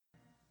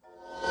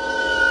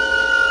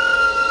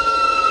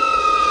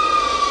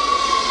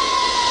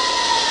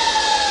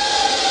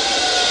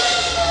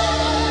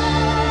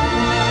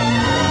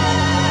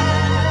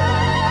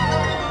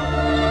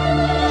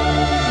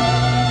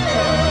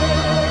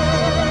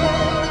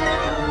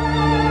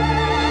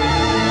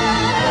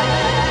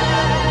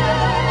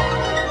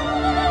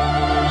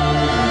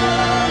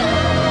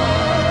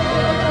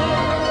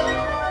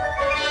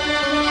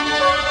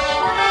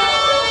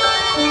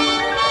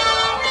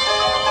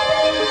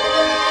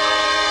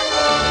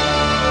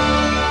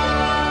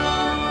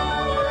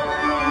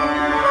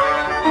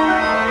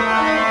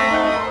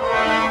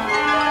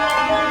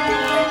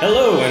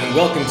and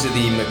welcome to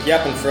the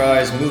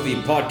McYapandFries movie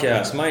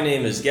podcast. My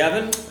name is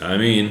Gavin.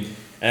 I'm Ian.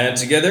 And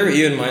together,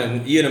 Ian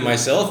and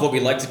myself, what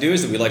we like to do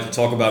is that we like to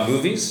talk about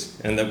movies,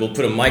 and that we'll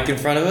put a mic in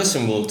front of us,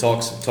 and we'll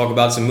talk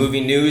about some movie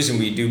news, and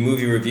we do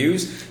movie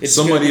reviews.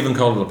 Some might even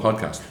call it a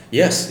podcast.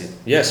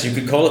 Yes, you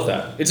could call it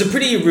that. It's a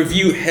pretty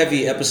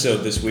review-heavy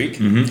episode this week.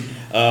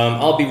 Mm-hmm.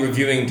 I'll be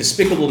reviewing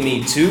Despicable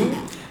Me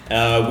 2.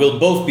 We'll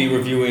both be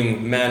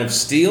reviewing Man of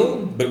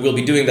Steel, but we'll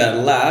be doing that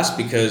last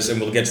and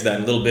we'll get to that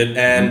in a little bit,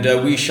 and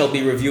we shall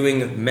be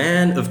reviewing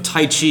Man of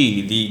Tai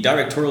Chi, the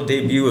directorial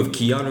debut of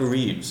Keanu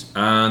Reeves.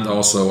 And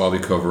also I'll be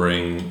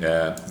covering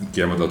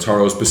Guillermo del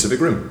Toro's Pacific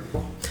Rim.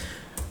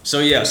 So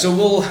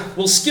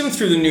we'll skim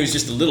through the news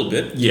just a little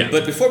bit. Yeah.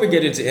 But before we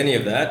get into any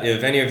of that,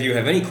 if any of you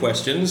have any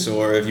questions,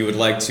 or if you would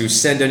like to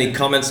send any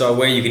comments our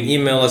way, you can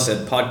email us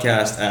at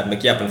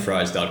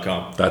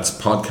podcast@McYapandFries.com. That's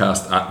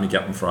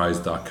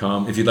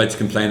podcast@McYapandFries.com. If you'd like to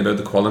complain about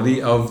the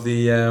quality of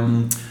the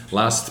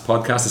last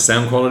podcast, the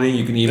sound quality,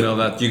 you can email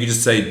that. You can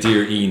just say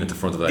 "Dear Ian" at the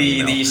front of that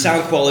email. The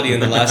sound quality in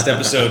the last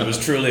episode was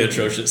truly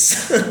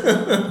atrocious.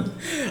 And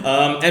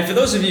for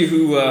those of you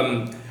who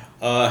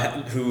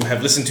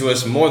have listened to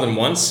us more than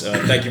once,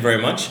 thank you very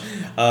much.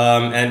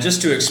 And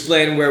just to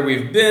explain where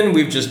we've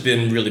just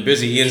been really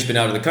busy. Ian's been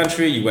out of the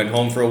country. You went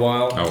home for a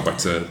while. Oh, back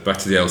to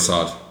the El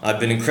Sod. I've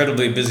been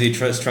incredibly busy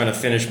trying to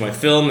finish my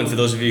film. And for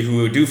those of you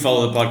who do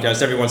follow the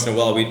podcast, every once in a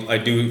while I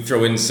do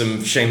throw in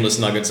some shameless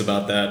nuggets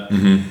about that.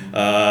 Mm-hmm.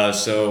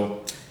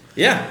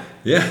 Yeah.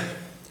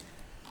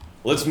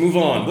 Let's move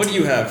on. What do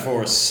you have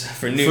for us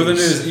for news? For the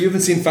news, you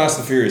haven't seen Fast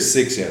and Furious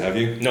 6 yet, have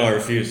you? No, I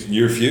refuse.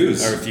 You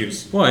refuse? I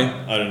refuse. Why?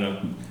 I don't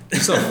know. You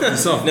saw I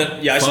saw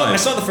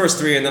the first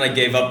three and then I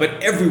gave up.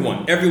 But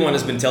everyone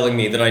has been telling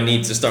me that I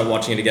need to start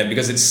watching it again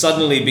because it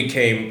suddenly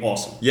became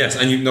awesome. Yes,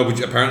 and but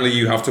apparently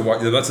you have to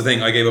watch. That's the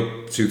thing. I gave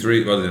up 2,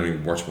 3. Well, I didn't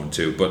even watch 1,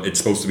 2, but it's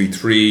supposed to be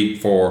 3,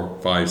 4,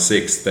 5,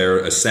 6. They're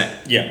a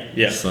set.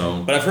 Yeah.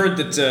 So, but I've heard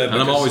that.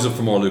 And I'm always up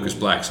for more Lucas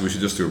Black, so we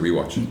should just do a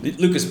rewatch.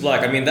 Lucas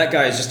Black. I mean, that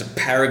guy is just a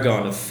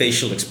paragon of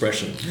facial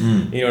expression.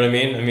 You know what I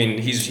mean? I mean,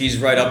 he's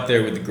right up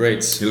there with the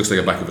greats. He looks like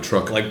a back of a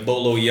truck, like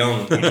Bolo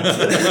Young.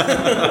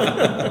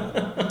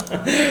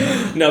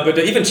 No, but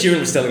even Sheeran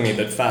was telling me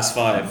that Fast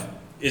 5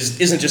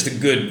 isn't just a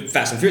good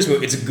Fast and Furious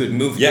movie; it's a good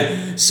movie.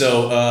 Yeah.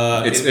 So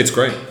it's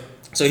great.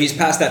 So he's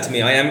passed that to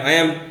me. I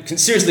am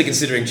seriously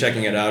considering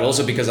checking it out.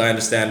 Also because I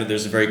understand that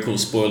there's a very cool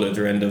spoiler at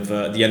the end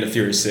of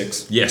Furious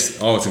 6. Yes.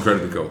 Oh, it's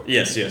incredibly cool.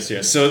 Yes.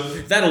 So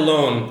that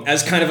alone,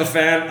 as kind of a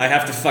fan, I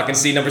have to fucking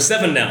see number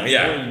 7 now.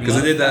 Yeah. Because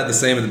they did that the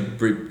same at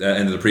the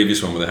end of the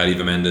previous one, where they had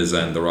Eva Mendes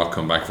and The Rock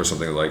come back for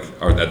something like,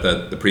 or at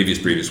the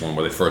previous one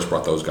where they first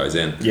brought those guys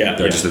in. Yeah.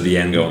 They're just at the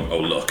end going, oh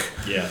look.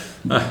 Yeah.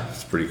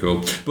 It's pretty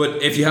cool.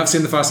 But if you have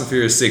seen the Fast and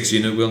Furious 6,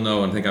 you will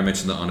know, and I think I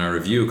mentioned it on our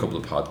review a couple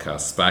of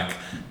podcasts back,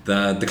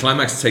 that the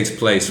climax takes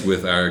place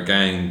with our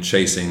gang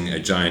chasing a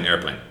giant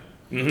airplane.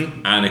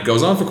 Mm-hmm. And it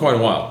goes on for quite a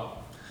while.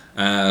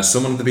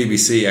 Someone at the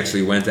BBC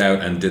actually went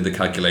out and did the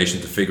calculation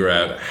to figure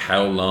out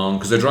how long,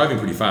 because they're driving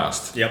pretty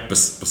fast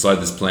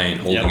beside this plane,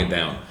 holding it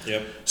down.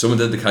 Yep. Someone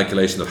did the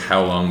calculation of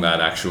how long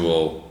that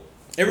actual...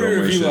 Every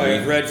review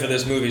I've read for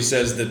this movie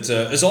says that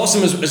as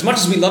awesome as much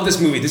as we love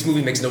this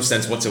movie makes no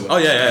sense whatsoever. Oh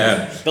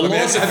yeah. The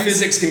laws of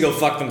physics can go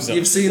fuck themselves.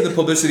 You've seen the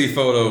publicity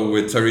photo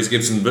with Tyrese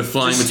Gibson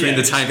flying between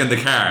the tank and the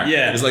car.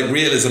 Yeah. It's like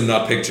realism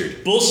not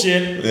pictured.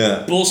 Bullshit.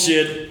 Yeah.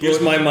 Bullshit. Here's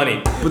my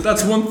money. But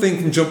that's one thing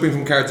from jumping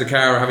from car to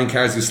car or having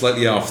cars do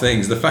slightly off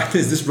things. The fact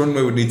is this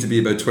runway would need to be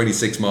about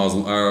 26 miles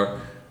an hour.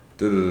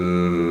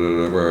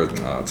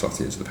 It's off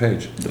the edge of the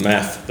page. The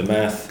math.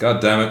 God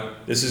damn it.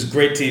 This is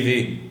great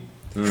TV.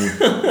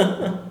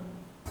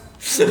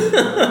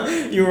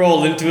 You were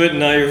all into it and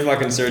now you're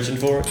fucking searching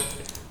for it.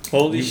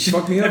 Holy shit.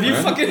 Fuck me up, have you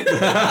fucking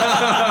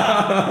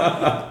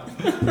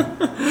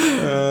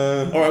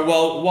Alright,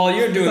 well, while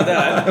you're doing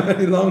that, how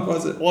many long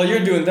was it? While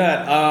you're doing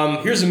that,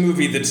 here's a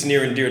movie that's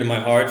near and dear to my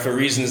heart for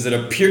reasons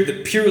that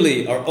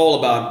purely are all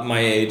about my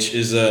age.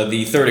 Is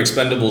the third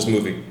Expendables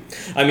movie.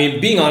 I mean,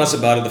 being honest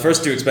about it, the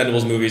first 2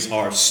 Expendables movies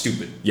are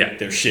stupid. Yeah,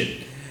 they're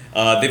shit.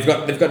 They've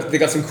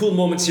got some cool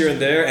moments here and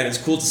there, and it's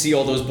cool to see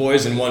all those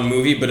boys in one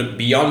movie. But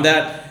beyond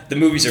that, the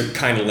movies are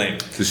kind of lame.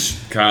 This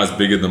car's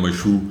bigger than my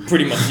shoe.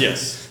 Pretty much,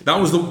 yes. That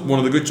was one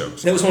of the good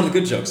jokes. That was one of the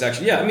good jokes,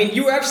 actually. Yeah, I mean,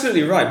 you were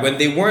absolutely right. When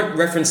they weren't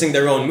referencing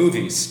their own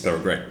movies, they were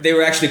great. They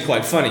were actually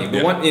quite funny.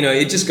 But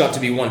it just got to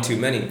be one too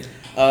many.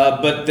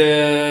 But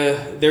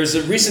there's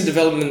a recent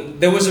development.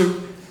 There was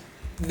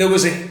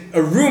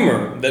a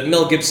rumor that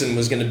Mel Gibson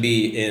was going to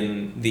be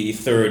in the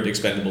third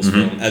Expendables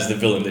film as the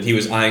villain, that he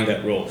was eyeing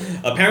that role.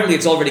 Apparently,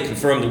 it's already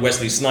confirmed that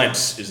Wesley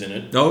Snipes is in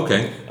it. Oh,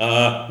 okay.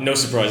 No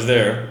surprise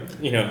there.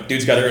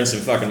 Dude's got to earn some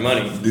fucking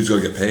money. Dude's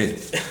got to get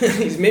paid.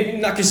 Maybe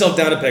knock yourself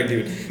down a peg,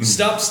 dude.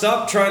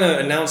 Stop trying to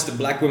announce to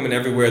black women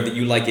everywhere that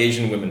you like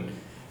Asian women.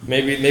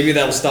 Maybe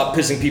that will stop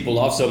pissing people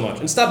off so much.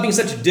 And stop being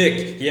such a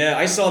dick. Yeah,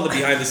 I saw the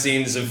behind the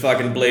scenes of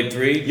fucking Blade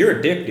 3. You're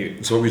a dick,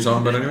 dude. So what were we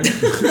talking about anyway?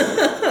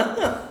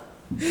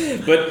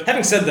 But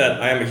having said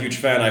that, I am a huge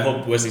fan. I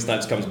hope Wesley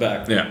Snipes comes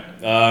back. Yeah.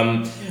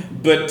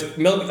 But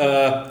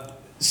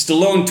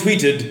Stallone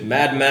tweeted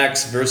Mad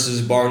Max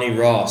versus Barney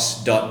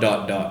Ross ...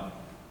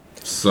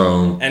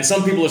 So. And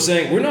some people are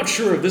saying, we're not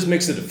sure if this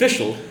makes it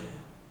official.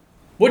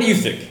 What do you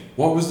think?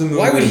 What was the movie?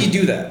 Why would he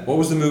do that? What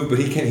was the movie? But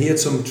he had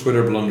some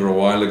Twitter blunder a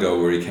while ago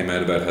where he came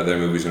out about how their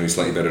movie was going to be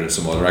slightly better than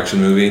some other action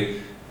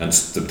movie, and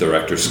the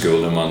director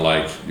schooled him on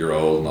like you're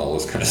old and all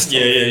this kind of stuff.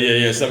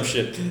 Yeah, some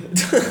shit.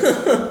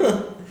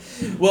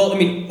 Well, I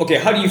mean, okay,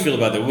 how do you feel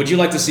about that? Would you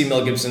like to see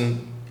Mel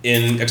Gibson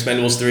in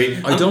Expendables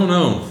 3? I don't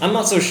know. I'm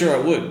not so sure I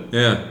would.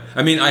 Yeah,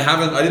 I mean,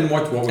 I didn't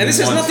watch what. And this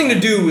has nothing to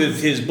do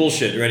with his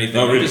bullshit or anything.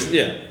 Oh, really?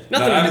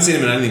 Nothing. I haven't seen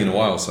him in anything in a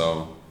while,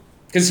 so.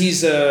 Because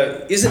he's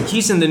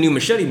in the new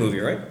Machete movie,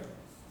 right?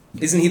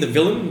 Isn't he the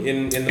villain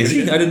in the Machete? Is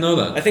he? I didn't know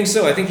that. I think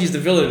so. I think he's the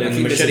villain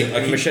in Machete.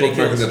 I keep Machete bookmarking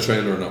Kills. that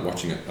trailer and not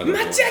watching it.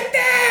 Machete!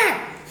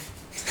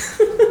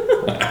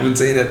 I haven't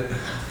seen it.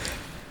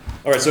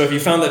 All right. So have you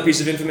found that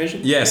piece of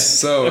information? Yes.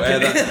 So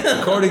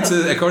according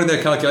to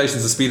their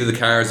calculations, the speed of the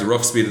cars, the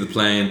rough speed of the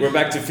plane. We're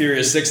back to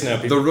Furious 6 now.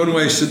 People. The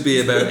runway should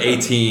be about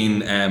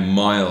 18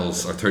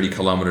 miles or 30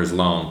 kilometers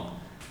long.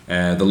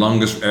 The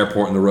longest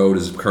airport on the road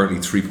is currently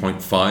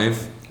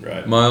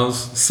 3.5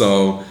 miles.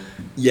 So,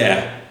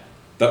 yeah,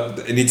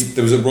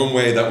 there was a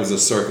runway that was a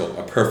circle,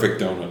 a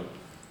perfect donut.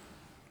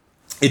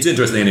 It's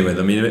interesting anyway.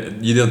 I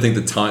mean, you don't think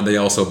they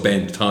also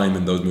bend time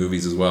in those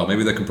movies as well.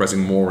 Maybe they're compressing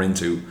more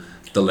into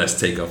the less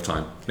takeoff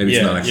time. Maybe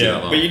it's not actually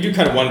that long. But you do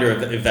kind of wonder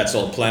if that's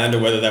all planned or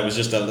whether that was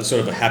just a sort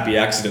of a happy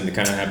accident that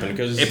kind of happened.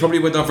 Because it probably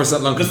went on for so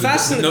long.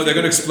 They're going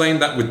to explain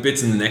that with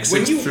bits in the next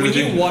trilogy. When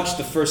you watch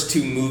the first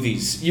two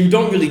movies, you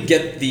don't really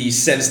get the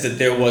sense that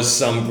there was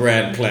some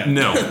grand plan.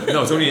 No,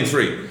 it's only in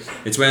 3.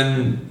 It's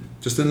when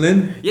Justin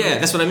Lin. Yeah,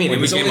 that's what I mean. It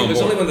was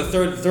only when the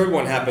third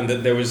one happened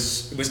that it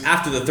was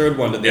after the third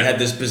one that they had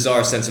this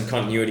bizarre sense of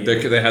continuity.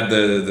 They had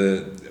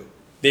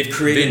They've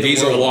created. Vin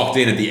Diesel walked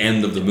in at the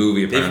end of the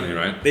movie, apparently,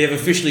 right? They have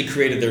officially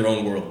created their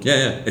own world.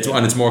 Yeah.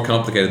 And it's more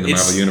complicated than the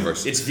Marvel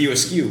Universe. It's view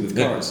askew with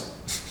cars.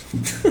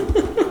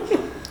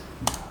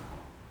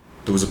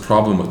 There was a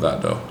problem with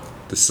that, though.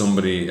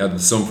 Somebody had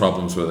some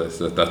problems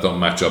with it that don't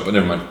match up, but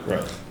never mind.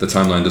 Right. The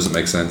timeline doesn't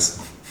make sense.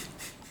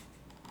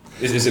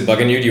 Is it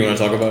bugging you? Do you want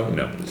to talk about it?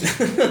 No.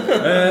 So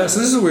this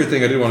is a weird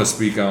thing I did want to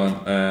speak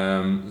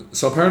on.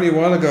 So apparently a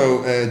while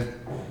ago,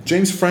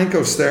 James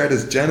Franco starred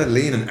as Janet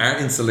Leigh in an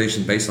art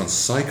installation based on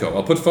Psycho.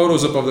 I'll put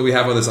photos up of that we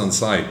have of this on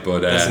site,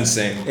 but that's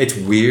insane. It's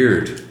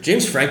weird.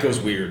 James Franco's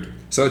weird.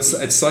 So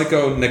it's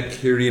Psycho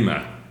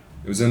Nekirima.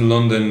 It was in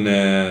London,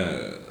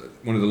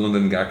 one of the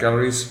London art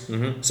galleries.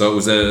 Mm-hmm. So it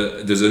was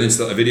there's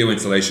a video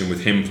installation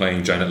with him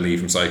playing Janet Leigh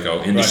from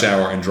Psycho in the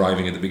shower and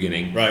driving at the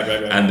beginning. Right.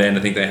 And then I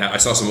think I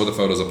saw some other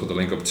photos. I'll put the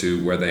link up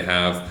to where they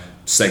have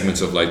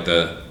segments of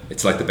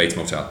it's like the Bates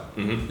Motel.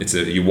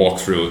 Mm-hmm. You walk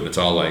through it and it's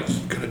all like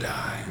you're gonna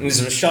die. And this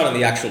is shot in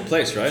the actual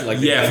place, right? For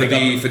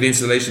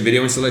the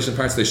video installation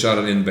parts, they shot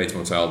it in Bates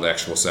Motel, the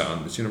actual set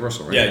on. It's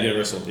Universal, right? Yeah,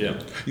 Universal.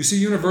 Yeah. You see,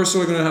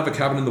 Universal are going to have a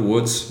Cabin in the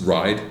Woods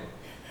ride.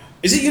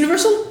 Is it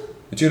Universal?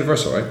 It's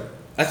Universal, right?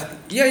 I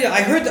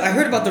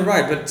heard about the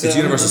ride, but it's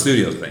Universal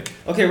Studios, I think.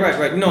 Okay,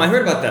 right. No, I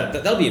heard about that.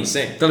 That'll be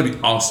insane. That'll be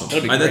awesome.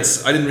 That'll be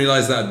great. I didn't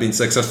realize that had been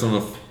successful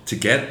enough to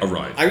get a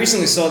ride. I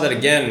recently saw that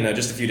again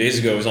just a few days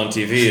ago. It was on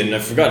TV, and I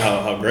forgot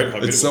how good it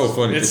was. It's so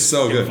funny. It's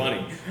so good.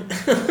 Funny.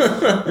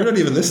 You're not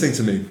even listening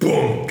to me.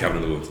 Boom!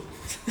 Cabin in the Woods.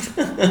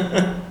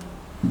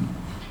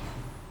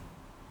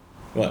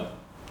 What?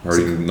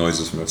 Hearing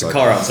noises from outside. It's a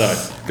car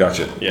outside.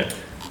 Gotcha. Yeah.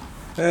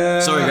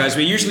 Sorry guys,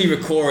 we usually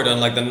record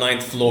on like the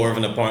 9th floor of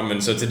an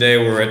apartment, so today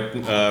we're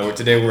in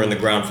the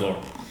ground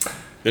floor.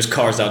 There's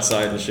cars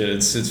outside and shit.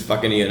 It's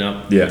fucking eating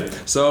up. Yeah.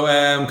 So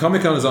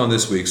Comic-Con is on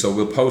this week, so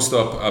we'll post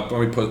up. I'll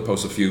probably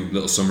post a few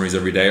little summaries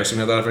every day or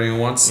something like that if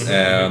anyone wants.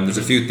 There's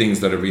a few things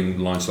that have been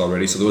launched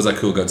already. So there was that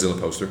cool Godzilla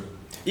poster.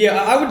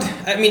 Yeah,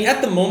 I mean,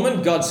 at the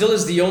moment,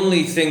 Godzilla's the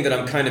only thing that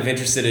I'm kind of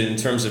interested in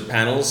terms of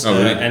panels. Oh,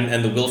 really?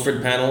 And the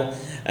Wilfred panel.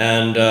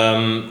 And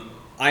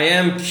I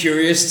am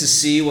curious to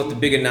see what the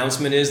big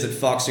announcement is that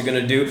Fox are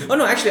going to do. Oh,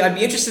 no, actually, I'd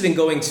be interested in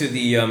going to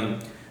the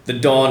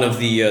dawn of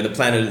the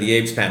Planet of the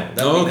Apes panel.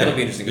 That'll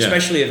be interesting,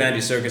 especially if Andy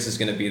Serkis is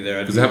going to be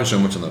there. Because they haven't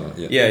shown much on that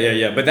yet.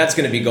 Yeah. But that's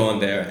going to be going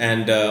there.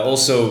 And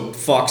also,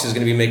 Fox is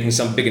going to be making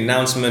some big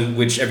announcement,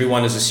 which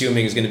everyone is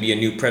assuming is going to be a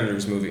new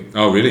Predators movie.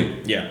 Oh,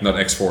 really? Yeah. Not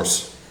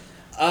X-Force?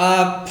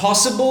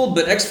 Possible,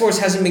 but X-Force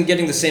hasn't been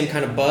getting the same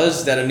kind of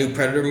buzz that a new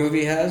Predator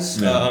movie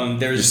has. No.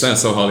 You sound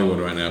so Hollywood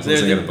right now. So it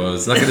doesn't get a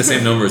buzz. It's not getting the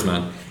same numbers,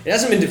 man. It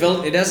hasn't been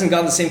developed. It hasn't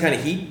gotten the same kind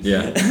of heat.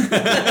 Yeah.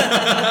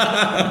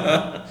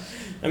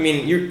 I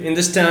mean, you're in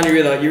this town. You're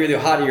either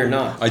hot or you're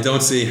not. I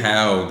don't see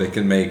how they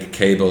can make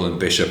Cable and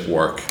Bishop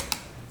work.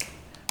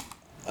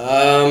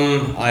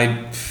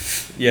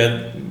 It's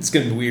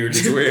gonna be weird.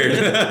 It's weird.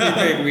 It's gonna be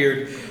very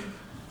weird.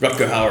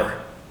 Rutger Hauer.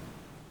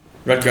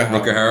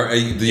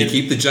 Do you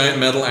keep the giant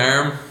metal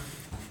arm?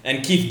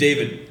 And Keith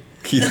David.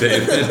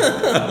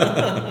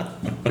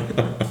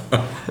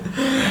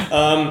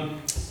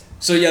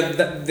 So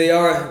they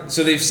are.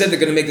 So they've said they're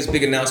going to make this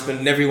big announcement,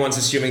 and everyone's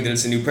assuming that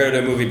it's a new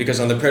Predator movie because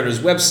on the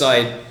Predator's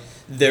website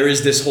there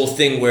is this whole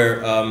thing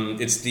where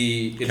it's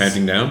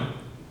counting down.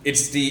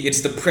 It's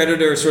the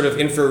Predator sort of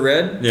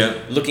infrared. Yeah.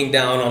 Looking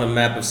down on a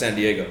map of San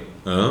Diego.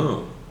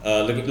 Oh.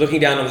 Looking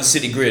down on the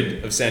city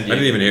grid of San Diego. I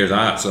didn't even hear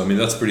that, so I mean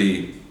that's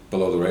pretty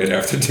below the radar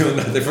after doing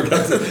that. They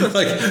forgot to,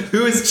 like,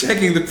 who is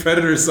checking the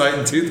Predator site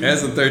in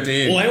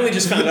 2013? Well, I only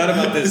just found out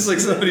about this. It's like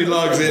somebody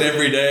logs in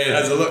every day and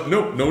has a look.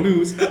 Nope, no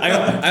news.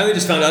 I only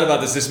just found out about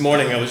this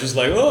morning. I was just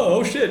like,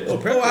 oh shit. Oh,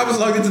 I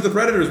haven't logged into the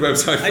Predators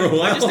website for a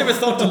while. I just never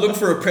thought to look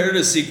for a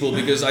Predator sequel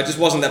because I just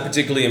wasn't that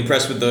particularly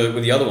impressed with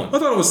the other one. I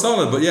thought it was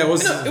solid, but yeah, it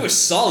was. It was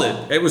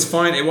solid. It was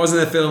fine. It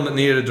wasn't a film that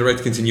needed a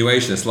direct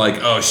continuation. It's like,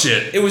 oh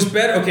shit. It was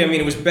better. Okay, I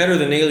mean, it was better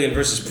than Alien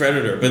versus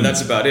Predator, but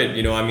that's about it.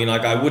 You know, I mean,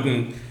 like I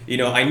wouldn't. You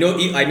know, I know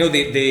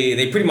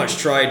they pretty much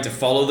tried to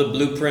follow the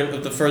blueprint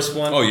of the first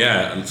one. Oh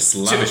yeah, and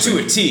to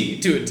a T,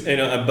 you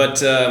know,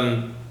 but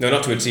no,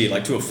 not to a T,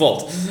 like to a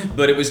fault.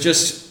 But it was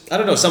just, I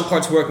don't know, some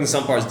parts worked and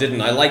some parts didn't.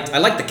 I liked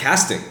the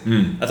casting.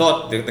 I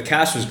thought the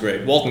cast was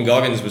great. Walton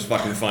Goggins was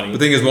fucking funny. The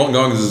thing is, Walton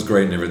Goggins is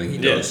great in everything he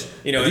does.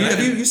 You know,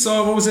 you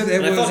saw, what was it?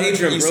 I thought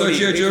Adrian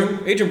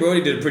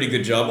Brody did a pretty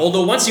good job.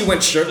 Although once he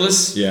went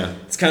shirtless,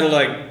 it's kind of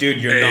like,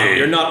 dude,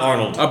 you're not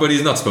Arnold. Oh, but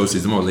he's not supposed to.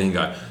 He's a more lean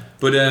guy.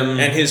 But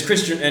and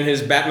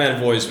his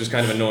Batman voice was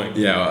kind of annoying.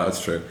 Yeah, well,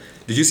 that's true.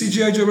 Did you see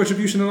G.I. Joe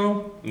Retribution at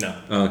all? No.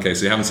 Oh, okay,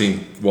 so you haven't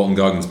seen Walton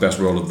Goggins' best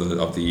role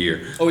of the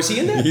year. Oh, is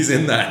he in that? He's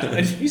in that.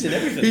 He's in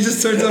everything. He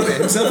just turns up.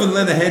 Himself and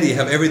Lena Headey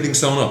have everything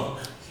sewn up.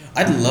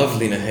 I'd love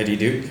Lena Headey,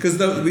 dude. Because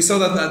we saw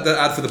that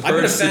ad for the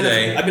Purge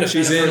today. I've been a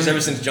fan of hers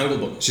ever since Jungle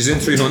Book. She's in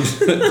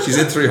 300. She's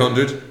in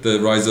 300, The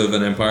Rise of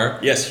an Empire.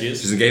 Yes, she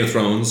is. She's in Game of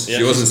Thrones. Yeah,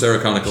 she was in Sarah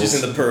Chronicles.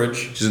 She's in The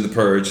Purge. She's in The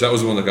Purge. That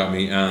was the one that got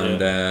me. And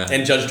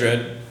Judge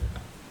Dredd.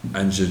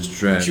 And Judge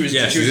Dredd. She was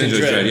in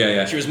Judge Dredd.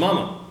 Yeah. She was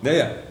Mama.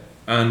 Yeah.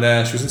 And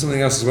she was in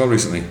something else as well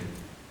recently.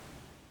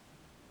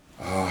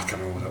 Oh, I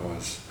can't remember what that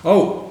was.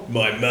 Oh!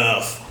 My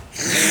mouth.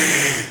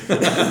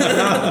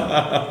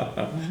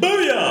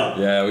 Booyah!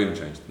 Yeah, we haven't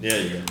changed. Yeah,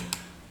 you go.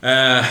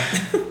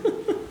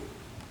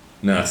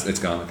 No, it's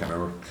gone. I can't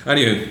remember.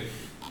 Anywho.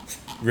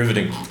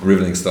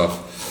 Riveting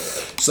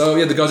stuff. So,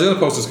 yeah, the Godzilla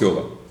poster's cool,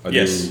 though.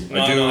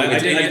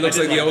 It looks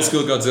like the old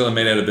school Godzilla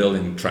made out of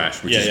building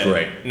trash, which is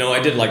great. No,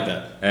 I did like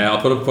that. I'll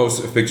put up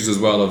pictures as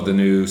well of the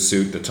new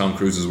suit that Tom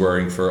Cruise is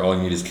wearing for All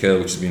You Need Is Kill,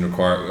 which is being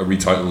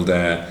retitled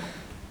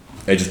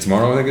Edge of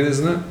Tomorrow, I think it is,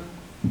 isn't it?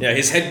 Yeah,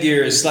 his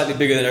headgear is slightly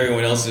bigger than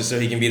everyone else's, so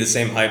he can be the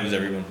same height as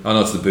everyone. Oh no,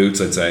 it's the boots.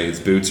 I'd say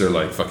his boots are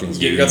like fucking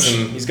huge.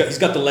 He's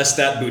got the less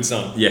stat boots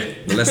on. Yeah,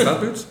 the less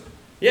stat boots.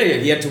 Yeah,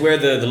 he had to wear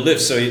the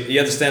lifts, so he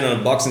had to stand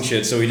on a box and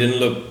shit, so he didn't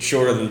look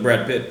shorter than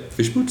Brad Pitt.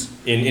 Fish boots?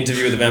 In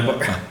Interview with the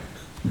Vampire.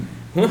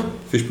 Huh?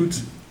 Fish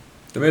boots?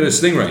 They made a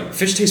stingray.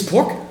 Fish taste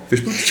pork?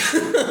 Fish boots?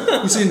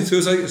 You seen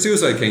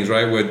Suicide Kings,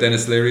 right? Where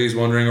Dennis Leary's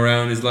wandering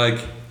around, he's like,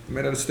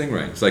 made out of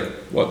stingray. It's like,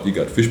 what, you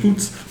got fish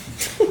boots?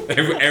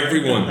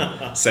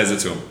 Everyone says it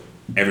to him.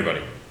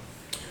 Everybody.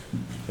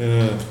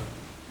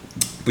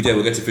 But yeah,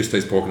 we'll get to Fish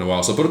Taste Pork in a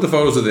while. So put up the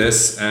photos of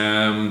this.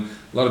 A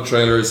lot of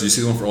trailers. Did you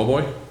see the one for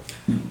Oldboy?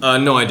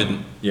 No, I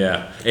didn't.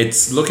 Yeah,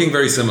 it's looking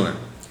very similar.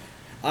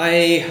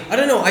 I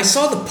don't know. I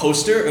saw the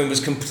poster and was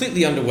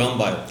completely underwhelmed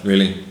by it.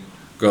 Really?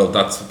 Well,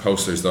 that's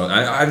posters though.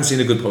 I haven't seen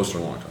a good poster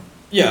in a long time.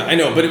 Yeah, I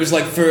know, but it was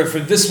like for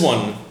this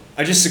one,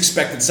 I just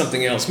expected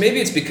something else. Maybe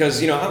it's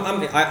because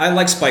I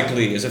like Spike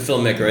Lee as a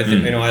filmmaker. I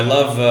think I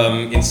love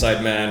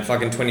Inside Man,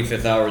 fucking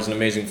 25th Hour is an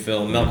amazing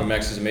film. Malcolm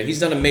X is amazing. He's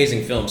done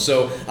amazing films,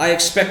 so I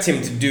expect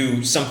him to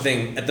do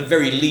something at the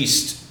very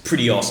least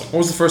pretty awesome. What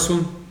was the first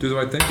one? Do the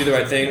Right Thing. Do the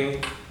Right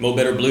Thing. Mo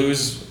Better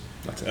Blues.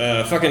 That's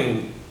it.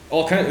 Fucking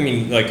all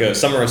kind. Like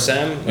Summer of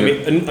Sam.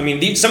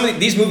 Yeah. Some of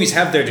these movies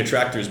have their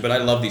detractors, but I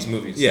love these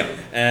movies. Yeah.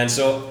 And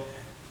so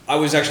I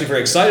was actually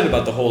very excited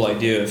about the whole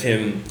idea of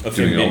him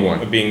doing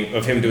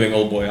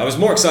Oldboy. I was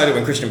more excited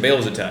when Christian Bale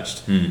was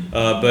attached.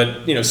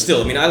 But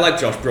still, I like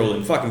Josh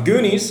Brolin. Fucking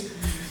Goonies,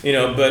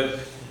 but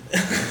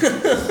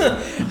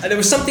there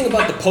was something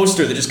about the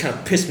poster that just kind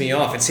of pissed me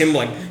off. It's him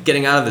like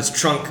getting out of this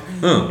trunk,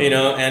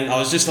 and I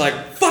was just like,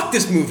 fuck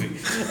this movie.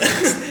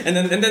 and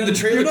then the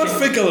trailer. You're not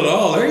fickle at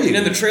all, are you? And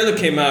then the trailer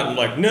came out, and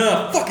I'm like,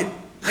 no, fuck it.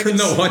 I'm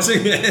not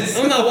watching this.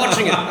 I'm not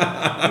watching it.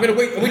 I'm gonna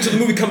wait till the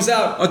movie comes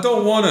out. I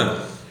don't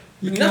wanna.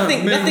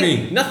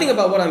 Nothing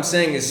about what I'm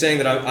saying is saying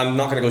that I'm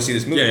not going to go see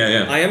this movie.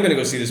 Yeah. I am going to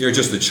go see this movie. You're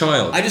just a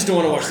child. I just don't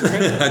want to watch the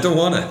trailer. I don't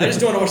want it. I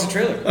just don't want to watch the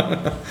trailer.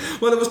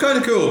 Well, it was kind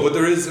of cool, but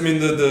there is,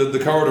 the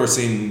corridor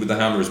scene with the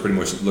hammer is pretty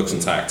much looks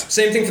intact.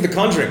 Same thing for The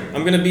Conjuring.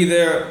 I'm going to be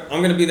there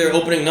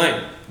opening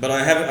night, but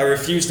I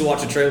refuse to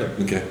watch a trailer.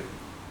 Okay.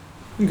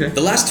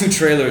 The last two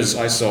trailers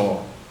I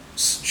saw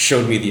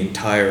showed me the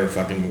entire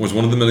fucking movie. Was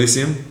one of them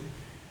Elysium?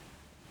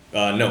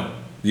 No.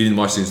 You didn't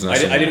watch the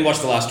international? I didn't watch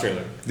the last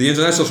trailer. The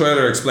international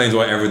trailer explains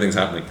why everything's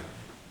happening.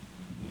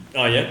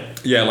 Oh, yeah?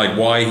 Yeah, like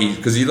why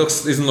because he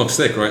doesn't look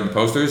sick, right, in the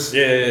posters?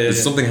 Yeah.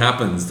 Something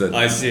happens that...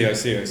 I see.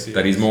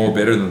 That he's more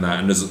bitter than that,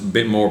 and there's a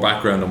bit more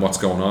background on what's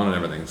going on and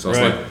everything. So it's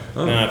like...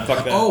 Oh. Nah,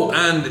 fuck that. Oh,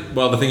 and,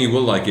 well, the thing you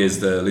will like is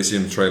the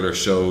Elysium trailer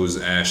shows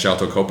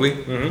Sharlto Copley.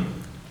 Mm-hmm.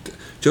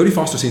 Jodie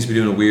Foster seems to be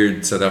doing a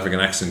weird South African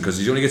accent, because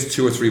he only gets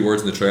 2 or 3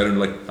 words in the trailer,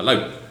 and they're like,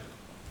 hello,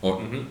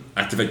 or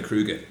activate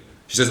Kruger.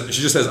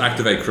 She just says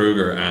activate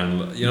Kruger,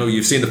 and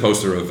you've seen the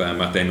poster of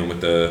Matt Damon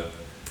with the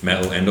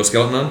metal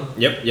endoskeleton on.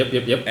 Yep.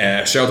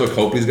 Sharlto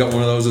Copley's got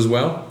one of those as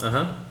well.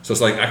 Uh-huh. So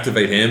it's like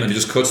activate him, and it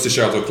just cuts to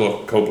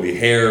Sharlto Copley,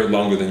 hair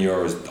longer than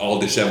yours, all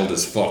disheveled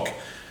as fuck,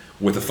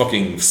 with a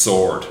fucking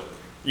sword.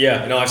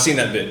 Yeah, no, I've seen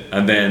that bit.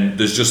 And then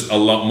there's just a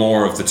lot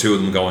more of the two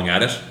of them going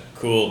at it.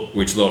 Cool.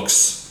 Which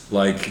looks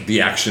like the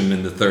action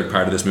in the third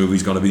part of this movie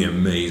is going to be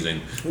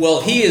amazing.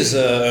 Well, he is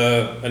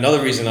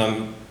another reason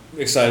I'm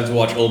excited to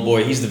watch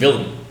Oldboy. He's the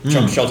villain,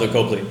 Sharlto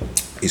Copley.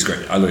 He's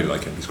great. I really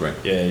like him. He's great.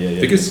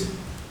 Yeah. Because?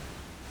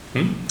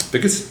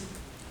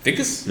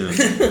 Ficus?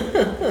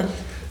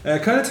 Yeah.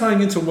 Kind of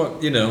tying into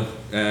what,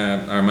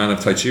 our Man of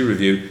Tai Chi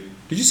review.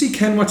 Did you see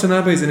Ken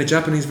Watanabe's in a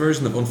Japanese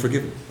version of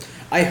Unforgiven?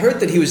 I heard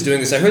that he was doing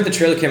this. I heard the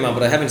trailer came out,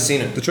 but I haven't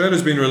seen it. The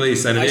trailer's been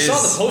released, and I saw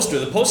the poster.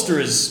 The poster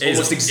is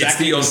almost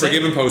exactly the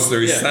Unforgiven poster.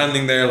 He's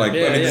standing there like.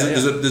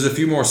 There's a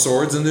few more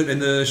swords in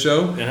the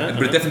show,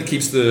 but it definitely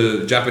keeps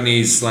the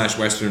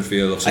Japanese/Western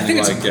feel of something.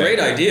 I think it's a great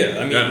idea.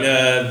 I mean,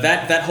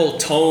 that whole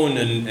tone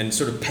and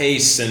sort of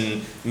pace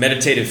and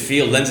meditative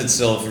feel lends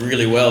itself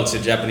really well to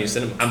Japanese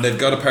cinema. And they've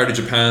got a part of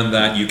Japan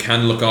that you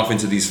can look off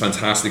into these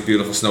fantastic,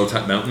 beautiful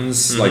snow-capped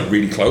mountains, like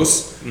really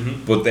close.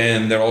 But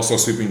then they're also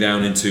sweeping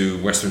down into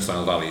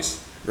Western-style valleys.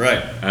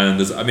 Right.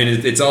 And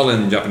it's all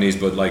in Japanese,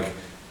 but like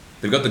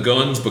they've got the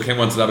guns, but Ken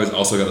Watanabe's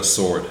also got a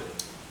sword.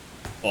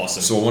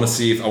 Awesome. So I want to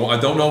see if I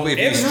don't know if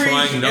he's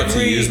trying not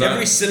to use that.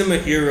 Every cinema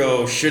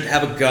hero should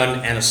have a gun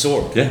and a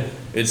sword. Yeah.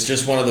 It's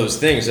just one of those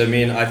things. I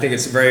mean, I think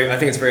it's very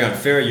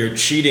unfair. You're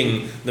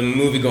cheating the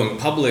movie-going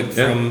public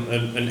from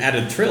an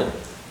added thrill.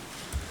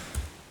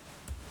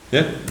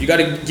 Yeah. You got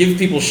to give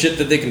people shit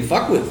that they can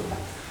fuck with.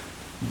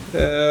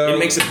 It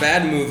makes a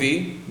bad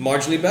movie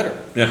marginally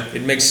better. Yeah.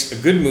 It makes a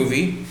good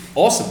movie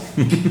awesome.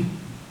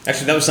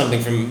 Actually, that was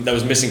something that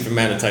was missing from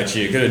Man of Tai Chi.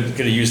 It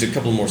could have used a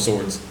couple more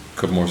swords.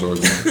 Yeah.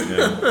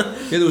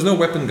 There was no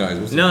weapon, guys.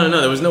 Was there?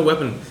 No, there was no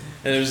weapon.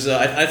 And it was,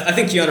 I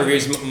think Keanu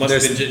Reeves must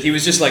have been. He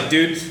was just like,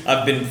 dude,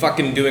 I've been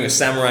fucking doing a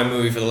samurai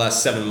movie for the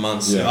last 7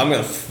 months. Yeah. I'm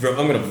gonna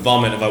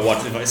vomit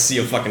if I see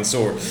a fucking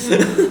sword.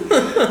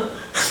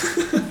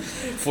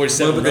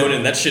 47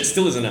 Ronin, that shit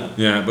still isn't out.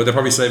 Yeah, but they're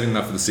probably saving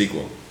that for the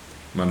sequel,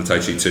 Man of Tai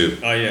Chi 2.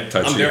 Oh yeah, Tai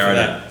I'm Chi there for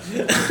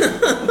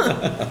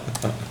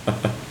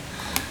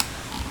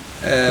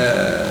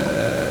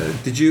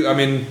that. Did you? I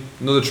mean,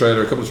 another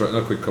trailer,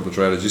 not a quick couple of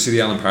trailers. Did you see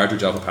the Alan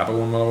Partridge Alpha Papa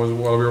one while we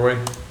were away?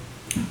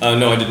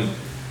 No, I didn't.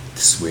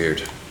 This is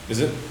weird. Is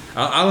it?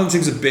 Alan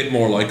seems a bit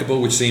more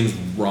likable, which seems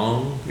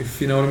wrong, if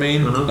you know what I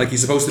mean. Like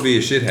he's supposed to be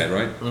a shithead,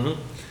 right?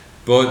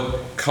 But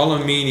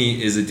Colin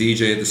Meaney is a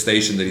DJ at the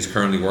station that he's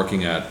currently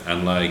working at,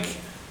 and like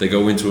they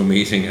go into a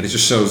meeting, and it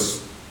just shows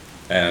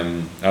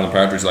Alan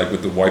Partridge like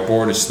with the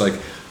whiteboard. It's just like,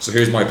 so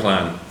here's my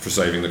plan for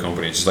saving the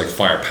company. It's just like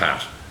fire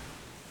Pat,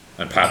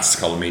 and Pat's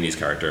Colin Meaney's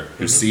character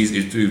who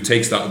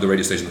takes the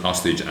radio station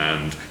hostage,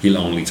 and he'll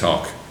only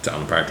talk to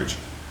Alan Partridge.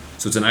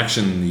 So it's an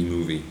action-y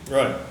movie.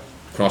 Right.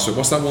 Crossfit.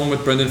 What's that one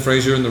with Brendan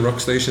Fraser in the Rock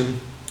Station?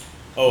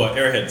 Oh,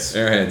 Airheads.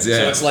 Airheads, yeah.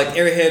 So it's like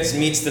Airheads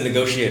meets The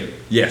Negotiator.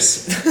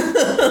 Yes.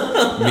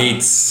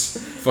 Meets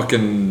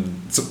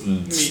fucking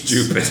something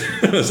stupid.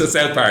 It's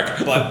South Park.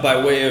 By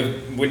way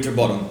of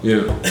Winterbottom.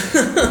 Yeah.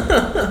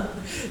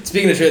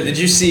 Speaking of trailer, did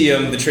you see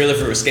the trailer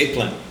for Escape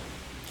Plan?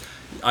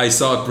 I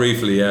saw it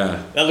briefly,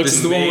 yeah. That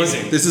looks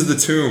amazing. This is the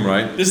tomb,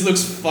 right? This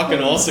looks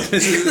fucking awesome.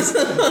 This is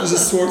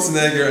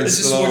Schwarzenegger and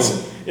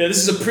Stallone. Yeah, this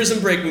is a Prison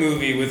Break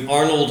movie with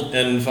Arnold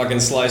and fucking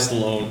Sly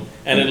Stallone,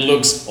 and it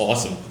looks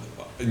awesome.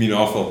 I mean,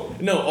 awful.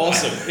 No,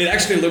 awesome. It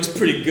actually looks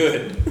pretty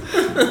good.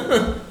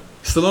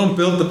 Stallone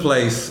built the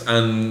place,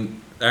 and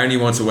Arnie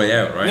wants a way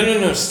out, right?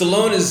 No.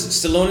 Stallone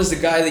is the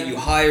guy that you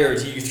hire.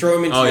 You throw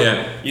him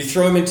into you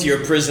throw him into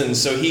your prison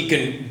so he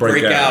can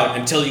break out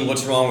and tell you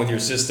what's wrong with your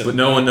system. But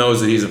no one knows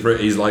that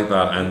he's like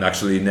that, and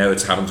actually now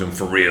it's happened to him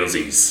for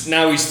realsies.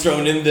 Now he's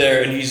thrown in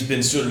there, and he's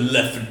been sort of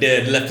left for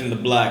dead, left in the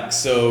black.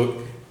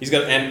 So he's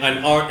got and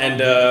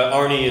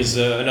Arnie is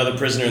another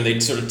prisoner, and they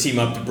sort of team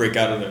up to break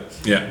out of there.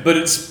 Yeah. But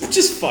it's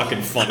just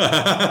fucking funny.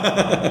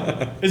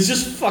 It's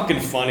just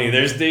fucking funny.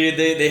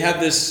 They have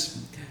this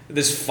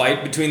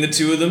fight between the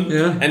two of them,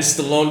 and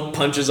Stallone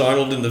punches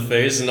Arnold in the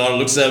face, and Arnold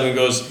looks at him and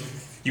goes,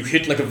 "You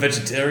hit like a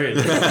vegetarian."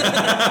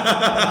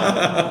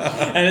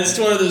 And it's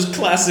one of those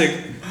classic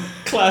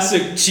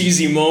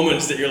cheesy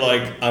moments that you're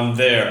like, I'm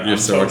there. I'm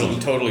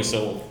totally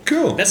sold.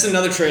 Cool. That's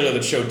another trailer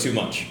that showed too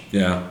much.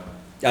 Yeah.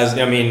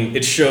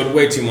 It showed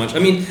way too much. I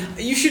mean,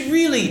 you should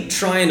really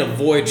try and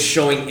avoid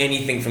showing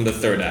anything from the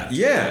third act.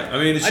 Yeah, I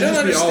mean, it should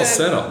just be all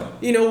set up.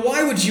 You know,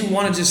 why would you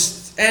want to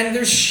just... And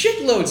there's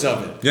shitloads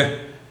of it. Yeah.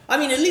 I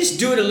mean, at least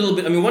do it a little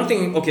bit. I mean, one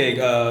thing,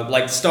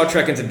 like Star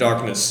Trek Into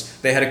Darkness,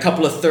 they had a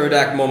couple of third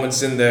act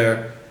moments in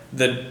there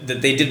that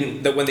they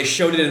didn't, that when they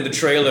showed it in the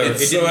trailer...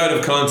 It's so out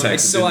of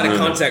context. It's so out of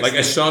context. Like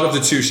a shot of the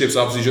two ships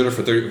opposite each other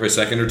for a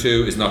second or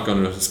two is not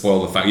going to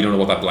spoil the fact. You don't know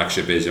what that black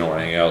ship is, you don't know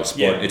anything else.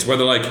 But it's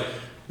whether like...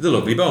 The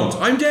Lovely Bones.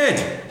 I'm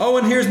dead. Oh,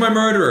 and here's my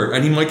murderer,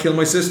 and he might kill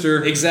my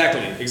sister.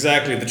 Exactly.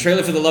 The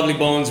trailer for The Lovely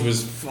Bones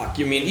was fuck.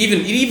 You mean it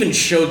even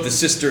showed the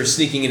sister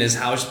sneaking in his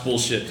house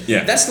bullshit.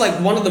 Yeah. That's like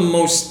one of the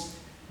most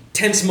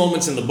tense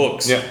moments in the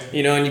books. Yeah.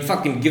 You know, and you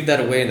fucking give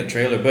that away in the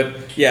trailer.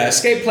 But yeah,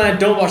 Escape Plan.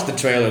 Don't watch the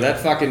trailer. That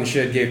fucking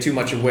shit gave too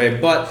much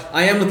away. But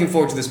I am looking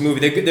forward to this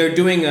movie. They're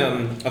doing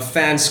a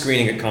fan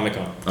screening at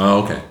Comic-Con.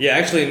 Oh, okay. Yeah,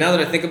 actually, now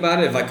that I think about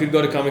it, if I could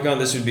go to Comic-Con,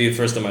 this would be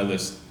first on my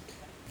list.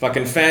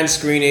 Fucking fan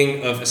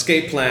screening of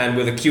Escape Plan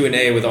with a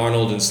Q&A with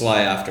Arnold and Sly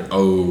after.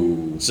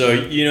 Oh. So,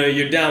 you know,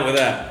 you're down with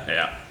that.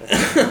 Yeah.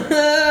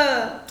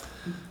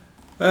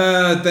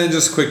 Then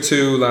just quick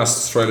two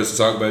last trailers to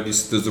talk about.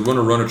 There's the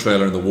Runner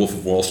trailer and The Wolf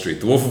of Wall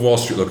Street. The Wolf of Wall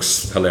Street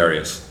looks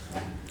hilarious,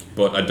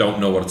 but I don't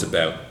know what it's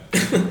about.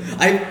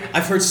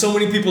 I've heard so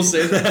many people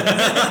say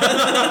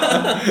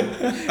that.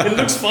 It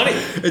looks funny.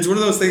 It's one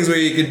of those things where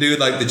you can do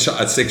like a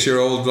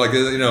 6-year-old, like,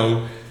 you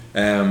know,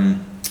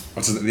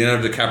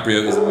 Leonardo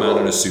DiCaprio is a man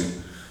in a suit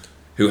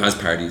who has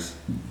parties.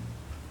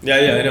 Yeah,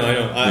 I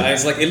know.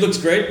 It's like, it looks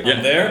great. Yeah.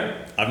 I'm there.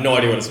 I have no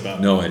idea what it's about.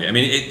 No idea. I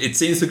mean, it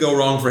seems to go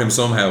wrong for him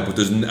somehow, but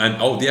there's the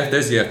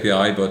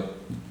FBI, but...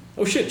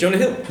 Oh shit, Jonah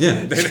Hill.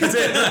 Yeah, that's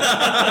it.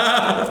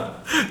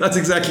 That's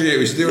exactly it.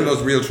 We should do one of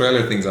those real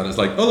trailer things on it. It's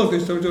like, oh look,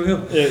 there's Jonah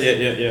Hill.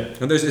 Yeah.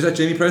 And is that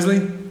Jamie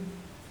Presley?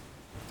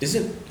 Is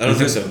it? I don't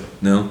think so.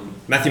 No.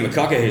 Matthew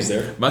McConaughey's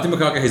there. Matthew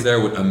McConaughey's there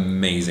with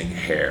amazing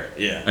hair.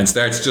 Yeah. And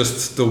starts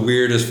just the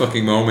weirdest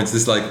fucking moments.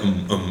 This like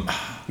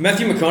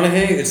Matthew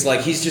McConaughey, it's like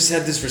he's just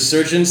had this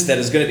resurgence that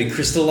is going to be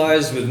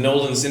crystallized with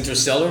Nolan's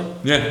Interstellar.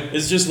 Yeah.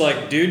 It's just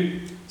like,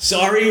 dude,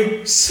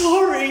 sorry.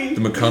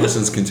 The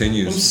reconnaissance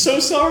continues. I'm so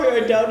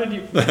sorry I doubted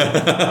you.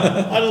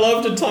 I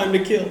loved A Time to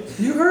Kill.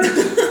 You heard?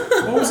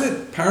 What was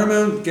it?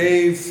 Paramount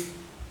gave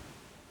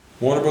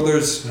Warner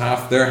Brothers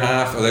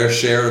their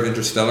share of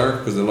Interstellar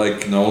because they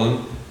like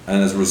Nolan.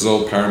 And as a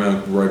result,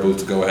 Paramount were able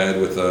to go ahead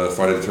with a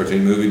Friday the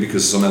 13th movie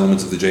because some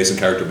elements of the Jason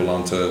character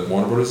belong to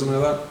Warner Brothers, something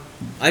like that.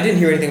 I didn't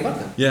hear anything about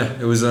that. Yeah,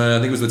 it was. I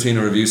think it was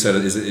Latino Review said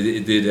it.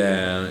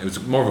 It was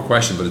more of a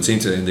question, but it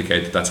seemed to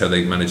indicate that that's how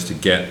they managed to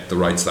get the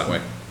rights that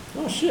way.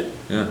 Oh shit.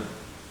 Yeah,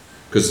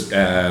 because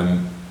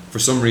for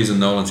some reason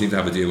Nolan seemed to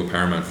have a deal with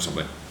Paramount for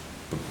something,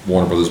 but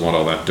Warner Brothers want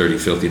all that dirty,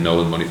 filthy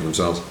Nolan money for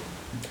themselves.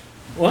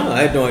 Wow,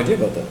 I had no idea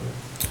about that.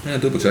 Yeah,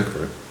 double check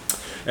for it.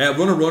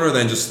 Runner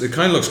then just it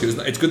kind of looks good.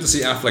 It's good to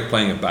see Affleck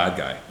playing a bad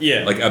guy.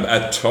 Yeah, like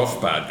a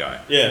tough bad guy.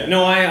 Yeah,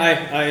 no,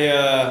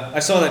 I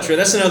saw that trailer.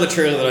 That's another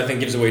trailer that I think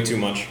gives away too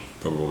much.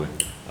 Probably.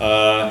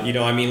 You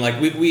know, I mean, like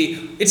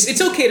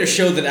it's okay to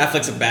show that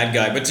Affleck's a bad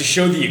guy, but to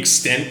show the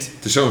extent,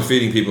 to show him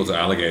feeding people to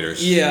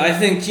alligators. Yeah, I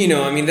think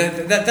I mean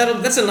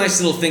that's a nice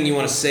little thing you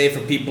want to say for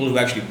people who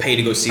actually pay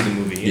to go see the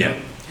movie. You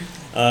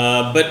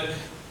know? But.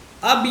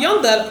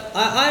 Beyond that,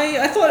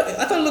 I thought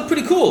it looked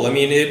pretty cool. I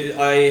mean,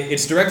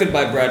 it's directed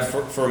by Brad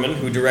Furman,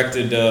 who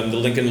directed The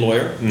Lincoln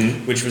Lawyer,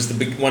 which was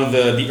one of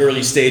the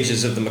early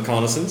stages of the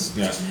reconnaissance.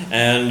 Yeah.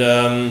 And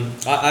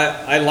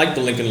I liked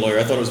The Lincoln Lawyer.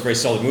 I thought it was a very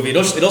solid movie. It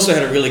also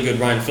had a really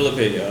good Ryan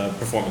Phillippe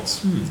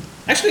performance.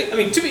 Actually, I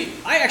mean,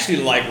 I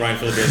actually like Ryan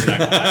Phillippe as an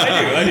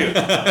actor. I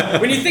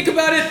do. When you think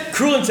about it,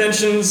 Cruel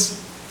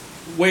Intentions,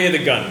 Way of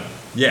the Gun.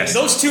 Yes.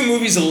 Those two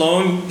movies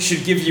alone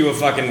should give you a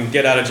fucking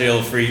get out of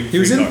jail free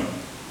card.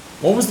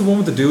 What was the one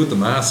with the dude with the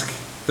mask?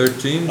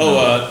 13?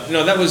 Oh,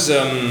 no, that was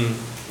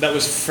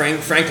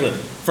Franklin.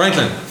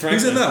 Franklin. He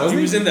was in that, wasn't he?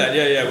 He was in that,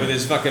 yeah, with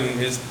his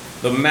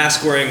the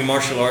mask-wearing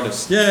martial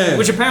artist. Yeah.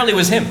 Which apparently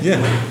was him.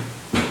 Yeah.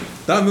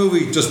 That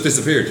movie just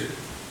disappeared.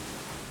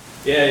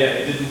 Yeah,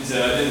 it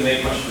didn't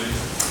make much of it.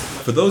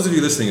 For those of you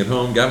listening at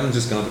home, Gavin's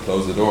just going to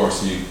close the door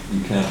so you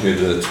can't hear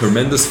the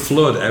tremendous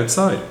flood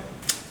outside.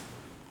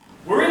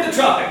 We're in the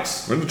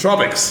tropics.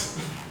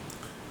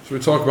 Should we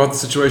talk about the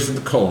situation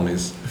in the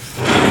colonies?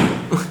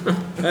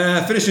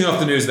 Finishing off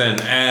the news then.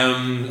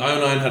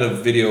 IO9 had a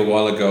video a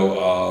while ago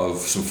of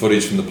some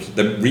footage from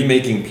they're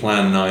remaking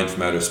Plan 9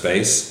 from outer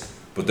space,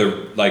 but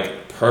they're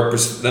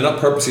not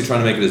purposely trying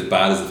to make it as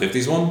bad as the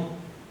 50s one.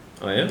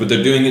 Oh yeah? But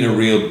they're doing it in a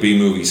real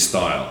B-movie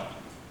style.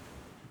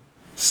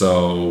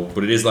 So,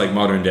 but it is like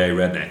modern day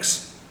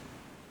rednecks.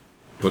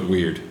 But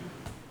weird.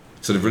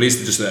 So they've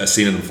released just a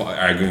scene of them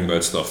arguing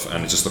about stuff,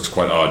 and it just looks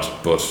quite odd,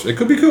 but it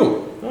could be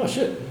cool. Oh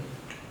shit.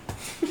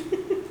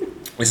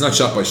 It's not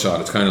shot by shot.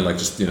 It's kind of like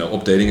just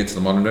updating it to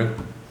the modern day.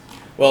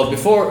 Well,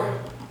 before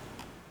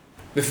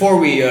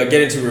we get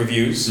into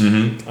reviews,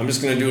 I'm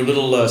just going to do a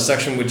little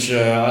section which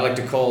I like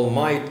to call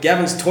my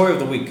Gavins Toy of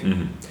the Week.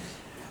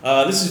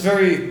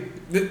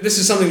 This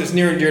is something that's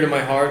near and dear to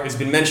my heart. It's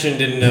been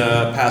mentioned in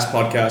past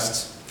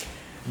podcasts,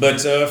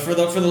 but for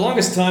the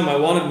longest time, I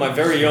wanted my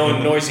very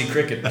own noisy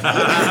cricket.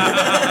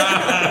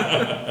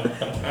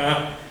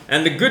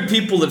 And the good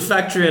people at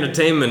Factory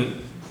Entertainment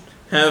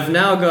have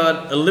now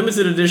got a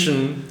limited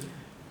edition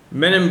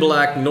Men in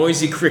Black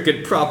noisy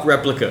cricket prop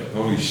replica.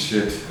 Holy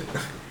shit.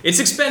 It's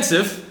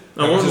expensive.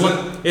 How much is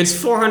it? It's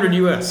 $400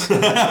 US.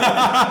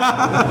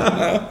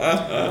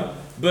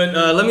 But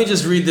let me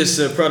just read this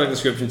product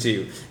description to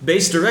you.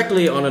 Based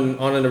directly on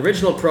an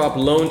original prop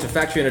loaned to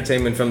Factory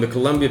Entertainment from the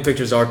Columbia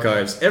Pictures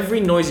archives, every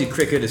noisy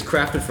cricket is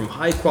crafted from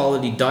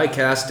high-quality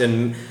die-cast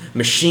and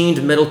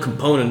machined metal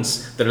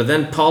components that are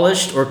then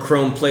polished or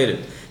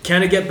chrome-plated.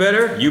 Can it get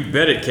better? You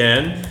bet it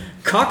can.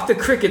 Cock the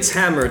cricket's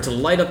hammer to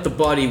light up the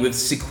body with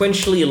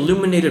sequentially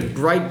illuminated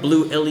bright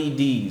blue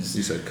LEDs.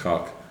 You said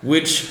cock.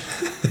 Which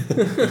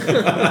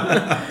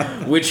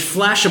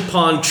flash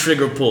upon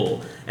trigger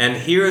pull and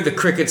hear the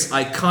cricket's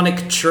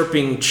iconic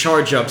chirping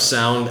charge-up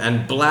sound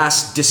and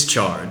blast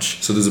discharge.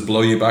 So does it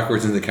blow you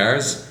backwards in the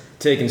cars?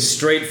 Taken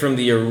straight from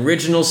the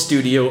original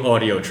studio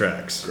audio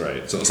tracks.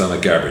 Great. So it'll sound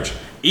like garbage.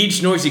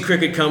 Each noisy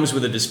cricket comes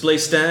with a display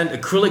stand,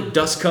 acrylic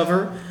dust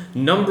cover,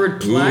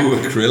 numbered plaque, Ooh,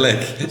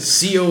 acrylic.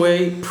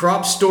 COA,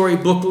 prop story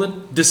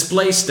booklet,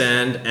 display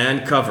stand,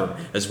 and cover,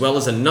 as well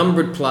as a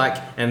numbered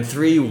plaque and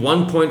 3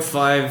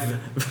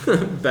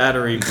 1.5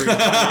 battery.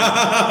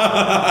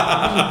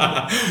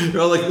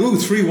 You're all like, ooh,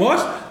 3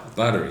 what?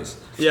 Batteries.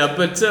 Yeah,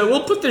 but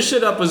we'll put this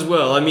shit up as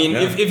well. I mean,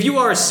 if you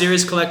are a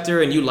serious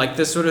collector and you like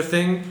this sort of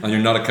thing... And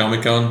you're not a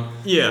Comic-Con?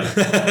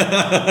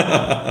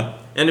 Yeah.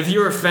 And if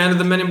you're a fan of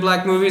the Men in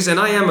Black movies, and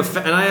I am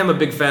a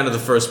big fan of the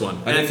first one,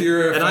 and if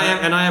you're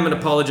I am an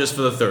apologist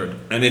for the third.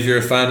 And if you're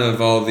a fan of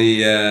all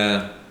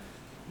the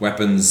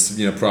weapons,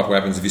 prop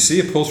weapons, if you see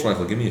a pulse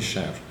rifle, give me a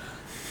shout.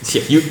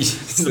 Yeah, you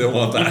still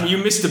want that. You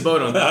missed the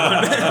boat on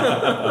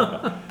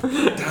that one.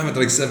 Damn it!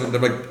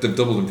 They've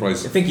doubled in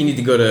price. I think you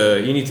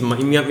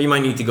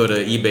might need to go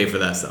to eBay for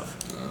that stuff.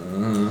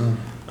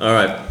 All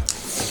right.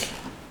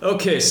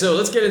 Okay, so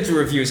let's get into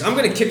reviews. I'm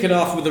going to kick it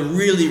off with a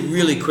really,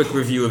 really quick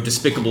review of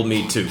Despicable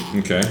Me 2.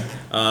 Okay.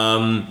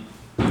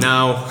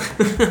 Now,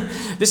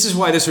 this is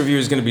why this review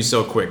is going to be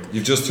so quick.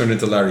 You've just turned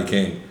into Larry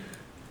King,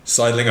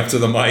 sidling up to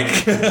the mic.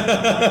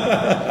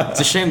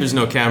 It's a shame there's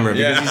no camera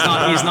because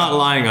he's not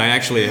lying. I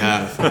actually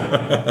have.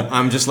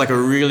 I'm just like a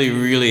really,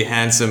 really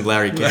handsome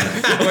Larry King.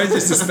 Where's your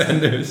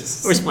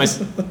suspenders? Where's my...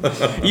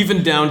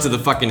 Even down to the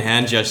fucking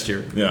hand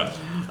gesture. Yeah.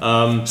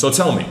 So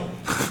tell me.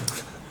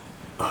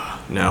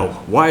 Now,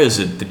 why is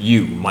it that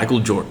you, Michael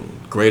Jordan,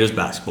 greatest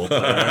basketball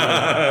player...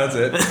 That's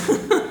it.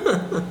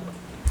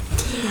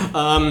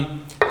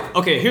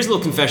 Okay, here's a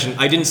little confession.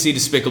 I didn't see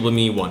Despicable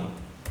Me 1.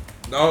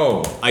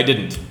 No. I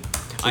didn't.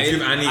 Did you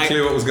have any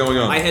clue what was going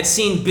on? I had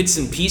seen bits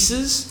and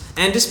pieces,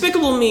 and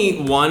Despicable Me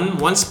 1,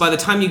 once by the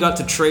time you got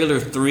to trailer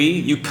 3,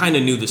 you kind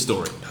of knew the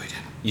story. No, you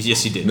didn't.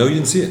 Yes, you did. No, you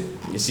didn't see it.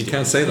 Yes, you did.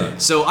 Can't say that.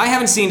 So I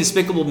haven't seen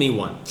Despicable Me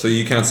 1. So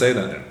you can't say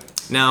that.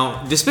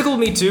 Now, Despicable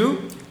Me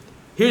 2...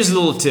 Here's a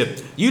little tip.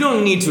 You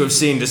don't need to have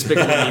seen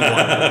Despicable Me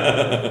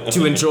 1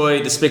 to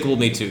enjoy Despicable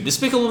Me 2.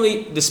 Despicable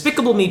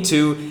Me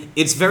 2,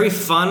 it's very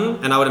fun,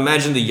 and I would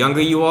imagine the younger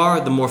you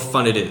are, the more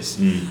fun it is.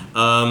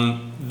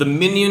 The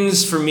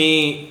Minions, for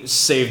me,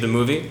 saved the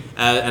movie,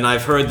 and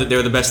I've heard that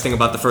they're the best thing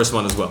about the first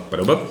one as well.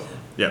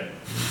 Yeah.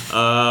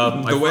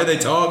 The way they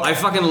talk. I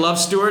fucking love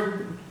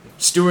Stuart.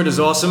 Stuart is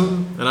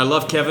awesome, and I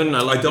love Kevin.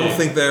 I don't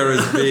think they're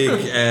as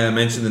big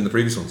mentioned in the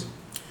previous ones.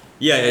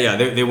 Yeah.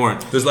 They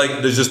weren't. There's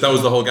just that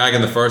was the whole gag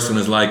in the first one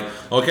is like,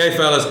 okay,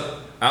 fellas,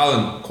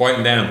 Alan,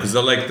 quieten down because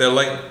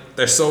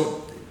they're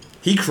so.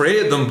 He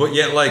created them, but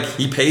yet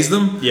he pays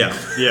them. Yeah.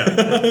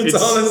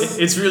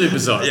 It's really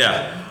bizarre.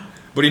 Yeah.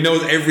 But he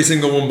knows every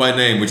single one by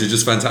name, which is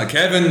just fantastic.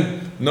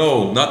 Kevin,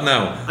 no, not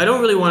now. I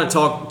don't really want to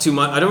talk too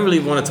much. I don't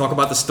really want to talk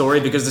about the story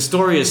because the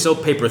story is so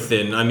paper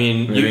thin. I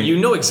mean, really? you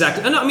know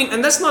exactly.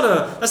 And that's not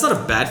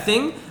a bad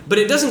thing. But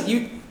it doesn't.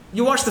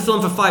 You watch the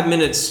film for 5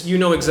 minutes, you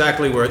know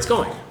exactly where it's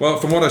going. Well,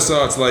 from what I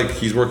saw, it's like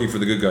he's working for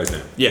the good guys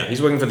now. Yeah,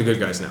 he's working for the good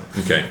guys now.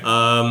 Okay.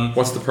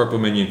 What's the purple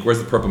minion? Where's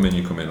the purple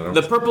minion come in?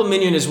 The purple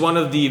minion is one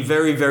of the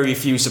very, very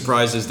few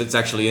surprises that's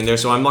actually in there,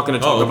 so I'm not going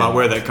to talk about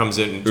where that comes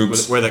in.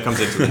 Oops. Where that comes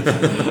into it.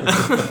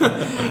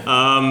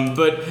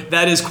 But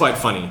that is quite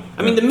funny.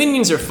 I mean, the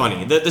minions are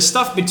funny. The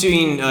stuff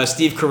between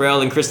Steve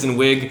Carell and Kristen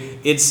Wiig,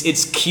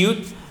 it's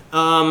cute,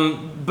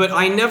 but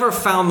I never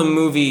found the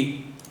movie...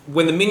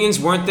 When the Minions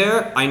weren't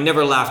there, I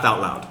never laughed out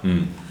loud.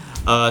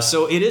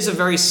 So it is a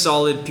very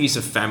solid piece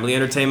of family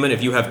entertainment.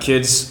 If you have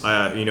kids,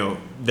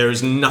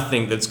 there's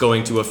nothing that's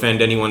going to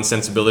offend anyone's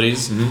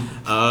sensibilities.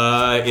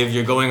 If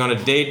you're going on a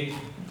date,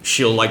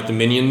 she'll like the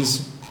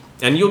Minions,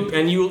 and you'll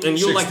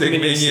like the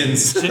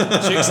Minions.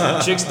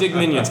 Chicks dig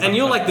Minions, and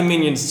you'll like the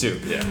Minions too.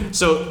 Yeah.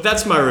 So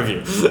that's my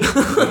review.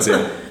 That's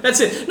it. That's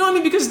it. No, I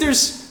mean because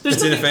there's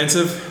it's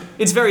inoffensive.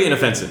 It's very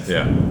inoffensive.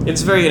 Yeah.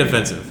 It's very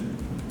inoffensive.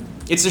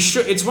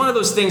 It's one of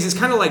those things. It's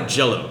kind of like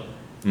Jell-O.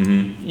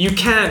 You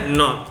can't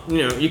not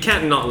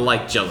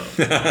like Jell-O.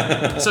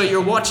 So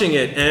you're watching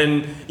it,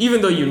 and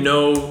even though you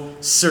know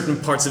certain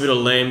parts of it are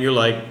lame, you're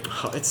like,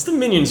 it's the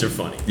Minions are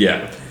funny.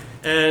 Yeah.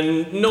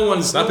 And no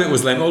one's... That bit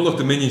was lame. Oh, look,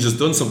 the Minions just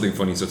done something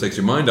funny, so it takes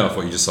your mind off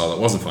what you just saw that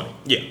wasn't funny.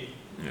 Yeah.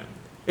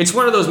 It's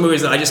one of those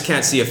movies that I just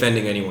can't see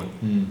offending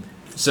anyone.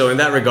 So in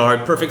that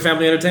regard, perfect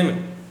family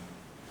entertainment.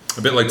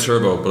 A bit like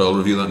Turbo, but I'll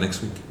review that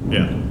next week.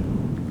 Yeah.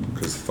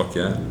 Because fuck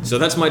yeah. So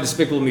that's my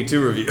Despicable Me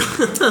 2 review.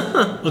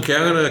 Okay,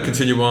 I'm going to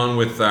continue on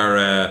with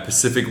our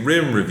Pacific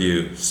Rim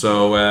review.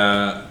 So,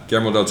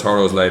 Guillermo del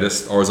Toro's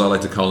latest, or as I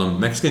like to call him,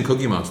 Mexican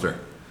Cookie Monster.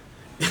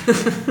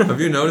 Have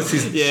you noticed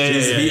he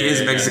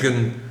is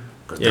Mexican?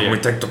 Because then we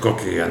take the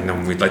cookie and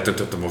then we like to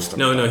do the most.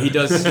 No, he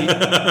does.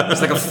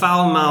 It's like a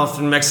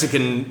foul-mouthed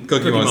Mexican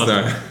Cookie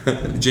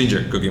Monster.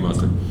 Ginger Cookie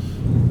Monster.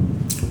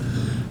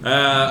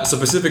 So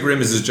Pacific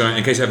Rim is this giant.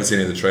 In case you haven't seen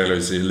any of the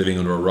trailers, you're living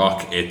under a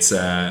rock. It's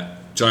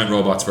giant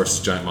robots versus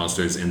giant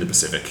monsters in the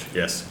Pacific.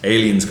 Yes.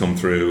 Aliens come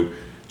through.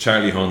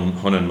 Charlie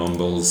Hunnam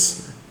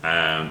mumbles.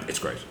 It's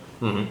great.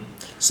 Mm-hmm.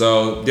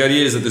 So the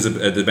idea is that there's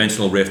a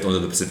dimensional rift under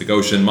the Pacific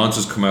Ocean.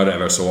 Monsters come out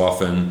ever so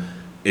often.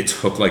 It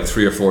took like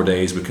 3 or 4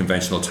 days with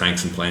conventional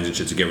tanks and planes and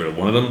shit to get rid of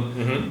one of them.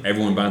 Mm-hmm.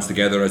 Everyone bands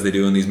together as they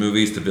do in these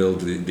movies to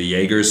build the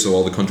Jaegers, so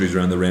all the countries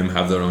around the rim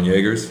have their own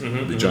Jaegers,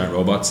 the giant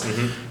robots.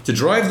 Mm-hmm. To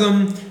drive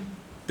them,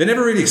 they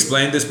never really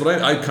explained this,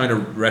 but I kind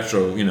of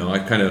I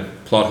kind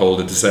of plot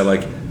holed it to say,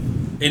 like,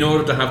 in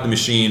order to have the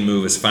machine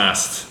move as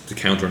fast to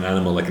counter an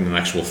animal like in an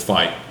actual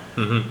fight,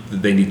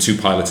 they need 2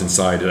 pilots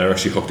inside that are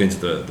actually hooked into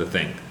the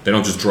thing. They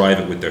don't just drive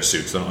it with their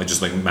suits. They don't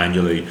just like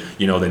manually,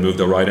 they move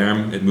their right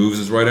arm, it moves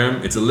its right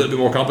arm. It's a little bit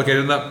more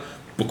complicated than that,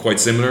 but quite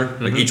similar.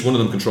 Like each one of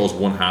them controls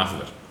one half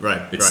of it.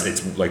 Right.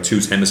 It's like 2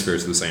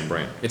 hemispheres of the same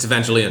brain. It's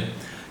Evangelion.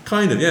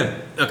 Kind of, yeah.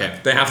 Okay.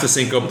 They have to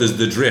sync up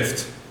the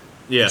drift.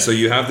 Yeah. So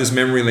you have this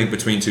memory link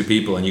between 2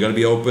 people, and you got to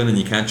be open, and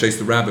you can't chase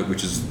the rabbit,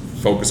 which is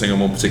focusing on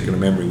one particular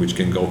memory, which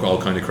can go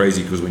all kind of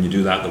crazy, because when you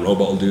do that, the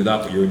robot will do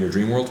that, but you're in your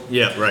dream world.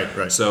 Yeah,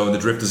 right. So the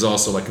drift is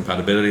also like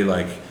compatibility.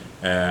 Like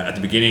at the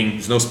beginning,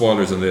 there's no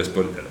spoilers on this,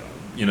 but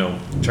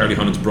Charlie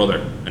Hunnam's brother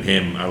and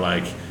him are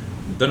like,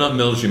 they're not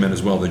military men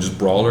as well. They're just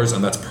brawlers,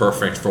 and that's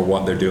perfect for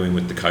what they're doing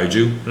with the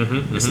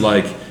kaiju. It's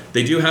like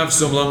they do have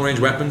some long range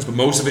weapons, but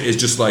most of it is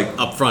just like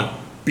up front.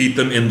 Beat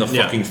them in the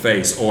fucking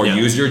face, or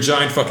use your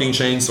giant fucking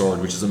chainsaw,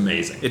 which is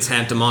amazing. It's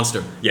hand to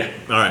monster. Yeah.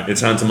 All right.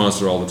 It's hand to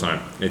monster all the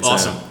time. It's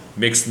awesome.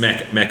 Mixed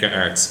mecha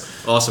arts.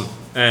 Awesome.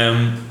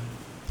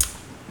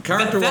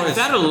 Character-wise,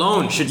 that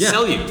alone should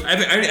sell you.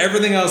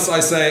 Everything else I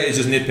say is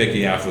just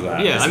nitpicky after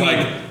that. Yeah,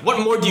 it's what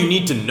more do you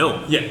need to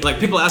know? Yeah. Like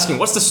people asking,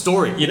 what's the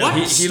story? He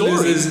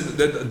loses.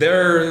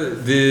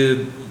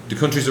 The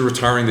countries are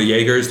retiring the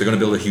Jaegers. They're going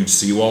to build a huge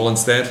seawall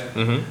instead.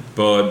 Mm-hmm.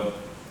 But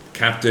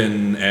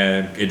Captain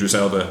Idris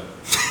Elba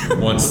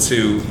wants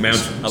to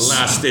mount a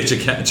last-ditch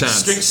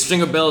chance.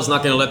 Stringer Bell's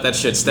not going to let that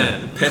shit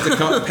stand.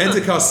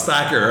 Pentecost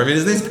Stacker. I mean,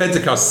 his name's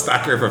Pentecost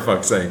Stacker, for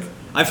fuck's sake.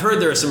 I've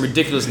heard there are some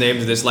ridiculous names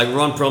to this, like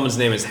Ron Perlman's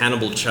name is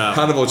Hannibal Chow.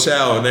 Hannibal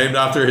Chow, named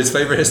after his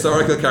favorite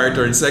historical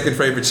character and second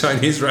favorite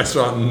Chinese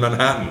restaurant in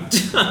Manhattan.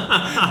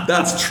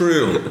 That's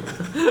true.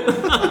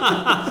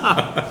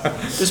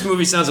 This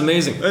movie sounds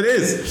amazing. It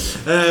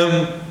is.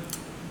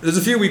 There's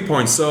a few weak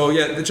points. So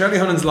Charlie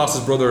Hunnam's lost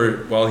his brother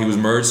while he was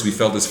merged, so he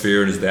felt his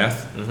fear in his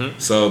death. Mm-hmm.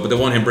 So, but they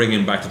want him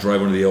bringing him back to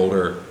drive one of the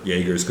older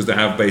Jaegers, because they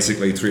have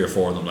basically 3 or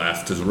 4 of them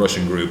left. There's a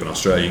Russian group, an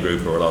Australian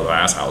group, who are a lot of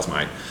assholes,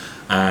 mate.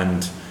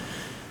 And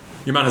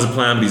your man has a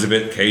plan, but he's a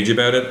bit cagey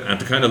about it. And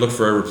to kind of look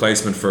for a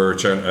replacement for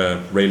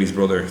Rayleigh's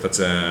brother, that's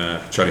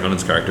Charlie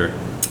Hunnam's character,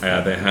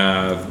 they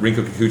have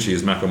Rinko Kikuchi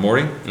as Mako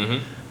Mori.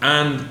 Mm-hmm.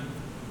 And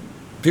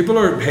people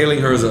are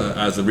hailing her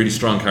as a really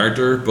strong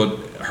character, but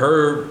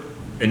her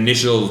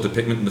initial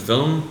depiction in the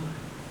film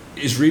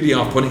is really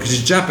off-putting, because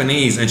she's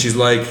Japanese and she's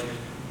like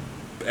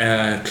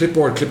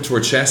clipboard clipped to her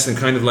chest and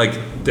kind of like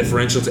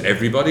deferential to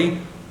everybody,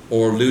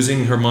 or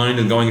losing her mind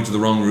and going into the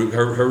wrong room.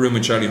 Her room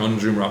and Charlie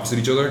Hunnam's room are opposite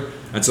each other,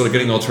 and so they're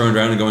getting all turned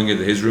around and going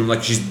into his room.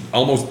 Like, she's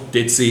almost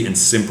ditzy and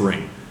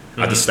simpering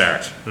at the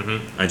start,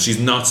 and she's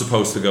not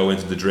supposed to go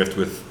into the drift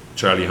with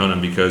Charlie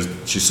Hunnam because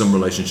she's some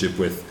relationship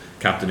with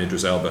Captain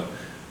Idris Elba.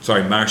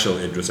 Sorry, Marshal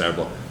Idris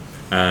Elba.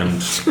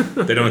 And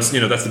they don't,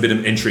 that's the bit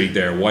of intrigue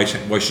there. Why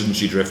shouldn't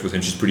she drift with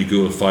him? She's pretty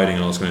good at fighting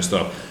and all this kind of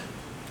stuff.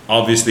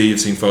 Obviously, you've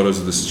seen photos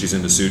of this. She's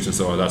in the suits and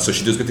stuff like that. So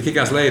she does get the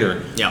kick-ass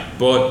later. Yeah.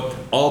 But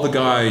all the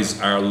guys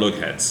are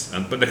lugheads,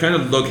 but they're kind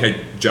of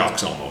lughead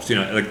jocks almost.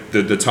 Like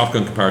the Top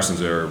Gun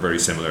comparisons are very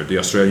similar. The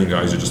Australian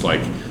guys are just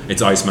like,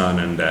 it's Iceman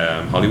and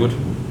Hollywood.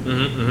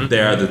 Mm-hmm.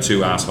 They are the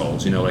 2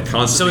 assholes. Like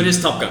constantly. So it is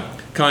Top Gun.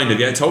 Kind of,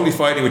 yeah. Totally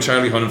fighting with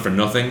Charlie Hunnam for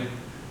nothing.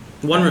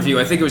 One review,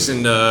 I think it was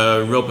in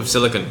Rope of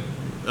Silicon.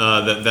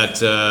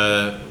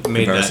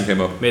 Made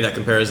that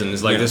comparison.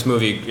 Is like, this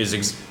movie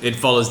it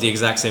follows the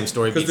exact same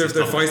story, because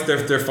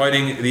they're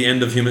fighting the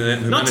end of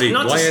humanity.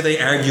 Why are they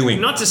arguing?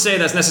 Not to say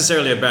that's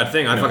necessarily a bad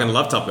thing. I fucking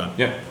love Top Gun.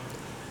 Yeah.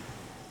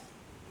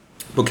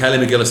 But Kelly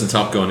McGillis in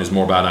Top Gun is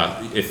more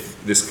badass.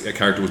 If this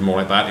character was more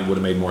like that, it would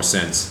have made more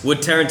sense. Would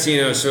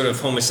Tarantino's sort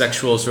of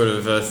homosexual sort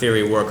of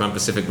theory work on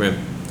Pacific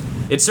Rim?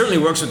 It certainly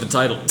works with the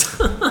title.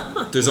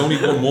 There's only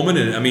one woman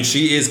in it. I mean,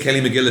 she is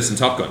Kelly McGillis in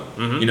Top Gun.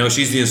 Mm-hmm.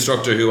 She's the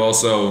instructor who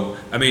also...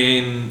 I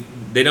mean,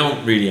 they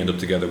don't really end up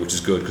together, which is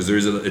good, because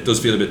it does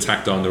feel a bit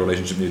tacked on, the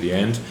relationship near the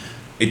end.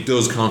 It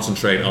does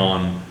concentrate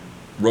on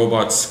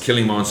robots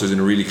killing monsters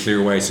in a really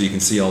clear way, so you can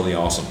see all the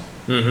awesome.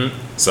 Mm-hmm.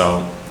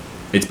 So,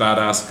 It's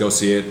badass. Go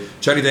see it.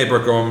 Charlie Day,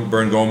 Bern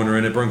Gorman are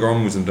in it. Bern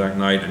Gorman was in Dark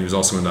Knight, and he was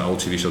also in that old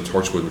TV show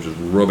Torchwood, which is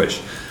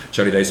rubbish.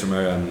 Charlie Day's from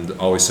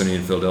Always Sunny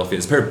in Philadelphia.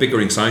 It's a pair of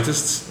bickering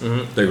scientists.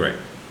 Mm-hmm. They're great.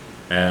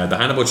 The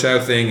Hannibal Chow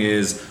thing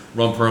is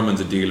Ron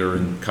Perlman's a dealer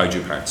in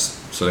kaiju parts,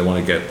 so they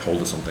want to get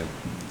hold of something.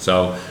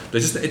 So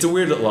it's a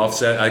weird little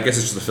offset. I guess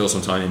it's just to fill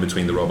some time in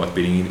between the robots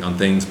beating on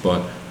things,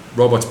 but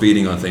robots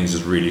beating on things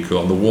is really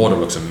cool, and the water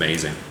looks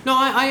amazing. No,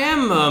 I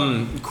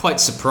am quite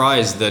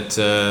surprised that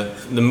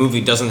the movie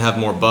doesn't have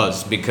more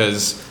buzz,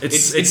 because it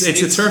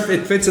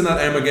fits in that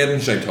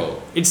Armageddon-shaped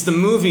hole. It's the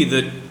movie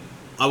that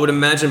I would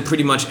imagine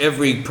pretty much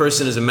every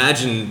person has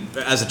imagined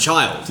as a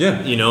child.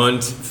 Yeah. You know,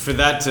 and for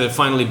that to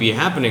finally be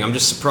happening, I'm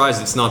just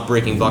surprised it's not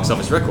breaking box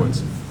office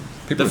records.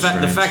 The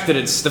fact that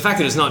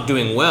it's not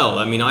doing well,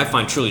 I mean, I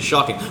find truly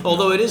shocking.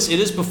 Although it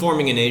is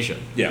performing in Asia.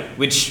 Yeah.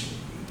 Which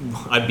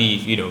I'd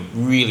be,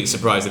 really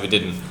surprised if it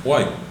didn't.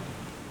 Why?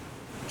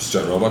 Just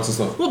giant robots and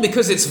stuff? Well,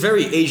 because it's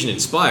very Asian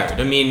inspired.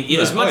 I mean,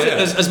 as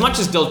much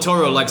as Del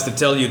Toro likes to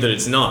tell you that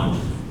it's not,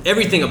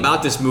 everything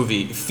about this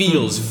movie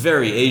feels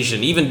very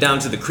Asian, even down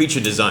to the creature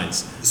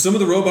designs. Some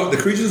of the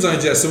creature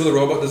designs, yeah. Some of the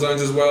robot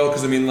designs as well,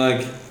 because I mean,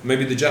 like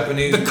maybe the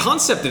Japanese. The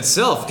concept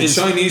itself the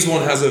Chinese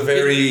one has a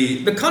very.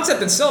 The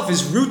concept itself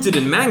is rooted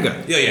in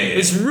manga. Yeah.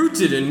 It's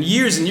rooted in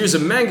years and years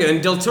of manga,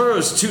 and Del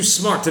Toro's too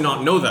smart to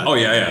not know that. Oh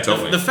yeah,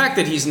 totally. The fact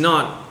that he's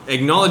not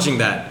acknowledging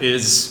that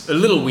is a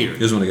little weird.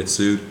 He doesn't want to get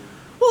sued.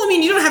 Well, I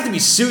mean, you don't have to be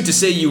sued to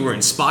say you were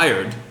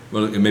inspired.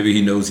 Well, maybe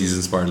he knows he's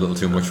inspired a little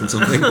too much from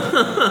something.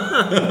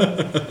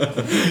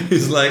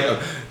 He's like,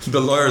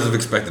 the lawyers have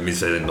expected me to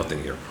say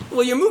nothing here.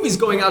 Well, your movie's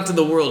going out to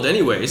the world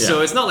anyway,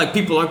 so it's not like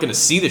people aren't going to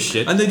see this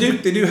shit. And they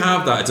do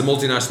have that. It's a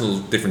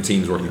multinational, different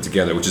teams working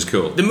together, which is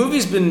cool. The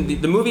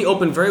movie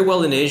opened very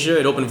well in Asia.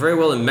 It opened very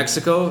well in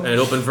Mexico, and it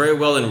opened very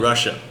well in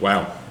Russia.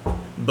 Wow.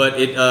 But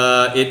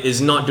it is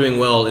not doing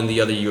well in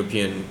the other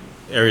European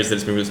areas that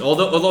it's been released.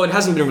 Although it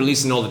hasn't been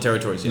released in all the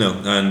territories yet.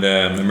 No, and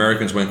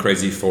Americans went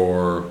crazy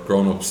for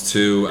Grown Ups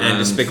 2 and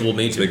Despicable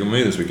Me 2. Despicable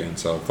Me this weekend,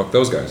 so fuck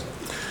those guys.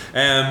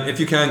 If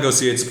you can, go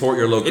see it. Support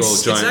your local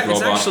giant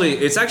robot.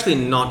 It's actually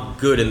not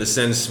good in the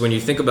sense, when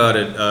you think about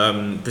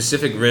it,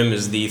 Pacific Rim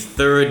is the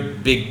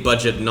third big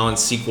budget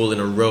non-sequel in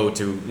a row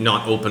to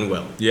not open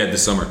well. Yeah,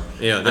 this summer.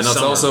 Yeah, and that's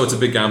also, it's a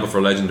big gamble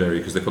for Legendary,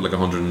 because they put like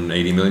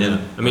 180 million.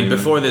 Yeah. I mean,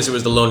 before this it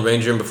was The Lone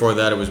Ranger, and before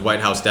that it was White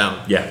House Down.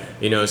 Yeah.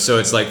 So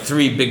it's like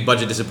three big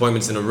budget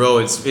disappointments in a row.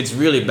 It's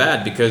really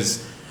bad,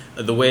 because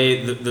the way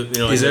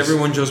is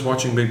everyone just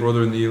watching Big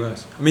Brother in the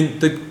US? I mean,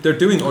 they're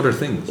doing other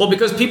things. Well,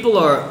 because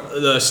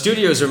the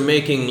studios are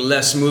making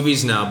less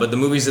movies now, but the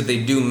movies that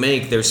they do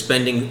make, they're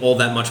spending all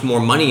that much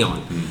more money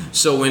on.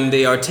 So when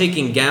they are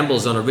taking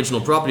gambles on original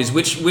properties,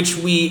 which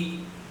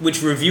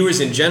reviewers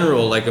in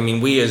general, like, I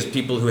mean, we as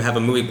people who have a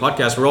movie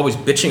podcast, we're always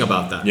bitching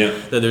about that. Yeah.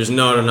 That there's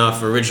not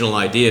enough original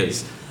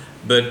ideas.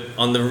 But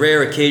on the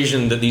rare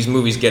occasion that these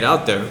movies get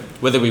out there,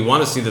 whether we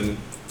want to see them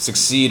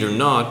succeed or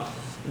not,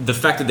 the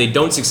fact that they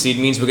don't succeed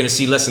means we're going to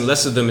see less and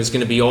less of them. It's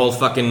going to be all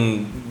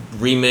fucking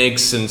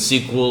remakes and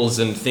sequels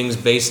and things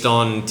based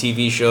on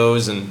TV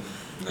shows and,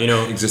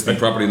 existing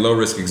property, low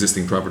risk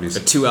existing properties. A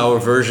 2-hour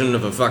version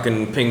of a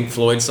fucking Pink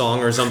Floyd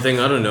song or something.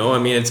 I don't know. I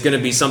mean, it's going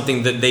to be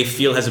something that they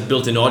feel has a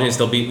built-in audience.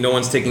 No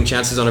one's taking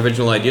chances on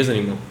original ideas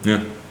anymore.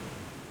 Yeah.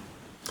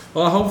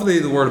 Well, hopefully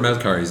the word of mouth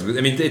carries.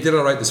 I mean, they did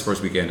all right this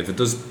first weekend. If it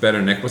does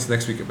better what's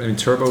next week? I mean,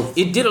 Turbo.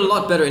 It did a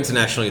lot better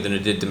internationally than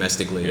it did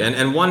domestically, yeah.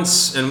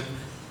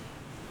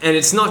 And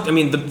it's not. I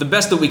mean, the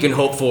best that we can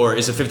hope for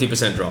is a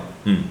 50% drop.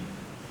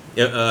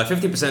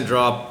 50%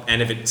 drop,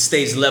 and if it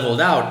stays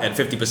leveled out at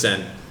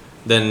 50%,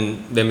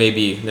 then there may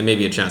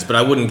be a chance. But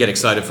I wouldn't get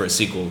excited for a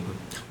sequel.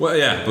 Well,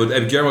 yeah,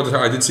 but Guillermo del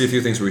Toro, I did see a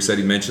few things where he said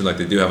he mentioned like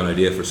they do have an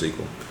idea for a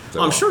sequel. So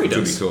I'm sure he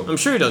does. Cool. I'm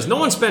sure he does. No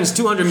one spends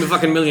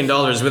 $200 million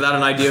without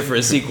an idea for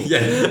a sequel. Yeah.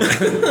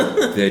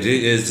 The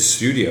idea is the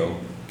studio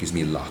gives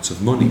me lots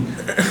of money.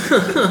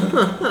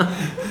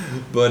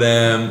 But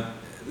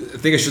I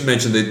think I should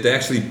mention that they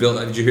actually built.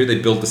 Did you hear they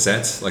built the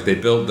sets? Like they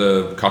built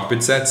the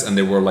cockpit sets, and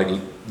they were like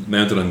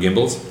mounted on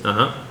gimbals.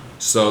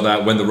 So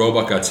that when the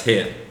robot gets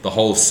hit, the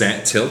whole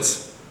set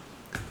tilts,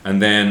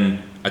 and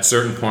then at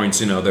certain points,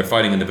 they're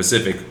fighting in the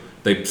Pacific.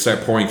 They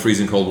start pouring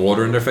freezing cold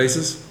water in their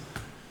faces.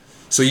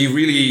 So you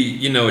really,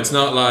 it's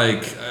not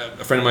like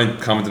a friend of mine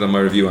commented on my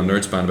review on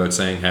Nerdspan about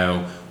saying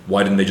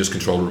why didn't they just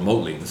control it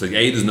remotely? It's like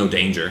A, there's no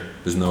danger,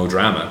 there's no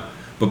drama.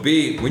 But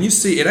B, when you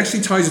see, it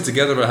actually ties it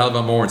together a hell of a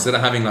lot more. Instead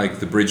of having like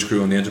the bridge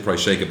crew and the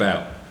Enterprise shake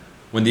about,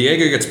 when the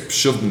Jaeger gets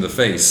shoved in the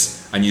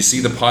face and you see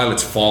the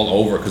pilots fall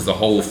over because the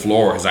whole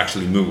floor has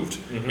actually moved.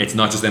 It's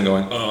not just them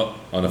going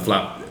on a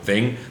flat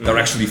thing. They're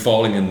actually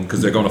falling in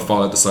because they're going to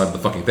fall out the side of the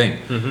fucking thing.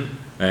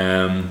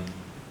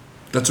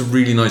 That's a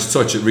really nice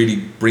touch. It really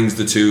brings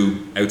the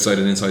two outside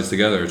and insides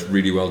together. It's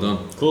really well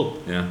done.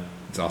 Cool. Yeah,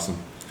 it's awesome.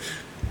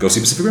 Go see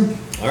Pacific Rim.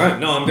 All right.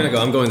 No, I'm gonna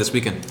go. I'm going this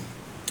weekend.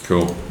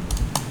 Cool.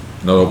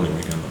 Not opening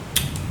weekend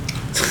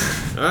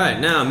though. All right.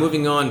 Now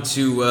moving on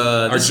to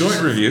our joint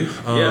review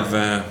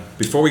of.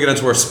 Before we get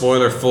into our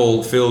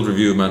spoiler-filled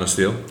review of Man of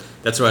Steel.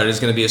 That's right.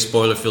 It's going to be a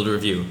spoiler-filled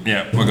review.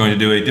 Yeah, we're going to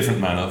do a different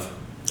Man of.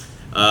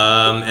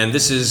 And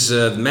this is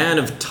Man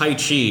of Tai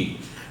Chi,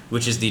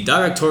 which is the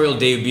directorial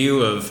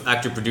debut of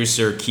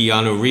actor-producer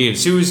Keanu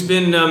Reeves, who's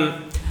been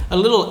a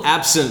little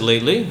absent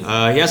lately. He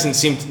doesn't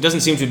seem to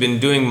have been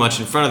doing much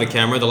in front of the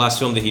camera. The last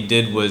film that he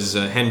did was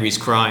Henry's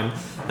Crime,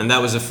 and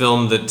that was a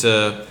film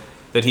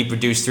that he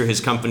produced through his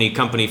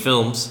company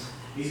Films.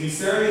 He's been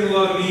starring in a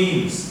lot of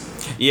memes.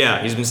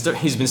 Yeah, he's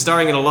been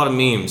starring in a lot of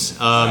memes.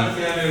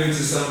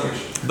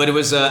 But it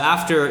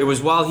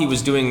was while he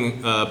was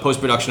doing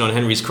post-production on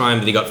Henry's Crime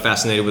that he got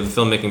fascinated with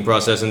the filmmaking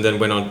process and then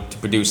went on to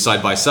produce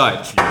Side by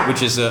Side,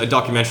 which is a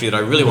documentary that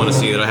I really want to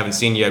see that I haven't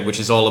seen yet, which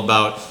is all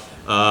about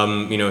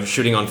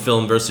shooting on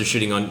film versus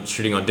shooting on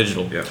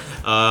digital.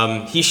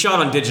 Yeah. He shot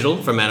on digital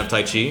for Man of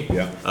Tai Chi,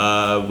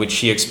 which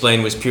he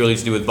explained was purely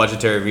to do with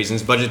budgetary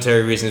reasons.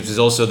 Budgetary reasons was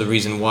also the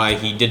reason why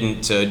he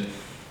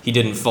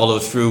didn't follow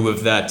through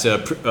with that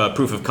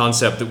proof of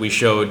concept that we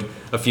showed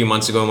a few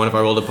months ago in one of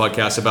our older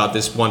podcasts about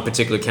this one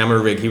particular camera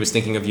rig he was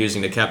thinking of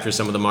using to capture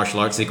some of the martial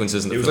arts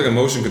sequences in the film. It was like a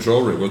motion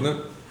control rig, wasn't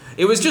it?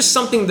 It was just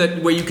something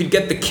where you could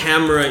get the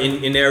camera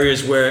in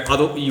areas where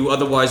you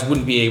otherwise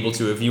wouldn't be able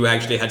to if you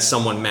actually had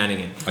someone manning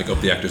it. Like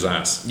up the actor's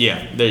ass.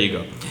 Yeah, there you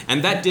go.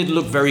 And that did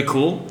look very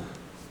cool.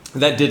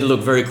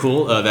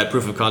 That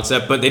proof of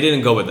concept, but they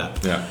didn't go with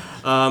that.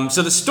 Yeah.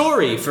 So the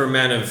story for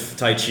Man of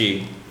Tai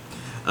Chi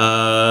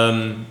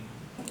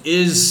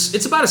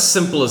it's about as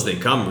simple as they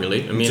come,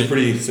 really. I mean, it's a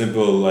pretty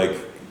simple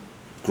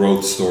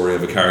growth story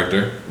of a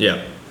character.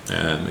 Yeah.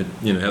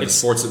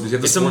 It's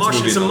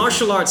a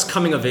martial arts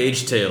coming of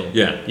age tale.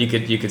 Yeah, you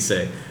could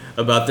say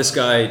about this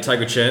guy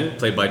Tiger Chen,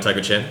 played by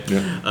Tiger Chen,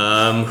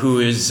 who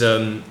is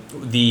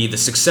the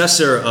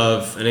successor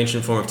of an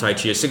ancient form of Tai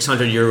Chi, a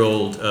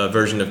 600-year-old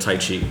version of Tai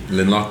Chi.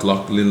 Something like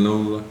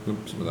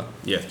that.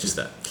 Yeah, just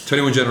that.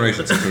 21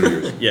 generations, 600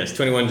 years. Yes,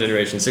 21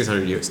 generations,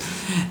 600 years.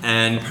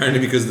 And apparently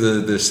because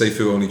the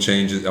Seifu only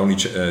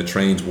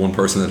trains one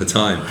person at a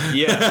time.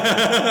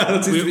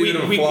 Yeah.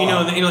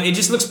 It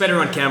just looks better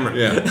on camera.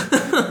 Yeah.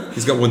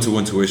 He's got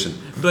one-to-one tuition.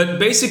 But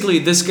basically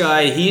this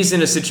guy, he's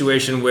in a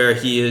situation where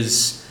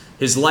his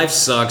life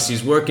sucks.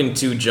 He's working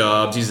 2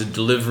 jobs. He's a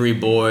delivery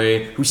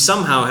boy who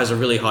somehow has a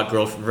really hot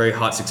very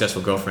hot,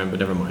 successful girlfriend. But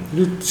never mind.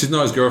 She's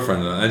not his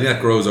girlfriend. I think that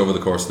grows over the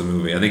course of the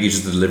movie. I think he's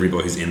just a delivery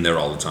boy who's in there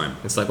all the time.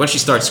 It's like when she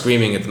starts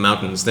screaming at the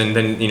mountains, then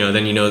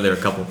they're a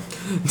couple.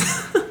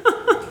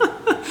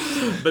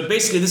 But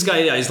basically, this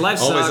guy, his life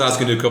sucks. Always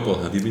asking to a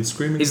couple, have you been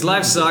screaming? His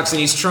life sucks, and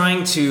he's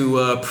trying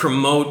to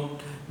promote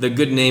the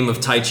good name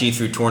of Tai Chi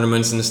through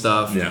tournaments and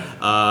stuff. Yeah.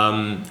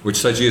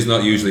 Which Tai Chi is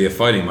not usually a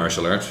fighting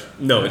martial art.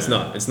 No, it's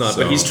not. It's not.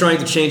 So, but he's trying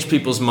to change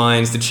people's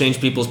minds, to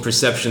change people's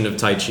perception of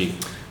Tai Chi.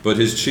 But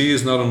his chi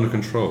is not under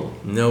control.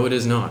 No, it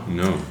is not.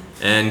 No.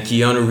 And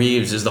Keanu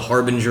Reeves is the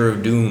harbinger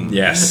of doom.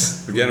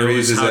 Yes. Keanu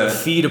Reeves is how to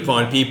feed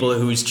upon people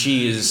whose chi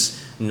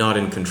is not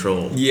in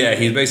control. Yeah,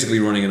 he's basically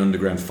running an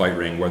underground fight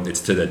ring where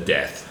it's to the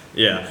death.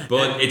 Yeah,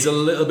 but it's a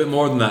little bit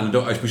more than that. And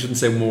we shouldn't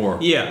say more.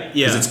 Yeah.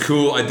 Because it's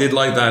cool. I did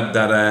like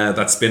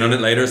that spin on it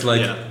later. It's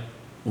like,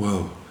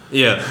 whoa.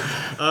 Yeah.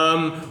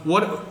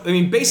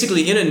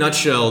 Basically, in a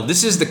nutshell,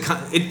 this is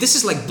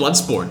like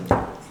Bloodsport.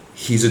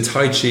 He's a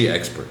Tai Chi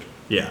expert.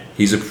 Yeah.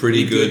 He's a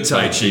pretty good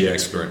Tai Chi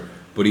expert.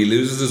 But he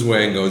loses his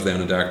way and goes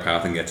down a dark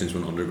path and gets into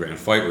an underground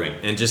fight ring.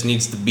 And just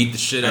needs to beat the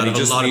shit out of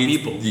a lot of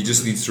people. He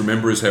just needs to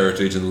remember his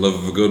heritage and the love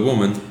of a good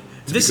woman.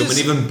 This become an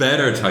even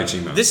better Tai Chi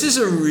man. This is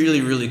a really,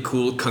 really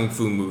cool kung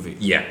fu movie.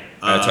 Yeah,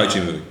 Tai Chi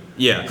movie.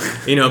 Yeah,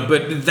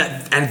 but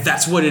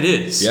that's what it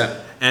is. Yeah,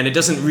 and it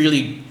doesn't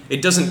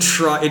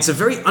try. It's a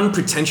very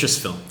unpretentious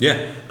film.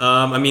 Yeah,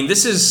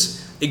 this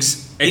is.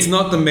 It's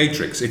not The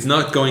Matrix. It's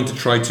not going to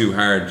try too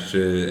hard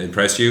to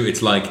impress you.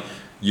 It's like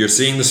you're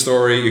seeing the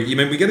story.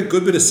 We get a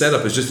good bit of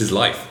setup. It's just his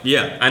life.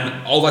 Yeah,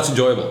 and all that's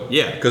enjoyable.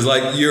 Yeah, because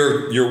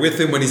you're with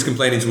him when he's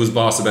complaining to his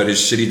boss about his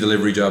shitty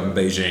delivery job in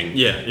Beijing.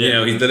 Yeah.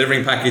 He's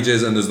delivering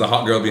packages, and there's the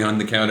hot girl behind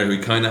the counter who he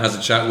kind of has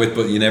a chat with,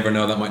 but you never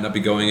know, that might not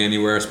be going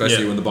anywhere,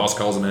 especially when the boss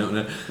calls him out on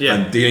it. Yeah,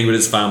 and dealing with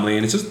his family,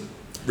 and it's just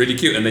really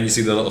cute. And then you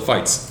see the little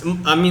fights.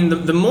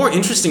 The more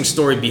interesting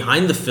story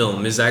behind the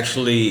film is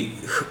actually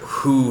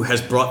who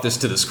has brought this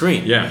to the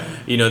screen. Yeah,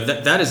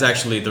 that is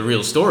actually the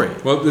real story.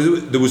 Well,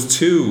 there was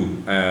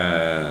 2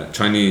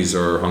 Chinese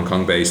or Hong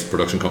Kong based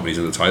production companies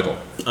in the title.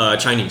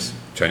 Chinese.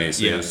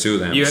 Yeah, there's 2 of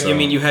them.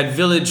 You had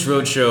Village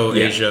Roadshow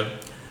Asia,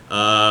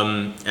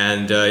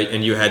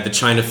 and you had the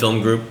China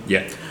Film Group.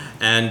 Yeah.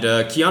 And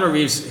Keanu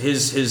Reeves,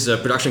 his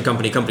production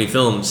company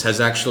Films,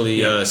 has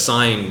actually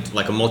signed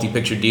like a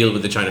multi-picture deal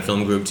with the China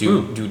Film Group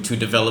to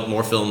develop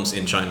more films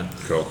in China.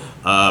 Cool.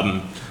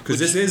 Because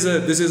this is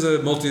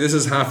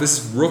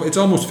rough. It's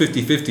almost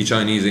 50-50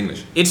 Chinese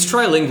English. It's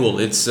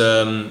trilingual.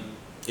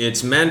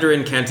 It's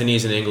Mandarin,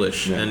 Cantonese, and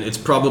English, and it's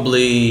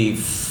probably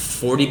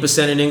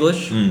 40% in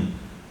English.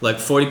 Like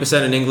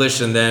 40% in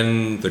English and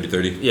then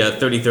 30-30. Yeah,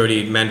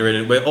 30-30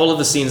 Mandarin. But all of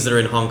the scenes that are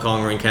in Hong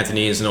Kong are in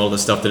Cantonese, and all the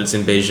stuff that it's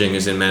in Beijing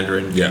is in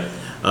Mandarin. Yeah.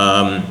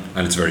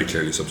 And it's very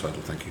clearly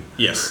subtitled. Thank you.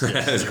 Yes.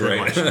 That's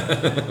great.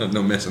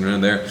 No messing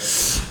around there.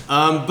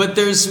 But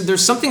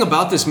there's something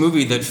about this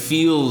movie that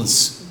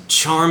feels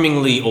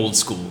charmingly old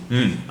school.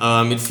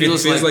 It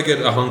feels like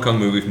a Hong Kong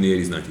movie from the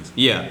 80s, 90s.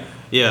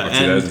 Yeah,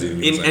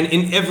 and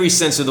in every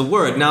sense of the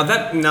word. Now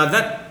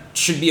that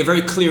should be a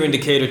very clear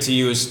indicator to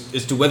you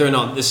as to whether or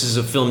not this is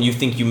a film you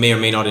think you may or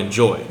may not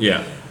enjoy.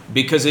 Yeah.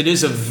 Because it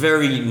is a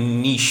very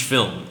niche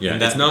film. Yeah,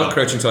 it's not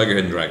Crouching Tiger,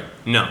 Hidden Dragon.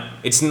 No,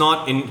 it's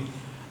not.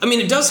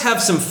 It does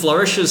have some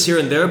flourishes here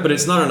and there, but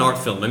it's not an art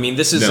film. I mean,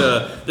 this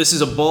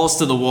is a balls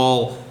to the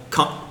wall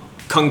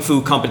kung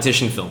fu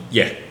competition film.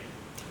 Yeah.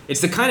 It's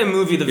the kind of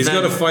movie that he's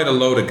got to fight a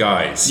load of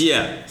guys.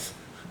 Yeah.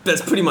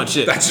 That's pretty much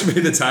it. That should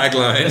be the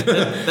tagline.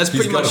 That's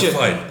pretty much it.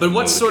 But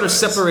what sort of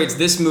separates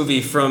this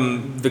movie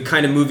from the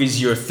kind of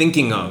movies you're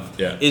thinking of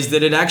is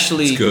that it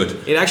actually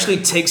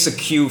takes a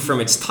cue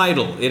from its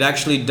title. It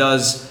actually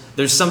does.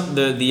 There's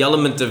the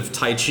element of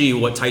Tai Chi,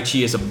 what Tai Chi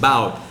is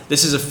about.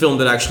 This is a film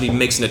that actually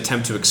makes an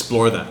attempt to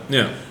explore that.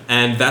 Yeah.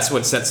 And that's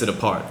what sets it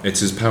apart.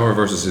 It's his power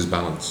versus his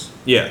balance.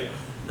 Yeah.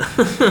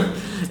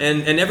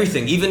 and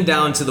everything, even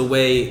down to the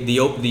way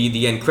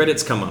the end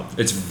credits come up.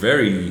 It's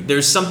very...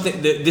 There's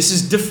something... This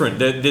is different.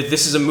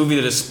 This is a movie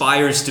that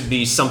aspires to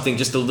be something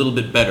just a little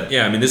bit better.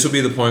 Yeah, this would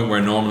be the point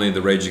where normally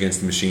the Rage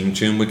Against the Machine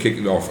tune would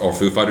kick... Or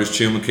Foo Fighters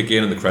tune would kick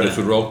in and the credits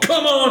would roll.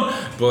 Come on!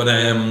 But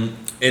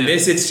in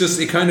this, it's just...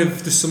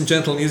 Just some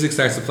gentle music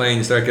starts to play and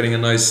you start getting a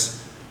nice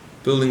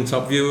building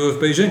top view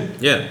of Beijing.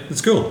 Yeah.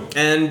 It's cool.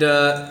 And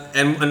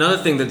another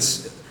thing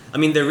that's...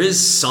 there is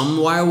some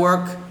wire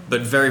work,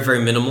 but very, very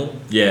minimal.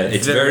 Yeah,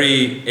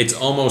 it's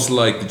almost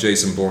like the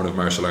Jason Bourne of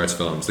martial arts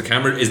films. The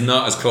camera is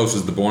not as close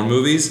as the Bourne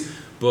movies,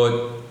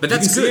 but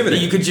that's good.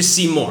 You could just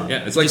see more.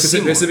 Yeah, it's like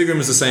Pacific Rim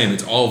is the same.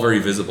 It's all very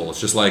visible. It's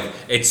just like,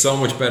 it's so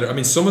much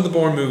better. Some of the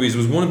Bourne movies,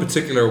 was one in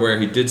particular where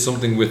he did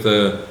something with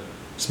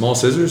small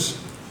scissors.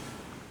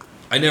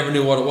 I never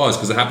knew what it was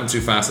because it happened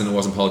too fast and it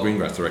wasn't Paul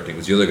Greengrass directing. It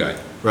was the other guy.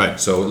 Right.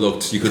 So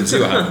you couldn't see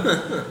what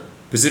happened.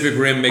 Pacific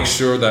Rim makes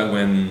sure that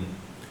when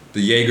the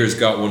Jaegers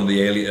got one of the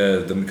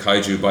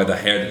kaiju by the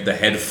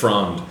head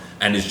frond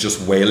and is just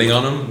wailing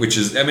on him, which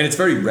is, it's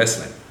very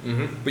wrestling.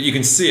 Mm-hmm. But you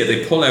can see it,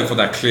 they pull out for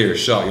that clear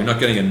shot. You're not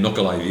getting a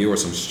knuckle eye view or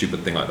some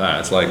stupid thing like that.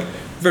 It's like,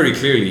 very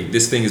clearly,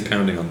 this thing is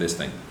pounding on this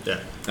thing. Yeah.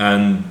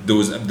 And there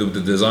was the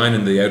design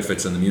and the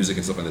outfits and the music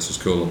and stuff like this was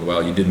cool,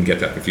 and you didn't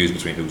get that confused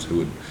between who's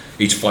who.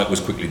 Each fight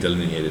was quickly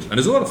delineated. And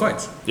there's a lot of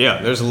fights.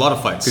 Yeah, there's a lot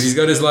of fights. Because he's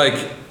got his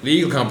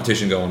legal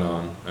competition going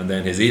on, and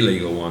then his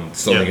illegal one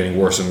slowly getting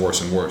worse and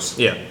worse and worse.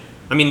 Yeah.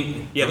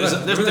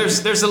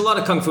 There's a lot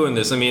of kung fu in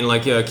this.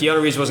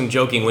 Keanu Reeves wasn't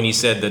joking when he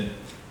said that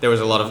there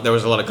was a lot of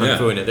kung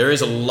fu in it. There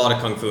is a lot of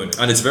kung fu in it,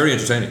 and it's very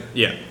entertaining.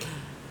 Yeah.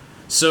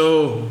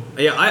 So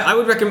I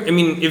would recommend.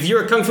 If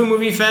you're a kung fu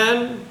movie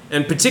fan,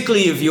 and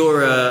particularly if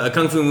you're a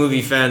kung fu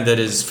movie fan that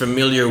is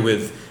familiar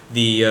with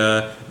the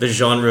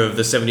genre of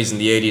the 70s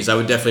and the 80s, I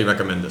would definitely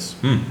recommend this.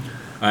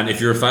 And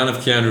if you're a fan of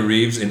Keanu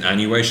Reeves in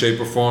any way, shape,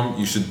 or form,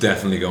 you should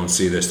definitely go and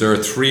see this. There are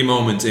 3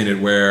 moments in it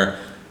where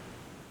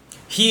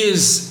he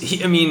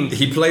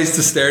plays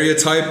the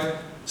stereotype,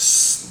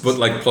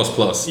 but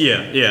plus.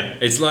 Yeah.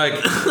 It's like,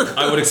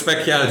 I would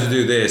expect Keanu to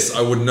do this.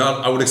 I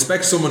would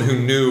expect someone who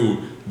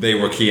knew they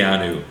were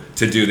Keanu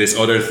to do this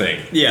other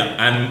thing. Yeah.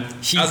 And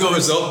as a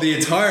result, the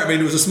entire,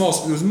 there wasn't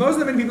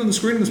that many people on the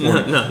screen this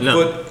morning. No.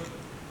 But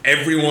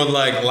everyone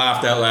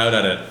laughed out loud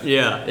at it.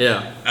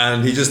 Yeah.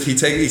 And he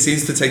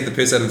seems to take the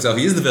piss out of himself.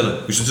 He is the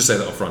villain. We should just say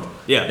that up front.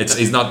 Yeah.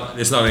 It's not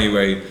any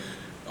way.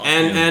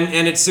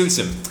 And it suits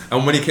him.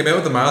 And when he came out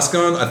with the mask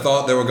on, I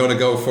thought they were going to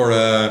go for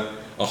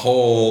a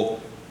whole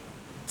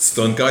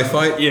stunt guy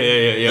fight.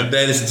 Yeah. And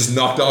then it's just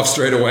knocked off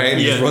straight away and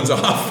he just runs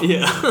off.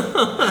 Yeah.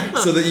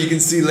 So that you can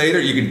see later,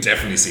 you can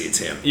definitely see it's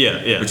him.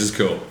 Yeah. Which is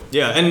cool.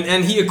 Yeah,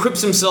 and he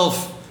equips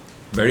himself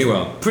very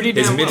well. Pretty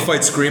damn well. His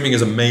mid-fight screaming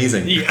is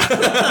amazing.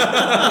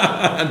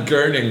 Yeah. And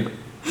gurning.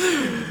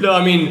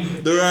 No,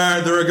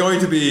 there are going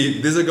to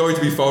be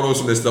photos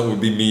from this that would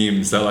be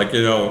memes that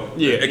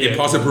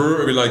Impossible Brewer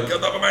would be like,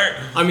 get up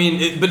of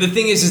me. But the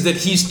thing is that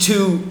he's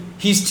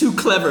too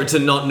clever to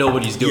not know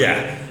what he's doing.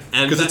 Yeah.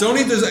 Because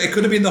it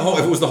could have been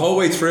if it was the whole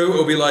way through, it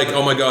would be like,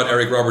 oh my god,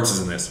 Eric Roberts is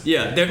in this.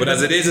 Yeah. But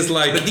as it is, it's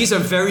like... But these are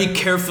very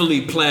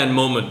carefully planned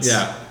moments.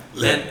 Yeah.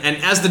 And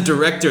as the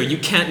director, you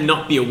can't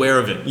not be aware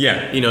of it.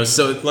 Yeah.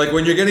 So... Like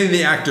when you're getting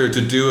the actor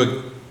to do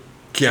a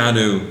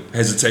Keanu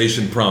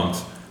hesitation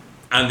prompt,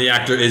 and the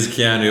actor is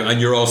Keanu, and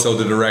you're also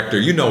the director,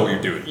 you know what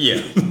you're doing.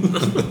 Yeah.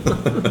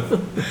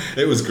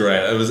 It was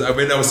great. I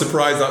was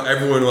surprised that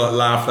everyone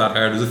laughed that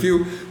hard. There's a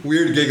few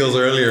weird giggles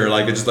earlier,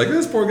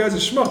 this poor guy's a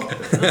schmuck.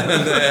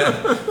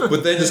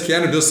 But then just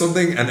Keanu does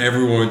something, and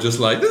everyone just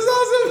this is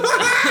awesome.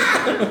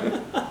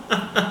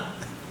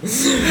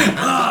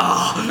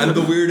 And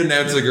the weird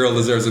announcer girl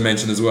deserves a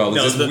mention as well.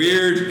 There's this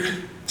weird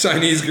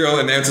Chinese girl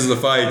announces the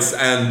fights,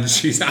 and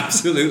she's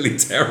absolutely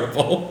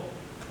terrible.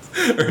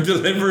 Her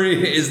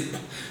delivery is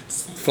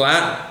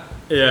flat.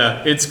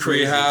 Yeah, it's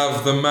crazy. We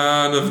have the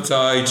Man of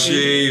Tai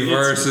Chi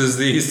versus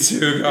these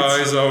 2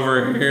 guys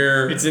over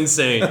here. It's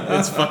insane.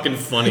 It's fucking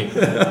funny.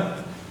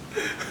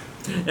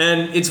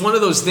 And it's one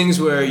of those things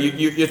where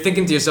you're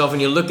thinking to yourself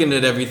and you're looking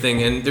at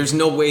everything and there's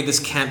no way this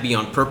can't be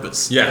on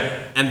purpose. Yeah.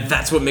 And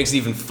that's what makes it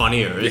even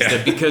funnier, is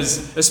that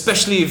because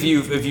especially if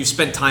you've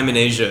spent time in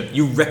Asia,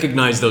 you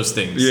recognize those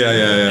things.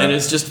 Yeah. And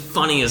it's just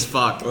funny as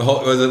fuck.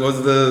 Was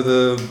it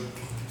the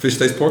fish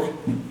taste pork?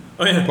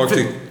 Oh yeah, pork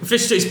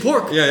fish taste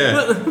pork. Yeah.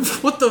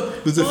 What the?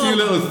 There's a few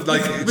little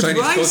like Chinese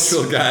rice?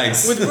 cultural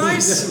gags With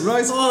rice. Yeah,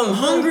 rice. Oh, I'm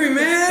hungry,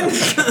 man.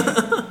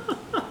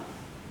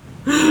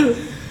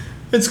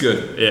 It's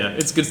good. Yeah,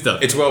 it's good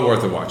stuff. It's well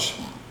worth a watch.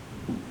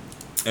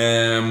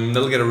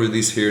 They'll get a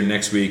release here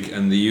next week,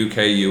 and the UK,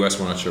 US,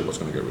 we're not sure what's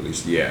going to get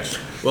released yet.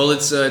 Well,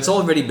 it's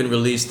already been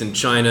released in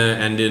China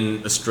and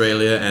in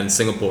Australia and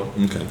Singapore.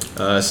 Okay.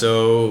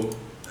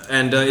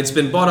 It's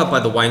been bought up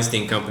by the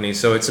Weinstein Company,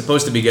 so it's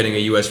supposed to be getting a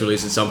US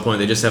release at some point.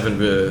 They just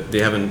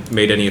haven't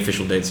made any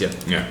official dates yet.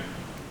 Yeah.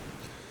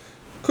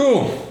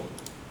 Cool.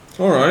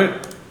 All right.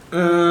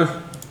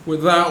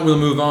 With that, we'll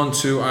move on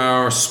to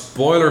our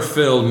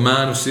spoiler-filled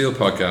Man of Steel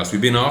podcast. We've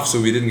been off,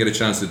 so we didn't get a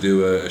chance to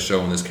do a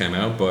show when this came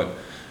out, but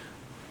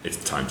it's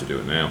time to do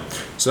it now.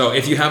 So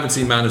if you haven't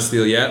seen Man of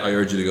Steel yet, I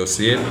urge you to go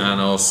see it, and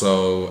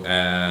also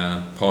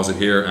pause it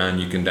here,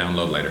 and you can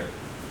download later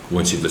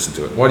once you've listened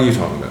to it. What are you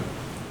talking about?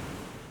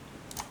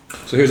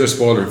 So here's our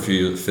spoiler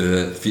review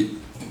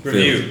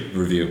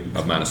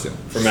of Man of Steel.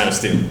 For Man of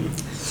Steel.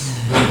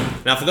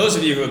 Now, for those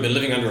of you who have been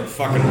living under a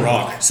fucking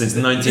rock since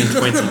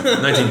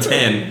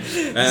 1910,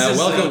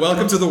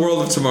 welcome to the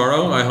world of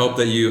tomorrow. I hope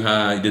that you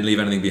didn't leave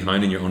anything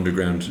behind in your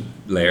underground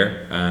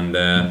lair, and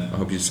I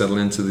hope you settle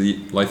into the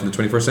life in the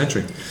 21st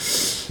century.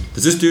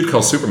 There's this dude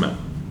called Superman.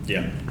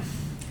 Yeah.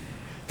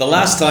 The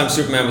last time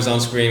Superman was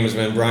on screen was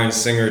when Bryan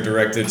Singer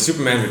directed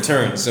Superman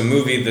Returns, a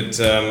movie that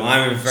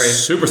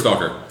Super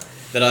Stalker.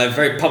 That I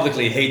very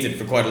publicly hated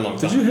for quite a long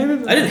time. Did you hate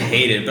it? I didn't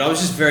hate it, but I was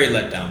just very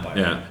let down by it.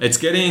 Yeah, it's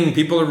getting,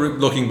 people are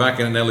looking back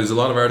at it now. There's a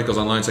lot of articles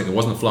online saying it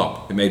wasn't a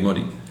flop, it made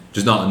money,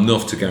 just not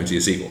enough to guarantee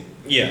a sequel.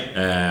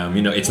 Yeah.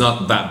 It's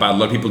not that bad. A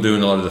lot of people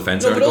doing a lot of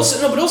defense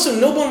articles. But also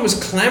no one was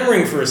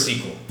clamoring for a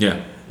sequel.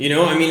 Yeah. You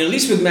know, I mean, at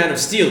least with Man of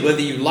Steel, whether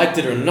you liked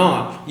it or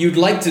not, you'd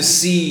like to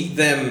see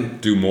them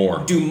do more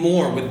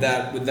with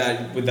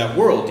that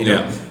world. You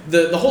know,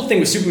 the whole thing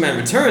with Superman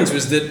Returns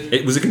was that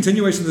it was a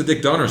continuation of the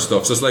Dick Donner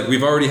stuff. So it's like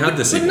we've already had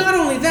this. But not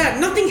only that,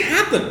 nothing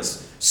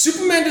happens.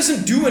 Superman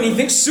doesn't do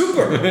anything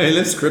super. He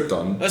lives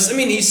Krypton. I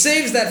mean, he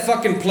saves that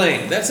fucking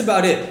plane. That's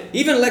about it.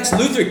 Even Lex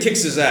Luthor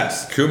kicks his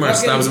ass. Kumar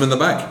stabs him in the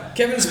back.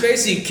 Kevin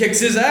Spacey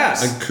kicks his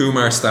ass. And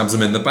Kumar stabs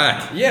him in the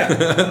back.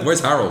 Yeah. Where's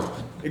Harold?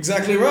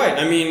 Exactly right.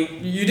 I mean,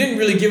 you didn't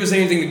really give us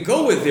anything to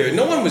go with here.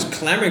 No one was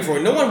clamoring for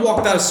it. No one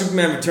walked out of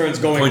Superman Returns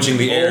going, punching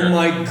the air. Oh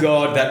my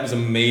god, that was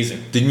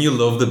amazing. Didn't you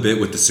love the bit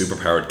with the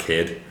superpowered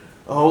kid?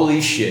 Holy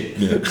shit.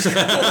 Yeah.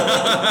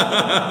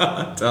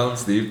 Tell him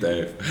Steve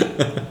Dave.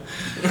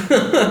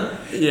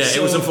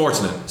 It was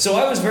unfortunate. So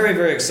I was very,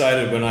 very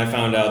excited when I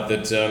found out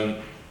that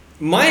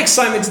my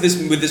excitement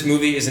with this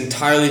movie is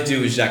entirely to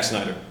do with Zack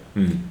Snyder.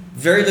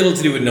 Very little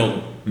to do with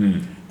Nolan.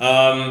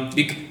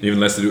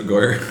 Even less to do with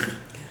Goyer.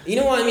 You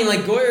know what I mean?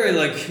 Like Goyer,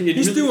 like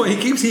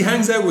he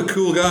hangs out with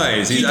cool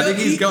guys. I think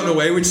he's gotten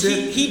away with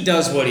shit. He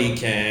does what he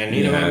can.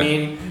 You know what I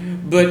mean?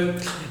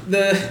 But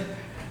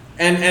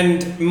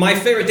and my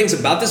favorite things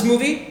about this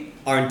movie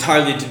are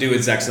entirely to do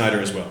with Zack Snyder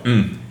as well.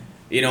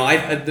 You know,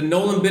 the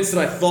Nolan bits that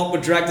I thought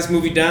would drag this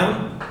movie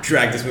down.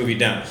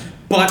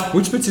 But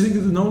which bits do you think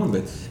are the Nolan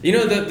bits? You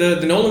know,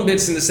 the Nolan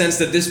bits in the sense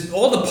that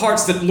all the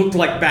parts that looked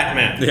like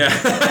Batman. Yeah.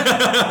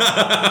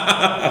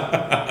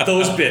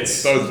 Those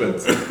bits.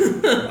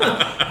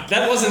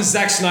 That wasn't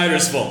Zack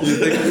Snyder's fault.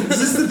 This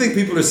is the thing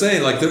people are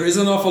saying. Like, there is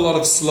an awful lot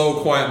of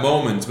slow, quiet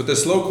moments, but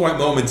there's slow, quiet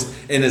moments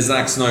in a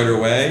Zack Snyder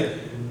way.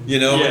 You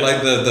know,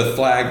 like the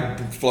flag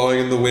flowing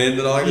in the wind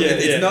and all that.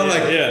 It's not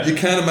like you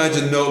can't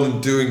imagine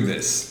Nolan doing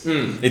this.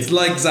 It's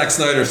like Zack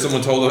Snyder.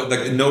 Someone told him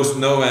like no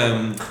slow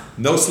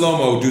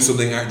mo. Do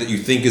something that you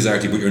think is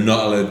arty, but you're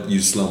not allowed to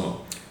use slow mo.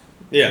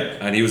 Yeah,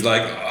 and he was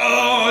like,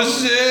 "Oh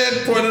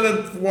shit!" Pointing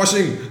at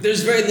washing.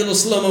 There's very little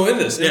slow mo in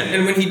this. Yeah,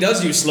 and when he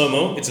does use slow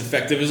mo, it's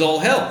effective as all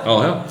hell.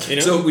 All hell. You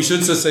know? So we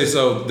should just say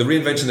the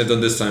reinvention they've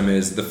done this time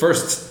is the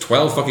first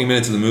 12 fucking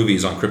minutes of the movie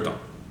is on Krypton.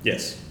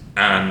 Yes,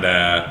 and.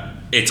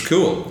 It's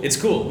cool.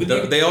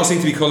 They all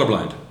seem to be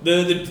colorblind.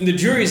 The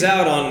jury's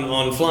out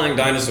on flying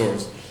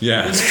dinosaurs.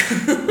 Yeah.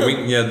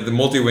 The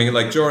multi-wing.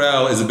 Like,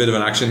 Jor-El is a bit of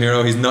an action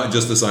hero. He's not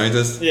just a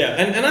scientist. Yeah,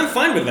 and I'm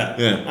fine with that.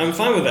 Yeah. I'm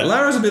fine with that.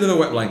 Lara's a bit of a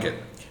wet blanket.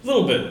 A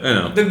little bit. I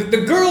know.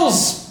 The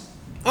girls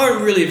aren't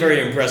really very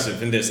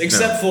impressive in this,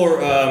 except for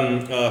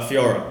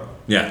Fiora.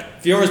 Yeah.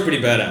 Fiora's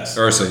pretty badass.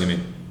 Ursa, you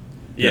mean?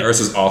 Yeah,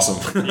 Ursa's awesome.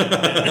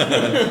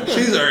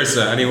 She's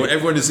Ursa. Anyway,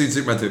 everyone who's seen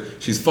Superman 2,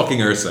 she's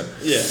fucking Ursa.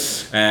 Yeah.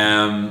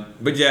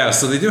 But yeah,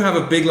 so they do have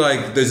a big,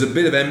 there's a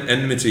bit of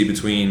enmity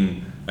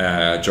between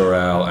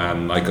Jor-El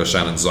and Michael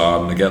Shannon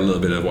Zod, and they get a little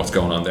bit of what's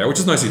going on there, which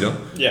is nicely done.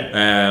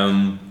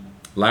 Yeah.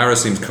 Lara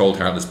seems cold,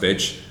 heartless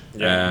bitch.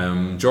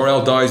 Yeah.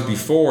 Jor-El dies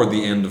before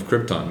the end of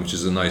Krypton, which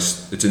is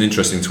it's an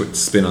interesting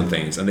spin on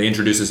things, and they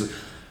introduce this.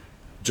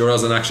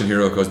 Jor-El's an action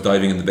hero, goes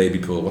diving in the baby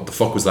pool. What the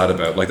fuck was that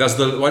about? Like,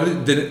 why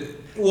did it?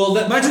 Well,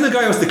 imagine the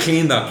guy who has to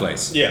clean that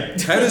place. Yeah.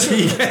 How does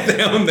he get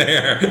down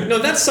there? No,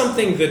 that's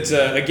something that,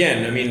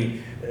 again, I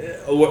mean,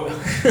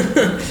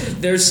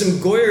 there's some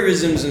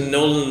Goyerisms and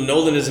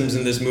Nolanisms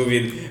in this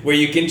movie where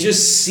you can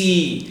just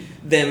see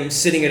them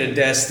sitting at a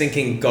desk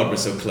thinking, God, we're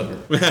so clever.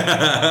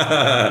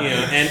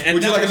 And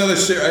would you like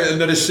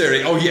another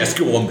sherry? Oh, yes,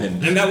 go on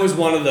then. And that was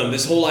one of them.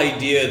 This whole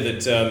idea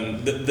that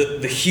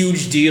the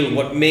huge deal,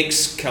 what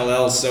makes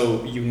Kal-El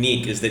so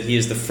unique is that he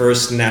is the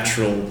first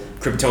natural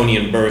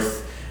Kryptonian birth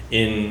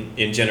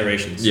in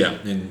generations. Yeah,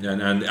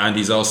 and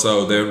he's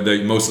also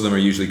most of them are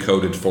usually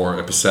coded for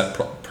a set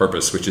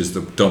purpose, which is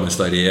the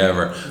dumbest idea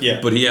ever. Yeah.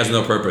 But he has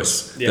no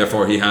purpose,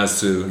 therefore he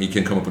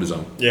can come up with his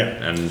own. Yeah.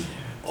 And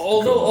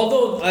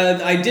although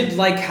I did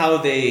like how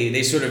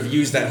they sort of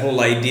used that whole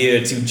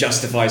idea to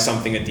justify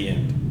something at the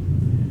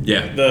end.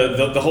 Yeah.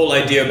 The whole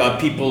idea about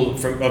people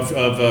of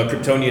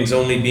Kryptonians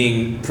only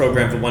being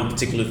programmed for one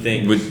particular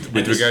thing. With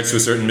regards to a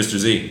certain Mr.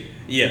 Z.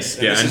 Yes.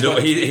 And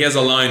he has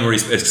a line where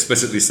he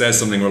explicitly says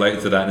something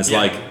related to that, and it's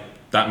like,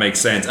 that makes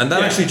sense. And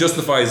that actually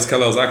justifies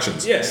Kal-El's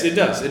actions. Yes, it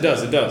does.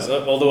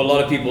 Although a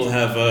lot of people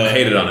have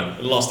hated on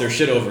it. Lost their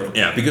shit over it.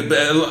 Yeah, because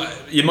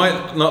you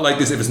might not like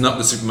this if it's not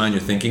the Superman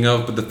you're thinking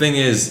of, but the thing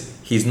is,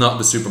 he's not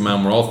the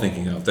Superman we're all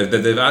thinking of.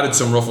 They've added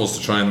some ruffles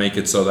to try and make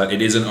it so that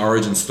it is an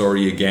origin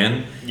story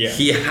again. Yeah.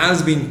 He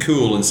has been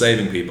cool in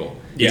saving people.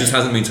 He just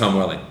hasn't been Tom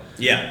Welling.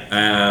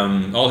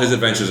 Yeah. All his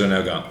adventures are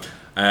now gone.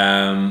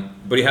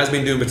 But he has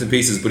been doing bits and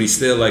pieces, but he's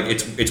still like,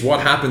 it's what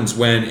happens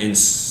when in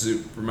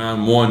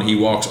Superman 1 he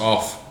walks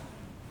off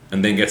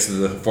and then gets to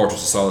the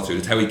Fortress of Solitude.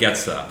 It's how he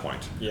gets to that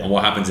point and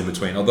what happens in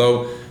between.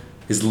 Although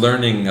his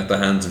learning at the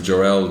hands of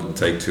Jor-El didn't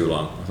take too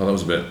long. I thought that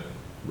was a bit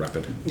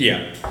rapid.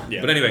 Yeah.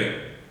 But anyway,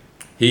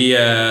 he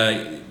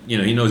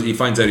he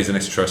finds out he's an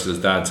extraterrestrial.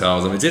 His dad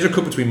tells him it's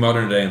intercut between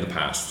modern day and the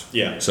past.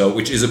 Yeah. So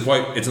it's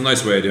a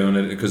nice way of doing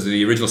it, because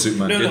the original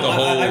Superman did the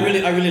whole. I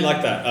really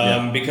like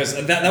that because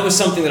that was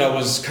something that I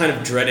was kind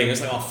of dreading.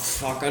 It's like, oh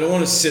fuck, I don't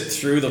want to sit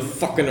through the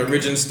fucking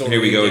origin story.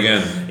 Here we go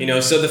again.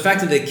 So the fact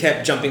that they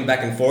kept jumping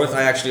back and forth,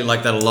 I actually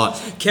like that a lot.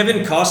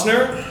 Kevin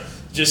Costner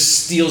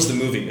just steals the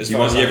movie as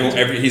far as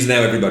he's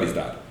now everybody's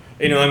dad.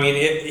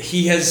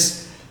 He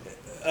has.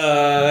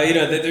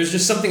 There's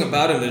just something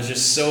about him that's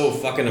just so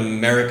fucking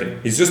American.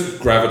 He's just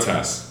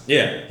gravitas.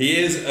 Yeah. He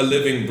is a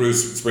living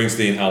Bruce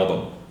Springsteen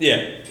album.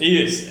 Yeah,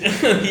 he is.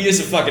 He is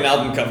a fucking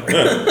album cover.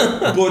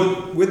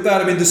 But with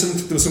that, I mean, there's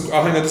some.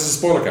 Oh, hang on, this is a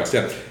spoiler cast.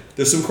 Yeah,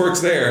 there's some quirks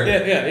there.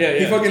 Yeah.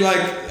 He fucking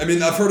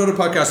I've heard other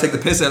podcasts take the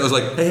piss out. I was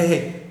like,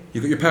 hey,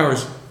 you got your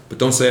powers, but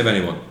don't save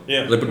anyone.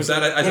 Yeah. Like, but what is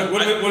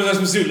I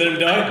supposed to do? Let him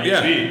die?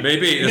 Yeah,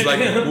 maybe. It's like,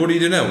 what do you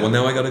do now? Well,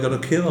 now I gotta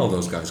kill all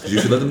those guys because you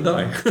should let them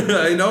die.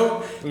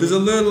 There's a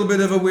little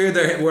bit of a weird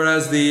there.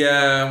 Whereas the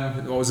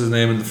what was his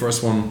name in the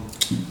first one?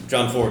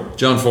 John Ford.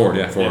 Ford.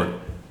 Yeah.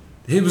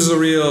 He was a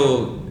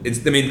real.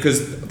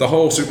 Because the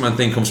whole Superman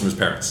thing comes from his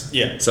parents.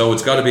 Yeah. So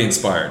it's got to be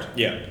inspired.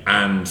 Yeah.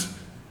 And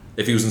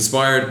if he was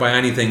inspired by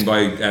anything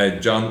by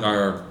John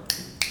Ford.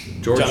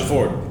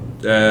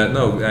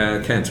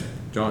 Kent.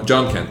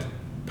 John Kent.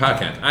 Pa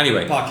Kent.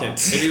 Anyway. Pa Kent.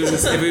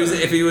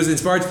 if he was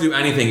inspired to do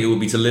anything, it would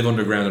be to live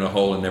underground in a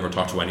hole and never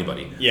talk to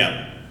anybody.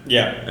 Yeah.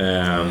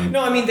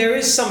 There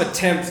is some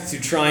attempt to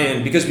try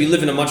and, because we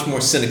live in a much more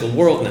cynical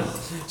world now,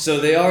 so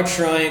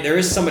there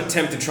is some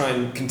attempt to try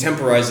and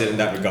contemporize it in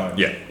that regard.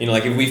 Yeah.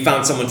 Like if we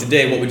found someone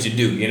today, what would you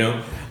do, and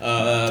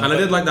I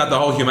did like that, the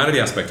whole humanity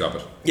aspect of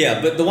it.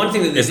 Yeah, but the one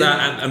thing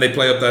that and they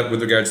play up that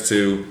with regards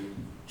to,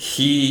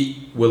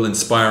 he will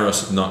inspire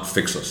us, not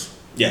fix us.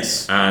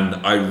 Yes. And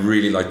I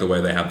really like the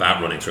way they have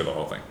that running through the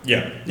whole thing.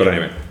 Yeah. But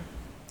anyway.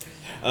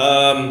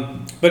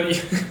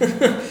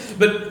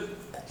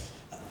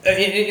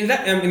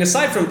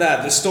 Aside from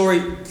that, the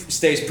story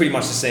stays pretty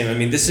much the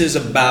same. This is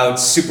about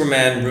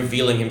Superman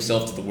revealing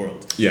himself to the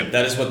world. Yeah.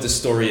 That is what this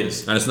story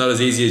is. And it's not as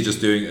easy as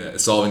just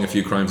solving a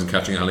few crimes and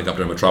catching a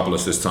helicopter in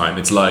Metropolis this time.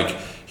 It's like,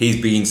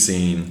 he's being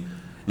seen.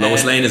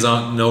 Lois Lane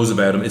knows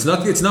about him. It's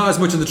not as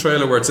much in the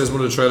trailer where it says one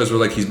of the trailers where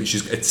like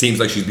it seems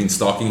like she's been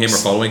stalking him or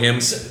following him.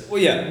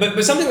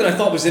 But something that I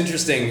thought was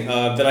interesting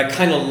that I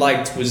kind of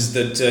liked was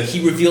that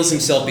he reveals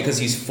himself because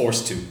he's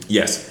forced to.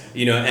 Yes.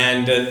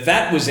 And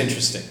that was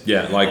interesting.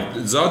 Yeah, like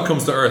Zod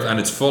comes to Earth and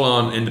it's full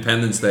on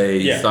Independence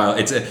Day style.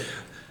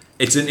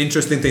 It's an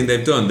interesting thing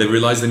they've done. They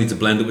realize they need to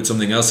blend it with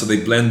something else, so they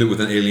blend it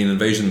with an alien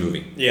invasion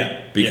movie. Yeah.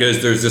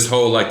 Because there's this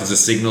whole there's a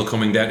signal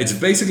coming down. It's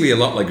basically a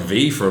lot like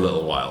V for a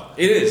little while.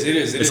 It is.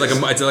 It's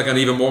like an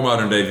even more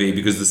modern day V,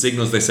 because the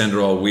signals they send are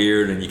all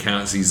weird and you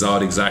can't see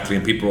Zod exactly,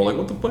 and people are all like,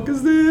 "What the fuck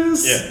is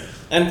this?" Yeah.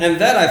 And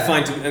that I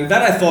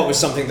thought was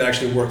something that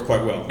actually worked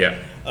quite well. Yeah.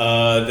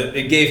 That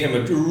it gave him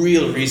a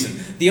real reason.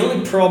 The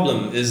only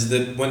problem is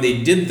that when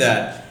they did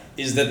that,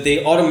 is that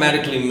they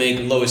automatically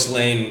make Lois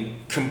Lane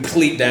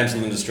complete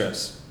damsel in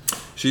distress.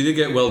 She did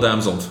get well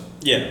damseled.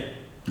 Yeah.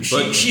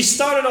 She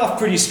started off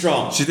pretty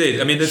strong. She did.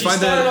 They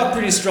started off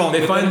pretty strong.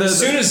 As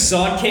soon as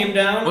Zod came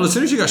down... Well, as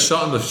soon as she got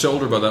shot in the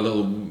shoulder by that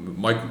little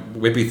Mike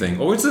Whippy thing.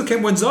 When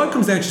Zod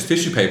comes down, she's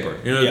tissue paper.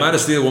 The Man of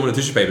Steel woman of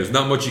tissue paper. There's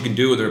not much you can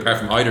do with her apart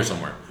from hide her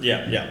somewhere.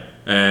 Yeah.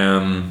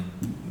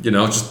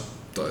 Just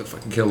I'd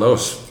fucking kill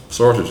those.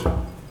 Sorted.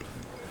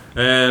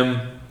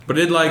 But I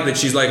did like that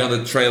she's like on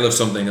the trail of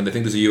something, and they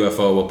think there's a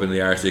UFO up in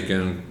the Arctic,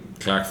 and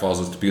Clark falls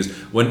into because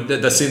when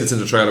that scene that's in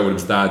the trailer with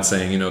his dad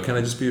saying, can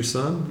I just be your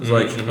son? It's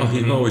like,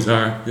 you always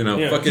are,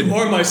 fucking you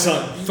are my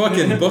son.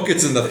 Fucking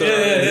buckets in the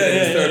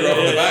third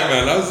row of the back,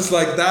 man. I was just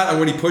like that, and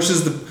when he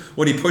pushes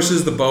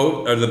the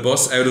boat or the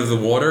bus out of the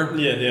water,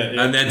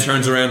 and then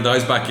turns around and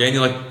dives back in,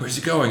 you're like, where's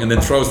he going? And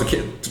then throws the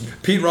kid.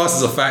 Pete Ross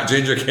is a fat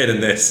ginger kid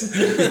in this.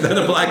 He's not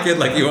a black kid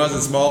like he was in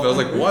Smallville. I was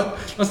like, what?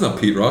 That's not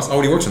Pete Ross.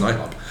 Oh, he works in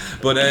IHOP.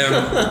 But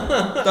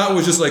that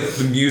was just like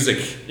the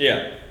music.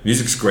 Yeah.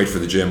 Music's great for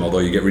the gym, although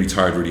you get really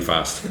tired really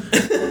fast.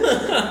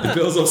 It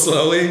builds up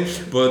slowly,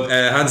 but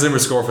Hans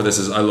Zimmer's score for this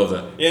is, I love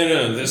it. Yeah,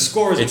 no, the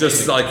score is it's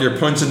just like you're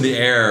punching the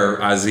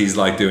air as he's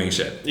like doing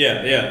shit.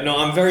 Yeah. No,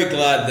 I'm very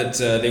glad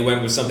that they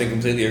went with something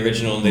completely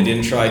original and they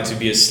didn't try to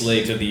be a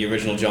slave to the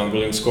original John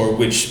Williams score,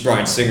 which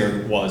Bryan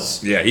Singer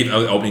was. Yeah, even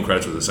opening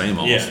credits were the same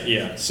almost.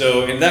 Yeah.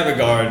 So in that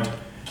regard,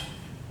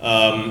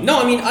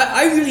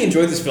 I really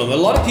enjoyed this film. A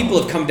lot of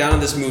people have come down on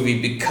this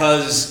movie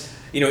because,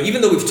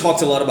 even though we've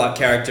talked a lot about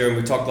character and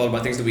we've talked a lot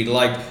about things that we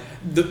liked,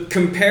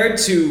 compared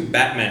to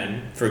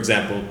Batman, for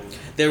example,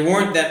 there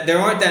aren't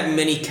that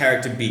many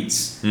character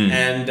beats,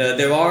 and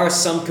there are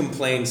some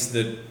complaints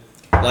that,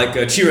 like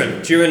Chirin.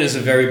 Chirin is a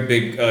very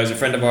big, is a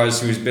friend of ours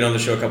who's been on the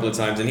show a couple of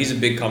times, and he's a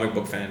big comic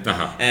book fan.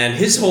 And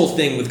his whole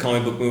thing with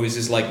comic book movies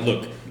is like,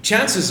 look,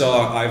 chances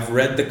are I've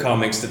read the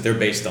comics that they're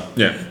based on.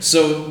 Yeah.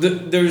 So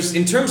there's,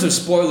 in terms of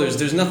spoilers,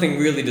 there's nothing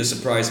really to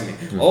surprise me.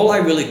 All I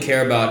really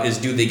care about is,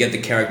 do they get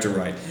the character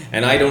right?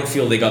 And I don't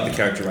feel they got the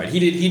character right.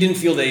 He didn't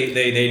feel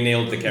they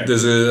nailed the character.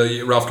 There's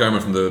a Ralph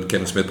Garman from the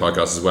Kevin Smith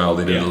podcast as well.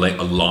 They did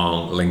a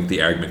long,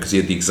 lengthy argument because he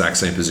had the exact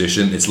same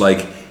position. It's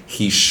like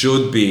he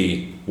should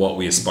be what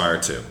we aspire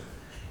to.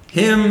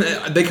 Him,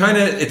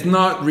 it's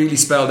not really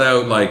spelled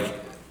out like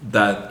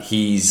that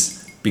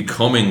he's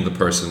becoming the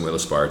person we'll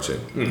aspire to.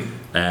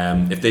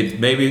 If they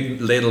maybe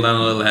laid it down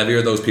a little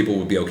heavier, those people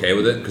would be okay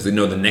with it because they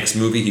know the next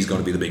movie he's going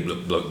to be the big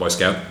Boy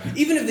Scout.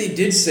 Even if they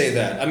did say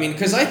that, I mean,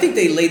 because I think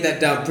they laid that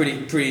down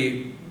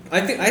pretty.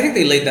 I think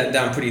they laid that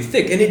down pretty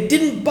thick, and it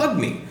didn't bug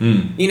me.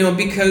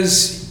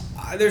 Because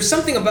there's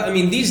something about. I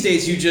mean, these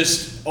days you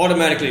just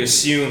automatically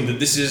assume that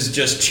this is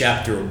just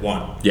chapter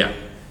 1. Yeah.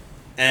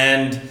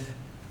 And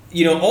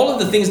all of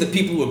the things that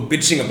people were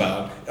bitching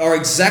about are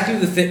exactly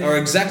the thing.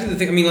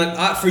 I mean,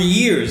 like for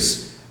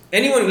years,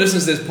 anyone who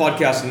listens to this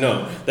podcast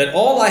know that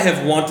all I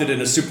have wanted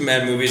in a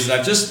Superman movie is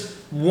that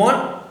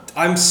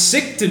I'm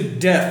sick to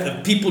death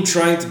of people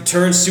trying to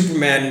turn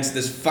Superman into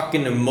this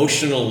fucking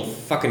emotional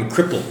fucking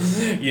cripple.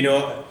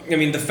 I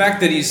mean, the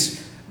fact that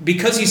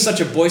because he's such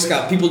a Boy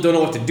Scout, people don't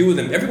know what to do with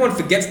him. Everyone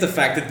forgets the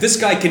fact that this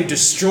guy can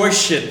destroy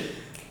shit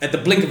at the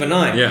blink of an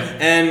eye. Yeah.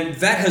 And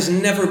that has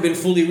never been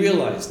fully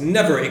realized.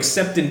 Never,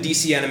 except in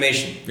DC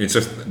animation. It's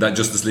just that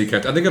Justice League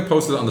character. I think I've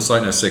posted it on the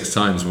site now 6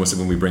 times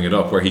when we bring it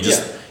up, where he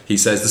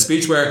says the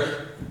speech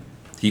where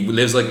he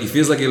feels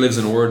like he lives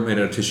in a world made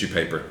out of tissue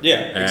paper. Yeah,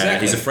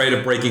 exactly. He's afraid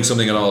of breaking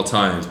something at all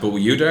times. But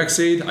with you,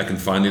 Darkseid, I can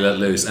finally let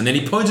loose. And then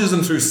he punches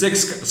him through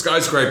 6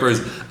 skyscrapers,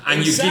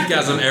 and you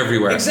geekgasm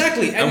everywhere.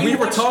 Exactly. And we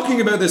were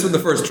talking about this when the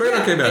first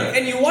trailer came out.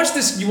 And you watch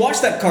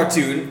that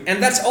cartoon,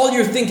 and that's all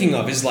you're thinking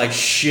of is like,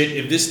 shit,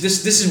 if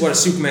this is what a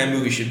Superman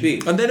movie should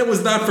be. And then it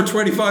was that for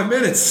 25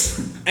 minutes.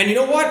 And you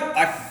know what?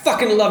 I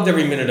fucking loved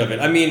every minute of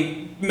it. I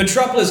mean,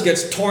 Metropolis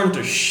gets torn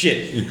to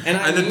shit.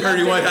 And then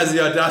Perry White has the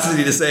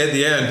audacity to say at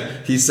the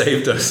end, he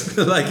saved us.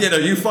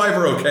 You 5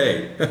 are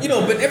okay. But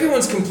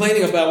everyone's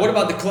complaining about, what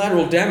about the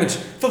collateral damage?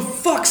 For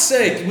fuck's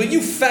sake, will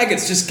you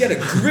faggots just get a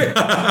grip?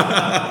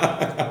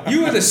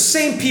 You are the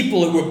same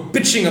people who were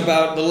bitching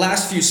about the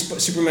last few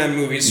Superman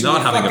movies.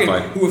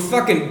 Who were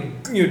fucking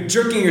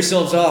jerking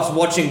yourselves off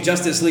watching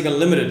Justice League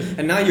Unlimited,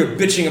 and now you're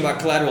bitching about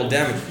collateral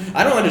damage.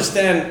 I don't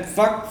understand.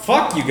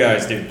 Fuck you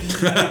guys, dude.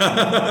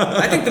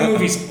 I think the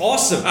movie's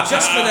awesome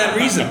just for that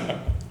reason.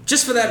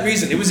 Just for that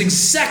reason. It was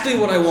exactly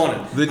what I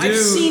wanted. I've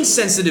seen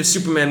sensitive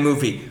Superman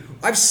movie.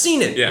 I've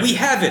seen it. Yeah. We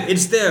have it.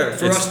 It's there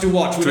for us to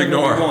watch whatever we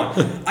want.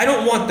 I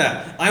don't want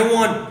that. I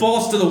want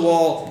balls to the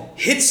wall,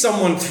 hit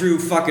someone through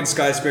fucking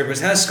skyscrapers,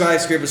 has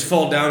skyscrapers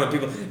fall down on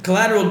people,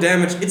 collateral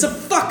damage. It's a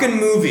fucking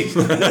movie.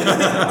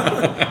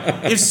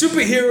 If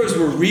superheroes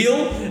were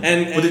real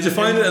But did you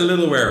find it a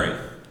little wearing?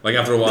 Like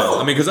after a while?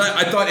 No. I mean, because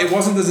I thought it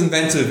wasn't as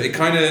inventive. It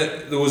kind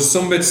of, there was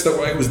some bits that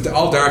it was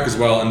all dark as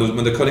well, and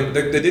when they're cutting,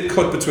 they did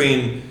cut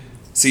between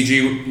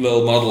CG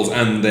little models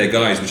and the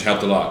guys, which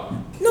helped a lot.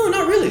 No,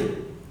 not really.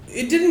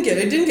 It didn't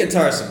get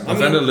tiresome. I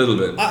found it a little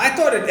bit. I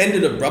thought it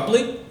ended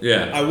abruptly.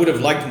 Yeah. I would have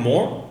liked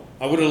more.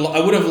 I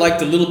would have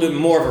liked a little bit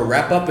more of a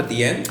wrap up at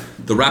the end.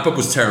 The wrap up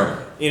was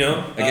terrible.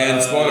 Again,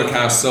 spoiler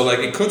cast. So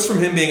it cuts from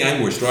him being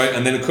anguished, right,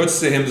 and then it cuts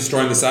to him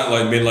destroying the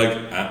satellite and being like,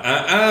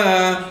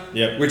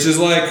 Yep. Which is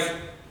like,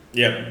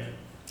 yep.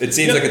 It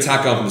seems like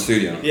Attack on from the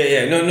studio.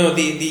 Yeah. No.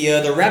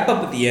 The wrap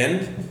up at the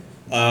end,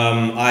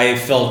 I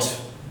felt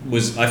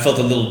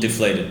a little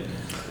deflated.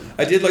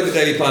 I did like the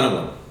Daily Planet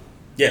one.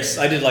 Yes,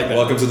 I did like that.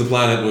 Welcome to the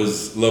Planet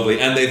was lovely,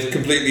 and they've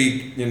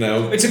completely,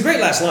 It's a great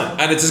last line,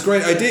 and it's a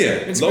great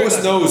idea.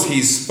 Lois knows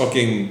he's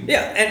fucking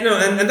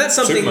and that's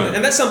something, Superman.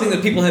 and that's something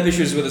that people have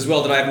issues with as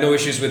well. That I have no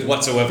issues with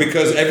whatsoever.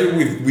 Because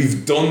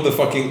we've done the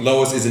fucking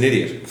Lois is an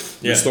idiot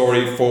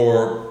story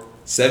for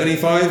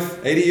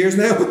 75, 80 years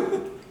now,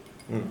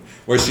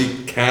 where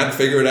she can't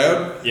figure it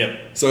out. Yep.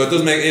 So it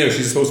does make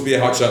she's supposed to be a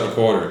hotshot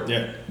reporter.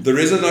 Yeah.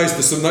 There's only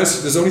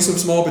some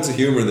small bits of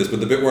humor in this,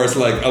 but the bit where it's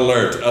like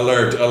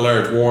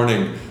alert,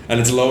 warning, and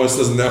it's Lois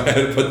doesn't know how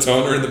to put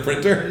toner in the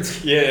printer.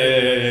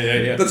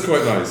 Yeah. That's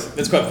quite nice.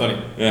 That's quite funny.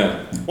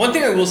 Yeah. One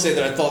thing I will say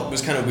that I thought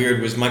was kind of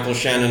weird was Michael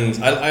Shannon's.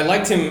 I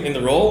liked him in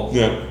the role.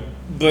 Yeah.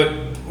 But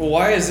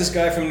why is this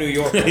guy from New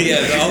York?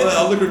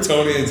 all the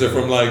Kryptonians are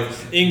from like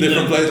England.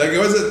 different places. Like,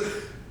 was it?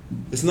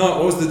 It's not.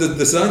 What was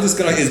the scientist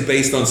guy is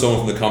based on someone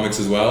from the comics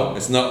as well.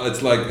 It's not.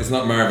 It's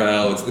not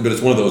Marvel. But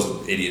it's one of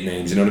those idiot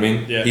names. You know what I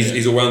mean? Yeah.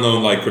 He's a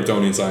well-known like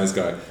Kryptonian science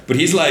guy. But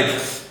he's like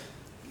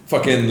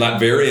fucking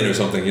Latvian or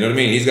something. You know what I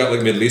mean? He's got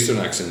like Middle Eastern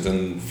accent,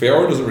 and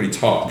Fiora doesn't really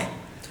talk.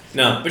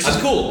 No, but she's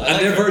cool. And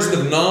their version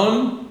of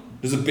Non,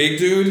 there's a big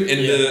dude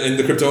in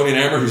the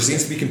Kryptonian armor who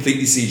seems to be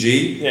completely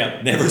CG.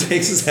 Yeah. Never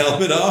takes his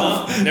helmet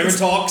off. Never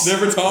talks.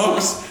 Never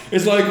talks.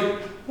 It's like,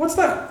 what's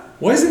that?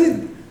 Why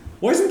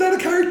isn't that a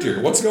character?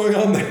 What's going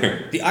on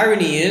there? The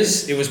irony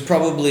is, it was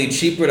probably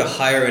cheaper to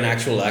hire an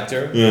actual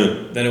actor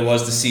than it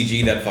was to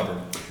CG that fucker.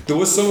 There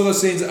was some of those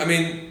scenes. I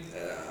mean,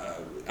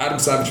 Adam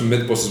Savage from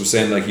Mythbusters was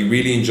saying like he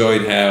really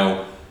enjoyed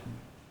how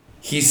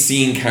he's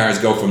seen cars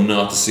go from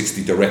 0 to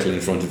 60 directly in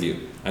front of you,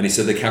 and he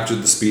said they captured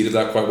the speed of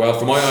that quite well.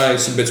 For my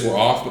eyes, some bits were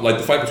off, but like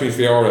the fight between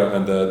Fiora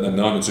and the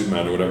Non and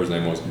Superman or whatever his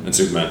name was, and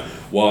Superman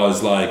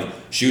was like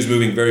she was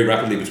moving very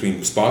rapidly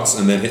between spots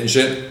and then hitting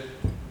shit,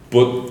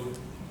 but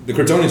the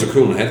Kryptonians are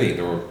cool and heavy.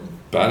 They were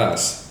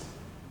badass.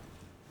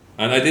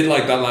 And I did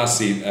like that last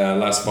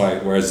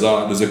fight where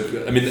Zod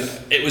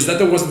it was that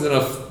there wasn't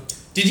enough.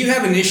 Did you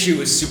have an issue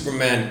with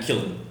Superman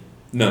killing?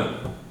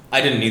 No. I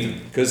didn't either.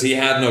 Because he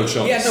had no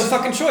choice. He had no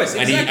fucking choice.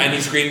 Exactly. And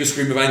he screamed a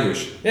scream of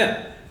anguish.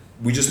 Yeah.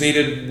 We just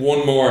needed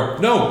one more.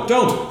 No,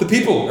 don't. The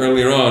people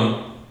earlier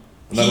on.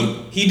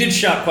 He did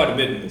shot quite a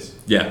bit in this.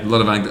 Yeah, a lot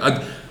of anger.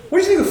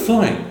 What do you think of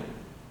flying?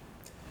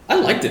 I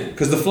liked it.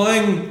 Because the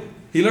flying,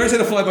 he learns how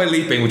to fly by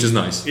leaping, which is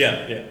nice.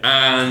 Yeah.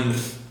 And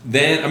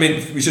then,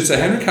 we should say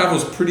Henry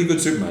Cavill's pretty good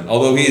Superman,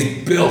 although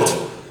he's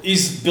built.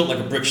 He's built like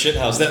a brick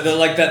shithouse.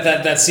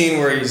 That scene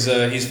where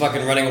he's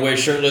fucking running away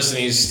shirtless and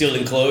he's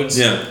stealing clothes.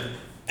 Yeah.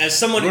 As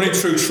someone running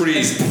through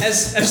trees.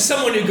 As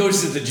someone who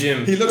goes to the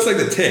gym, he looks like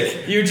the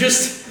Tick. You're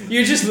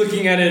just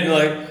looking at it and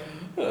like,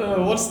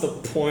 what's the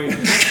point?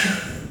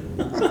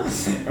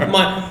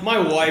 my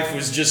wife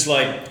was just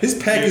like, his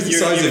pec is the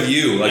size of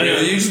you. Like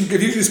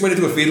if you just went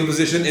into a fetal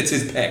position, it's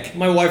his pec.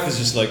 My wife was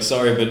just like,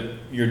 sorry, but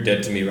you're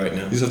dead to me right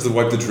now. You just have to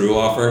wipe the drool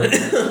off her.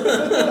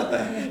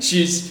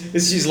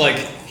 She's like,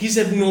 he's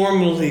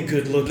abnormally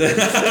good looking.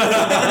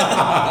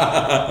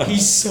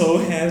 He's so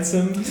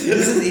handsome.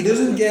 He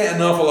doesn't get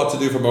an awful lot to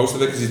do for most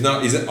of it because he's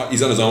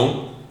on his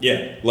own.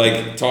 Yeah,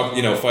 like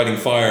fighting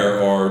fire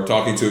or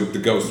talking to the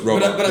ghost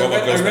robot. But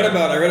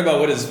I read about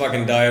what his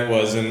fucking diet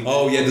was, and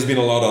there's been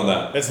a lot on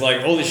that. It's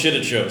like holy shit,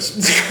 it shows.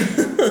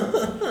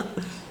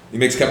 He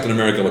makes Captain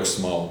America look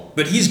small.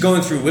 But he's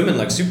going through women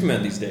like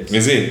Superman these days.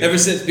 Is he? Ever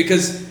since,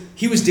 because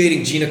he was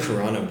dating Gina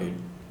Carano, dude.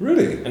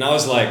 Really? And I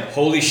was like,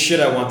 holy shit,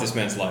 I want this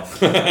man's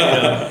life.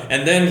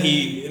 And then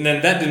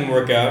that didn't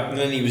work out, and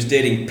then he was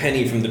dating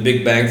Penny from The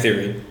Big Bang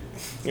Theory.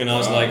 And I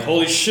was like,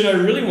 holy shit, I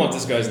really want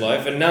this guy's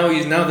life. And now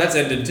that's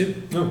ended too.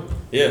 Oh.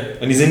 Yeah.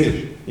 And he's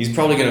English. He's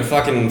probably going to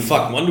fuck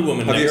Wonder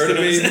Woman Have next. Have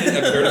you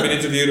heard of him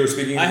interviewed or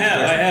speaking? I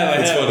have.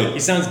 It's funny. He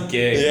sounds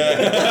gay. Yeah.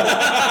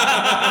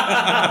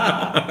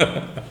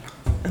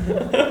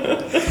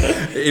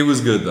 It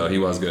was good though. He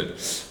was good.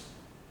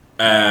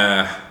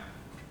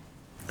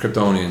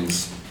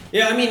 Kryptonians.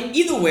 Yeah,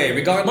 either way,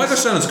 regardless. Michael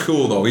Shannon's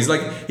cool though. He's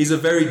a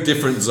very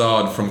different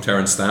Zod from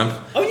Terrence Stamp.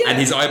 Oh yeah. And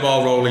he's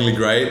eyeball rollingly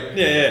great.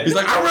 Yeah. He's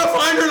like, I will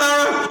find her,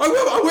 Lara. I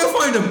will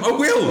find him. I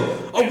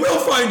will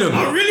find him.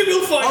 I really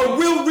will find him. I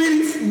will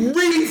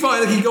really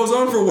find him. He goes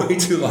on for way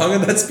too long,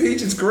 and that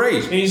speech is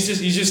great. And he's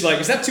just like,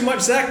 is that too much,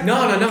 Zach? No.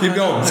 Keep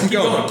going. Keep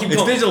going. Keep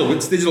going.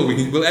 It's digital.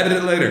 We'll edit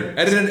it later.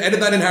 Edit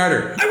that in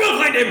harder. I will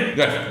find him.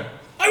 Yeah.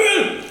 I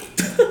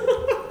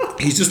will.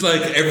 He's just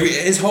like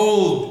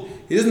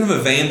he doesn't have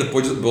a vein that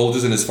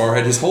bulges in his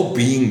forehead. His whole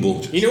being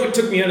bulges. You know what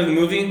took me out of the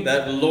movie?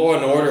 That Law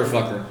and Order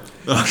fucker.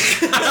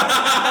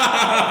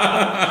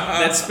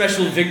 That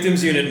Special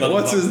Victims Unit motherfucker.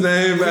 What's his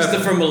name?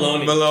 Christopher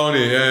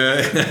Maloney.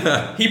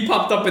 Yeah. He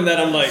popped up in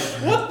that. I'm like,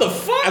 what the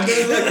fuck? And then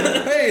it's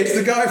like, hey, it's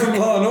the guy from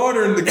Law and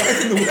Order and the guy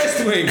from the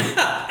West Wing.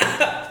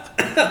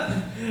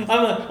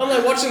 I'm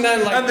like watching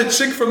that and the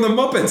chick from the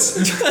Muppets.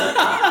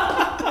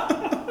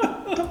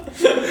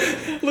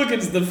 Look,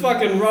 it's the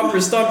fucking romper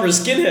stomper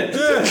skinhead.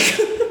 Yeah.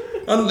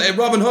 And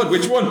Robin Hood,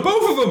 which one?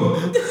 Both of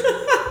them.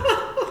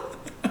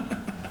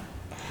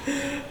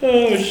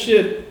 Oh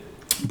shit!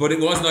 But it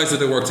was nice that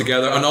they worked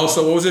together, and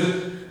also, what was it?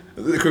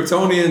 the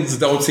Kryptonians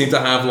don't seem to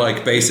have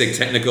like basic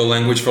technical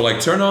language for like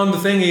turn on the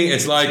thingy.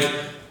 It's like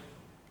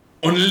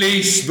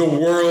unleash the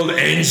world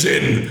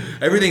engine.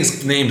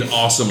 Everything's named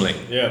awesomely.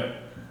 Yeah.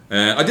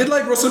 I did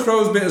like Russell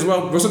Crowe's bit as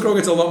well. Russell Crowe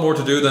gets a lot more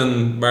to do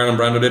than Marlon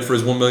Brando did for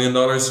his $1 million.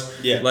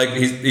 Yeah. Like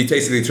he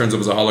basically turns up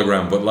as a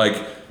hologram, but like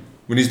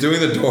when he's doing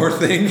the door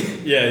thing,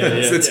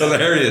 it's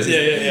hilarious.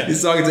 Yeah.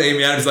 He's talking to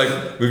Amy Adams,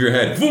 like move your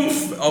head,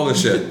 woof, all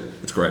this shit.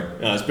 It's great.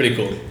 Oh, it's pretty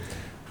cool.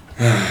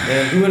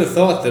 Man, who would have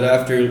thought that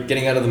after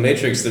getting out of the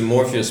Matrix, that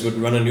Morpheus would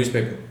run a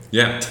newspaper?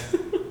 Yeah.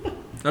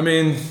 I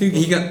mean,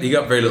 he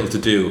got very little to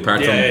do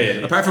apart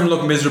from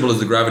look miserable as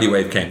the gravity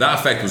wave came. That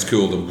effect was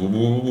cool. I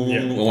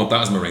want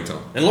that as my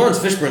ringtone. And Lawrence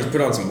Fishburne's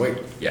put on some weight.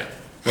 Yeah.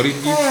 What did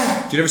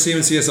you ever see him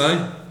in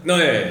CSI? No,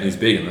 yeah. He's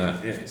big in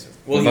that. Yeah.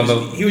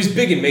 He was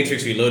big in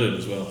Matrix Reloaded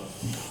as well.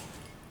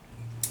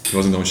 He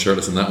wasn't going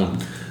shirtless in that one.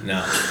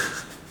 No.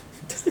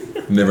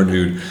 Never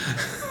nude.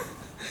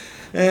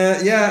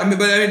 I mean,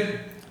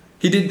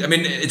 he did. I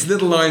mean, it's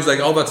little lines like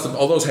all that stuff,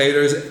 all those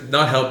haters.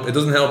 Not help. It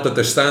doesn't help that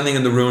they're standing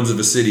in the ruins of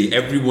a city.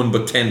 Everyone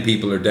but 10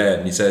 people are dead,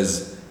 and he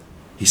says,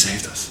 "He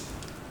saved us.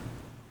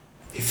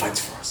 He fights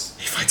for us.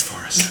 He fights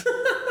for us."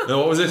 No,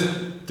 what was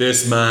it?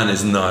 This man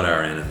is not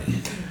our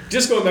enemy.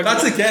 Just going back.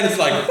 That's again. It's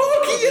like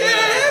fuck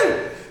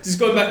yeah. Just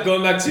going back to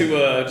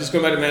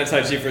Man of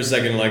Tai Chi for a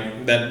second.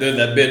 Like that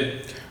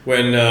bit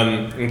when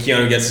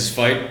Keanu gets his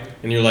fight,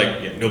 and you're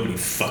like, yeah, nobody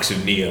fucks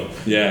with Neo.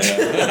 Yeah.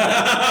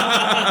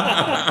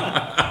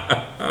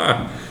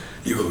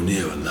 You owe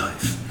Neo a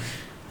life.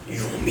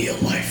 You owe me a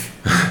life.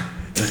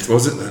 What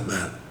was it that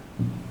man?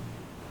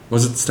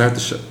 Was it start the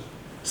show?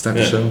 Start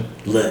the show?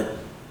 Let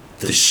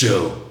the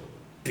show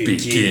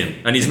begin.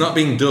 And he's not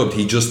being dubbed,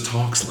 he just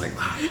talks like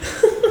that.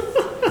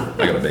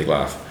 I got a big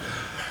laugh.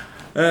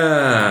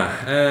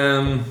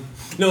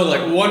 No,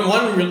 like one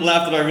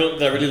laugh that I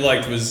really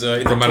liked was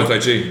from Man of Tai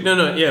Chi.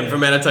 From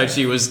Man of Tai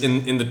Chi was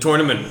in the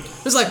tournament.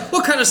 It was like,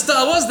 what kind of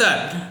style was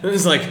that? And it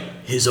was like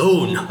his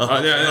own.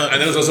 And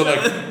then it was also like,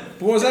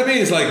 what does that mean?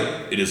 It's like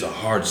it is a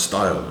hard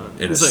style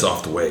in a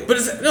soft way. But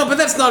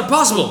that's not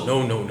possible.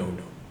 No.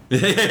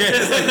 Then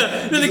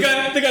the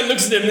guy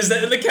looks at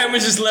him. The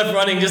camera's just left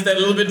running just that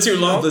little bit too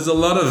long. There's a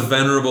lot of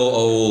venerable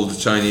old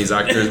Chinese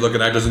actors,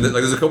 looking actors, and like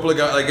there's a couple of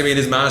guys. Like I mean,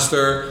 his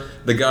master,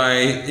 the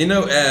guy,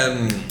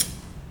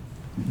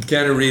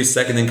 Keanu Reeves,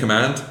 second in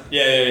command.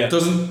 Yeah.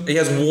 He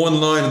has one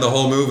line in the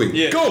whole movie.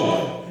 Yeah.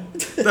 Go.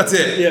 That's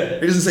it. Yeah.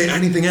 He doesn't say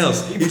anything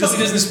else. He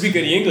doesn't speak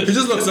any English. He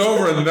just looks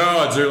over and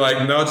nods, or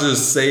like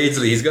nudges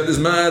sagely. He's got this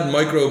mad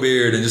micro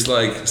beard and just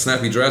like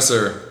snappy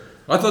dresser.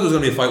 I thought there was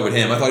going to be a fight with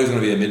him. I thought he was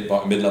going to be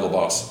a mid-level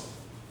boss.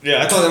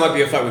 Yeah, I thought there might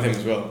be a fight with him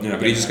as well. Yeah,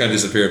 but he just kind of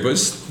disappeared. But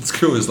it's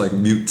cool. It's like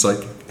mute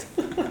psychic.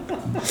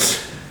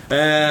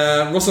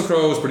 Russell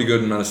Crowe was pretty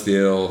good in Man of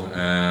Steel.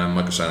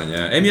 Michael Shannon,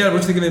 yeah. Amy Adams.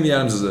 What do you think of Amy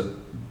Adams as a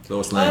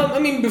Lois Lane? I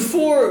mean,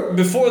 before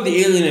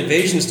the alien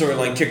invasion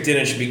storyline kicked in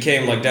and she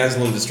became like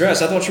damsel in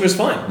distress, I thought she was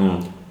fine.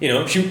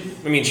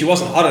 She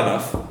wasn't hot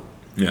enough.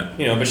 Yeah.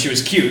 But she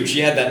was cute. She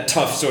had that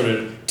tough,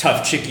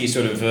 chicky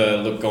sort of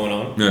look going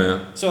on.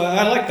 Yeah. So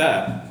I like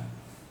that.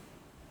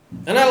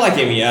 And I like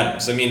Amy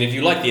Adams. I mean, if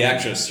you like the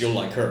actress, you'll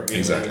like her.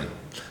 Exactly.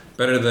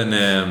 Better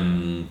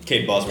than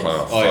Kate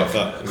Bosworth.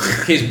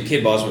 Fuck.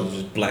 Kate Bosworth was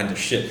just bland as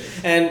shit.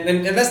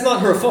 And that's not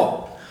her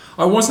fault.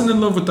 I wasn't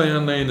in love with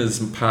Diane Lane as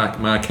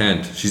Ma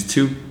Kent. She's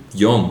too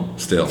young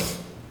still.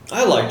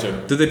 I liked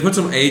her. Did they put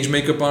some age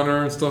makeup on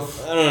her and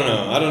stuff? I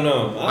don't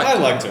know. I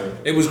liked her.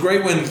 It was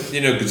great when,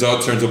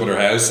 Godzilla turns up at her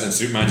house and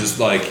Superman just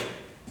like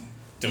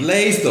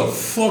lays the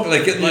fuck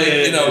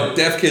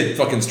deaf kid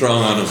fucking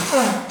strong on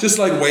him. Just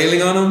like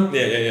wailing on him.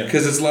 Yeah.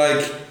 Because it's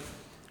like,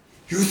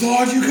 you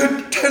thought you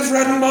could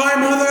threaten my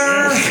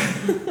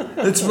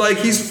mother? It's like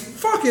he's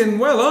fucking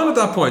well on at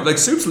that point. Like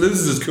Supes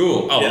loses his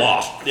cool a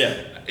lot. Yeah.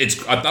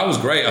 That was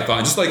great, I thought.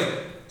 Just like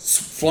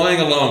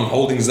flying along,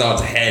 holding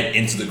Zod's head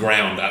into the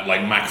ground at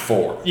like Mach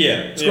 4. Yeah.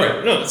 It's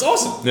great. No, it's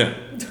awesome. Yeah.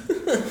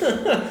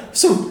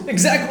 So,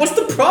 exactly, what's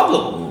the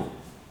problem?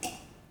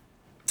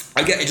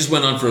 I get it just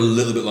went on for a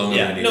little bit longer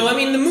than I needed. No, I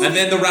mean the movie. And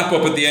then the wrap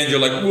up at the end, you're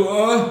like,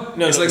 what?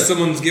 No, it's like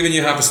someone's giving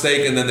you half a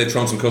steak and then they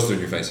throw some custard in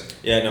your face.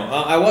 Yeah, no,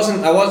 I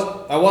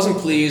wasn't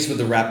pleased with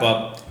the wrap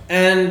up,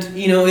 and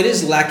it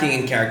is lacking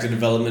in character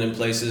development in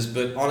places.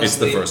 But honestly, it's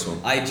the first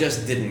one. I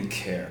just didn't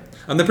care.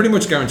 And they're pretty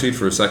much guaranteed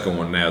for a second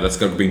one now. That's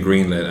been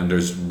greenlit, and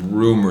there's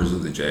rumors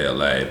of the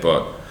JLA.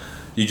 But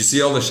did you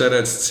see all the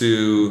shout-outs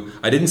to...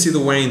 I didn't see the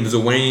Wayne... There's a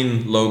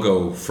Wayne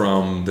logo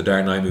from the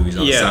Dark Knight movies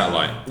on the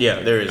satellite. Yeah,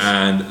 there is.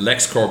 And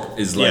LexCorp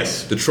is like...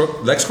 Yes. The truck...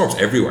 LexCorp's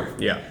everywhere.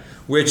 Yeah.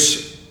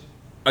 Which...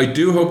 I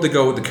do hope they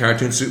go with the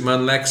cartoon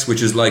Superman Lex,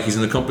 which is like he's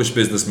an accomplished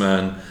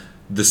businessman.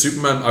 The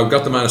Superman... I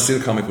got the Man of Steel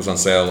comic was on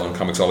sale on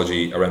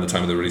Comixology around the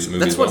time of the release of the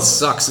movie. That's what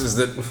sucks, is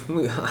that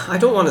I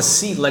don't want to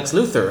see Lex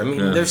Luthor. I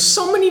mean, there's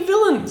so many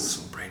villains.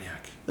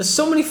 Brainiac. There's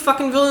so many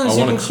fucking villains.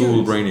 I want a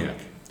cool Brainiac.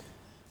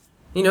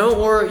 I'd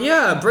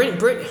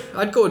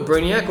go with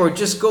Brainiac, or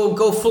just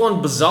go full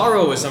on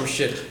Bizarro or some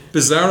shit.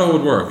 Bizarro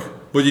would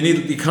work, but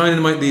you kind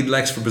of might need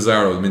Lex for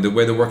Bizarro. I mean, the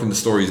way they're working the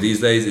stories these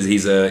days is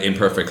he's an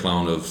imperfect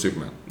clone of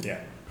Superman. Yeah.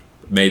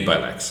 made by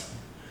Lex.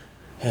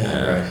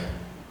 Right.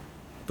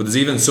 But there's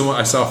even someone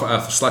I saw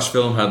Slash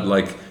Film had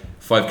like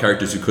 5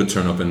 characters who could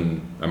turn up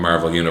in a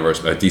Marvel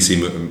universe, a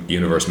DC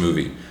universe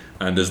movie,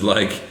 and there's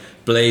like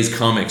Blaze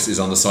Comics is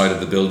on the side of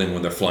the building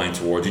when they're flying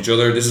towards each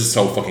other. This is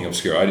so fucking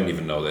obscure. I didn't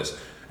even know this.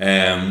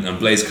 And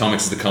Blaze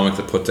Comics is the comic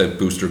that puts out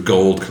Booster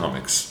Gold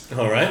comics.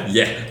 All right.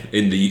 Yeah,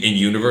 in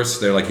universe,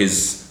 they're like his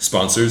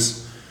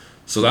sponsors.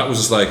 So that was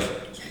just like,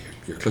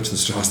 you're clutching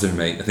straws there,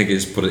 mate. I think I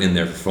just put it in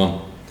there for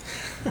fun.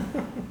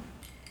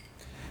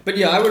 But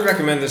yeah, I would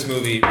recommend this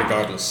movie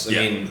regardless. I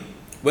mean,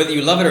 whether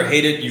you love it or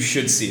hate it, you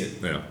should see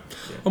it. Yeah.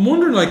 I'm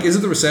wondering, like, is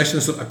it the recession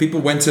and stuff?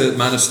 People went to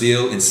Man of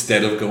Steel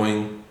instead of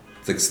going,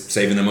 like,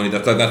 saving their money.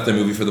 That's their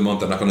movie for the month.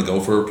 They're not going to go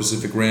for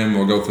Pacific Rim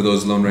or go for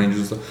those Lone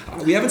Rangers and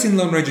stuff. We haven't seen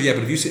Lone Ranger yet,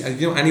 but have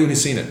you know anyone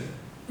who's seen it?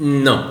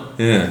 No.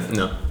 Yeah.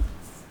 No.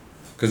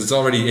 Because it's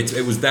already,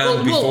 it was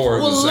down before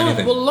it was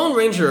anything. Well, Lone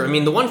Ranger, I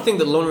mean, the one thing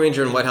that Lone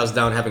Ranger and White House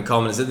Down have in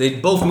common is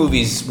that both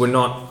movies were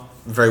not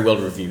very well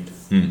reviewed.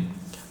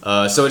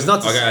 So it's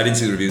not... Okay, I didn't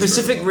see the reviews.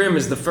 Pacific Rim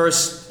is the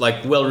first,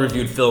 like,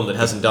 well-reviewed film that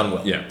hasn't done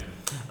well. Yeah.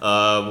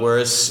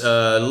 Whereas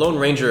Lone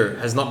Ranger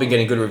has not been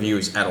getting good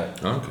reviews at all.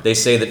 Okay. They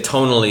say that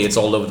tonally it's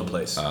all over the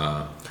place.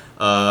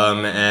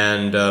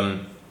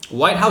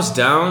 White House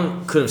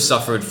Down could have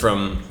suffered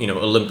from,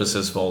 Olympus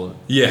Has Fallen.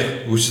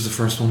 Yeah, which is the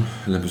first one?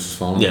 Olympus Has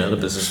Fallen. Yeah,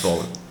 Olympus Has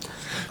Fallen.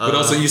 But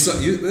also, we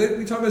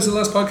talked about this in the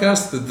last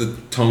podcast, the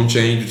tone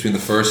change between the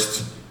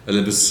first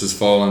Olympus Has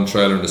Fallen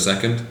trailer and the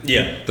second.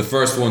 Yeah. The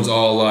first one's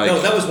all like...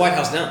 No, that was White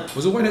House Down.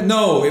 Was it White House?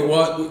 No, it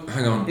was...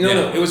 Hang on.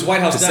 No, it was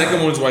White House Down. The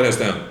second one's White House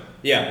Down.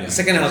 Yeah, the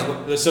second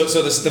house. So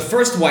the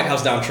first White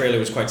House Down trailer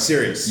was quite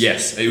serious.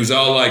 Yes, it was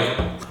all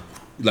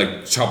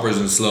like choppers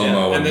and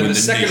slow-mo. And then the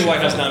second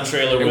White House Down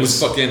trailer was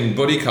fucking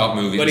buddy cop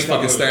movie. It was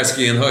fucking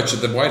Starsky and Hutch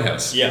at the White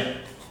House. Yeah.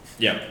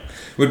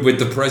 With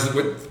the president,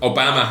 with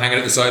Obama hanging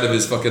at the side of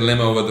his fucking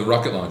limo with the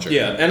rocket launcher.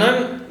 Yeah,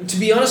 and to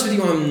be honest with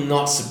you, I'm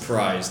not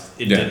surprised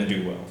it didn't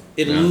do well.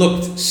 It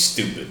looked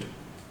stupid.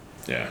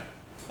 Yeah.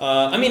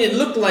 I mean, it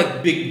looked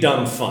like big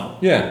dumb fun.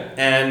 Yeah.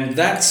 And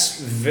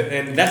that's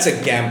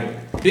a gamble.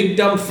 Big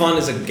dumb fun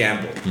is a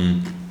gamble.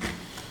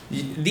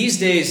 These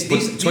days,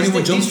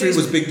 21 Jump Street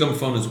was big dumb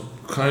fun, is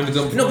kind of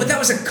dumb fun. No, but that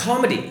was a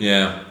comedy.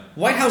 Yeah.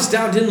 White House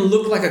Down didn't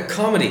look like a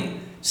comedy.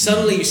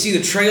 Suddenly, you see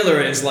the trailer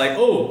and it's like,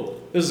 oh,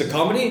 this is a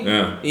comedy.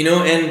 Yeah.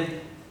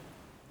 And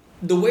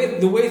the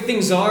way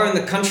things are in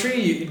the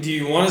country, do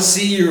you want to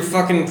see your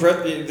fucking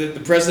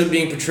the president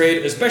being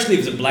portrayed, especially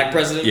if it's a black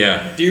president?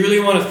 Yeah. Do you really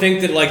want to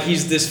think that like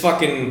he's this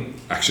fucking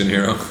action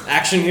hero,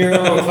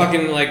 or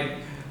fucking like,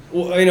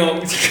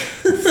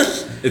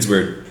 It's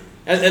weird.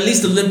 At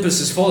least Olympus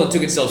Has Fallen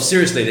took itself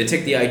seriously. They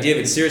take the idea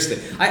of it seriously.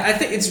 I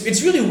think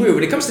it's really weird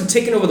when it comes to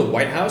taking over the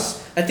White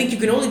House. I think you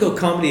can only go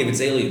comedy if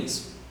it's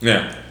aliens.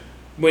 Yeah.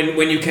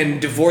 When you can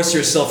divorce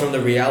yourself from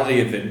the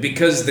reality of it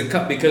because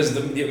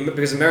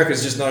America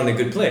is just not in a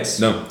good place.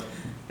 No.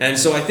 And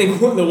so I think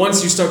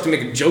once you start to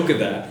make a joke of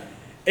that,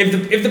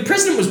 if the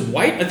president was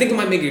white, I think it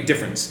might make a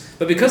difference.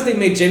 But because they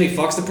made Jamie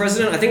Foxx the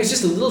president, I think it's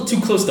just a little too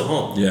close to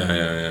home.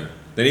 Yeah.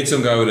 They need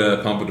some guy with a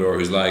pompadour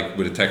who's like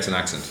with a Texan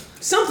accent.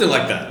 Something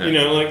like that.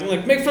 Yeah.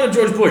 Like make fun of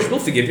George Bush. We'll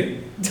forgive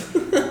you.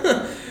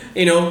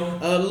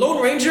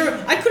 Lone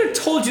Ranger, I could have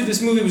told you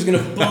this movie was going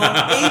to bomb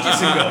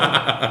ages ago.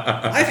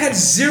 I've had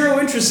zero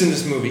interest in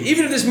this movie.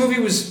 Even if this movie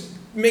was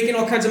making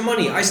all kinds of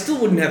money, I still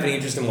wouldn't have any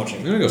interest in watching it.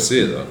 I'm going to go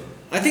see it, though.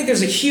 I think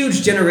there's a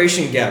huge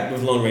generation gap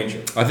with Lone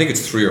Ranger. I think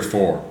it's 3 or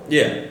 4.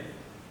 Yeah.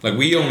 Like,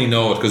 we only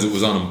know it because it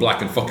was on in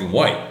black and fucking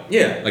white.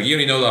 Yeah. Like, you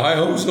only know the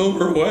hi-ho,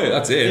 silver, away.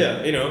 That's it.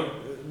 Yeah,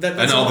 That's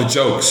and all the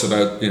jokes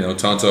about,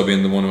 Tonto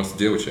being the one who has to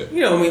deal with shit. We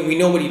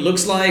know what he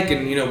looks like,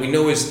 and we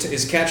know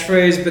his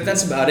catchphrase, but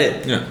that's about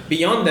it. Yeah.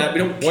 Beyond that, we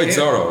don't care. White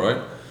Zorro,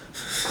 right?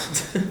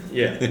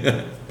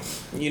 Yeah.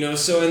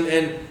 So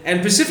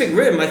and Pacific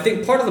Rim, I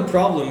think part of the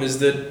problem is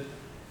that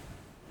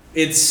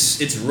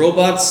it's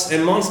robots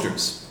and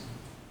monsters,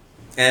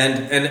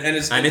 and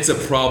it's a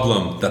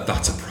problem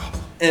that's a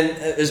problem. And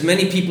as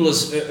many people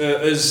as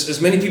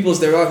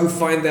there are who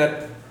find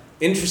that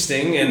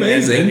interesting and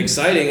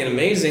exciting and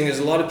amazing, there's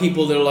a lot of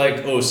people that are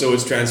like, oh, so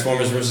it's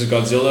Transformers versus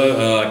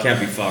Godzilla, can't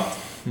be fucked.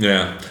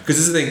 Yeah, because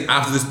this is the thing,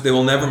 after this they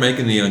will never make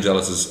a Neon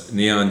Genesis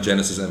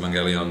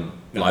Evangelion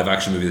live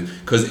action movie,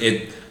 because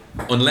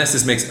unless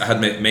this makes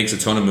a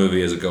ton of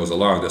movie as it goes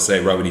along, they'll say,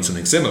 right, we need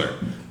something similar.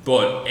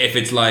 But if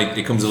it's like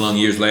it comes along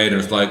years later,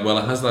 it's like, well,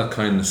 it has that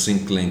kind of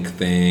sync link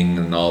thing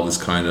and all this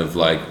kind of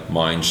like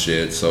mind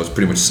shit, so it's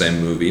pretty much the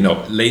same movie.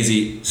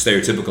 Lazy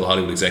stereotypical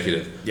Hollywood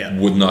executive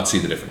would not see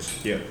the difference.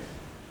 Yeah.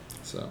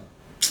 So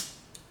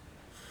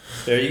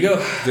there you go.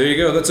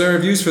 That's our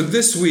reviews for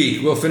this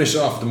week. We'll finish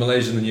off the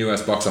Malaysian and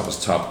US box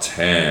office top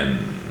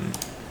 10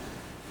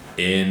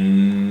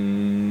 in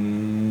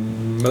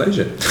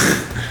Malaysia.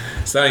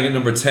 Starting at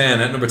number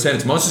 10. At number 10,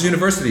 it's Monsters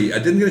University. I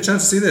didn't get a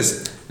chance to see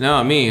this.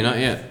 No, me, not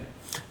yet.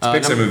 It's a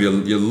Pixar movie.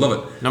 You'll love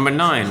it. Number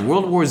 9,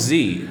 World War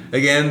Z.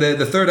 Again,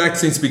 the third act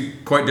seems to be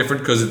quite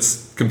different because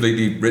it's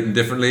completely written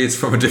differently. It's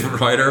from a different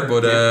writer,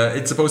 but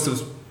it's supposed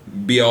to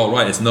be all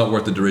right. It's not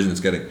worth the derision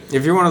it's getting.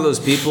 If you're one of those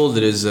people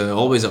that is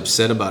always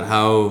upset about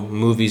how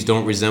movies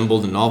don't resemble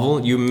the novel,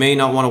 you may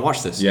not want to watch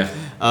this. Yeah.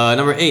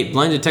 Number 8,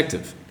 Blind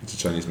Detective. It's a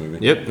Chinese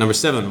movie. Yep. Number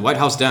 7, White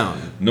House Down.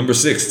 Number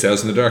 6, Tales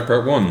from the Dark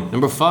Part 1.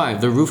 Number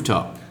 5, The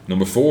Rooftop.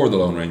 Number 4, The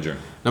Lone Ranger.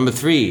 Number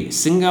 3,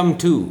 Singham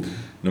 2.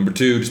 Number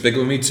 2,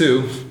 Despicable Me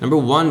 2. Number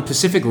 1,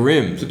 Pacific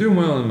Rim. It's doing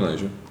well in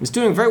Malaysia. It's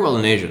doing very well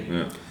in Asia.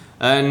 Yeah.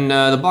 And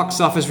the box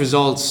office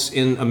results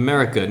in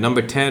America.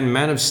 Number 10,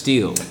 Man of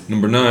Steel.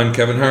 Number 9,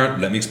 Kevin Hart.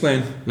 Let me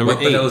explain. Number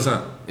what 8, the hell is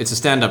that? It's a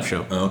stand-up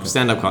show. Oh, okay.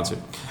 Stand-up concert.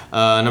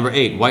 Number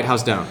 8, White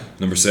House Down.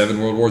 Number 7,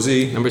 World War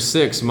Z. Number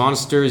 6,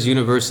 Monsters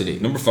University.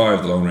 Number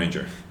 5, The Lone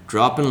Ranger.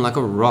 Dropping Like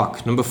a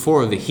Rock. Number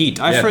 4, The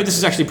Heat. I've heard this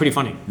is actually pretty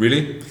funny.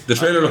 Really? The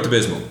trailer looked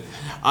abysmal.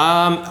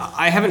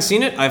 I haven't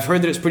seen it. I've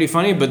heard that it's pretty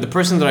funny, but the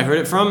person that I heard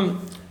it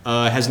from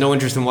has no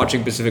interest in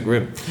watching Pacific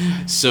Rim.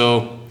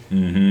 So...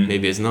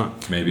 Maybe it's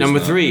not. Number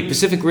 3,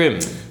 Pacific Rim.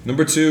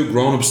 Number 2,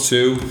 Grown Ups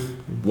 2.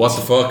 What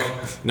the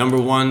fuck? Number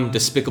 1,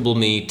 Despicable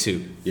Me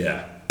 2.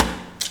 Yeah.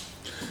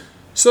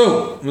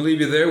 So, we'll leave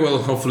you there.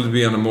 We'll hopefully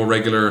be on a more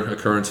regular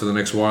occurrence for the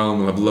next while, and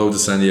we'll have loads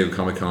of San Diego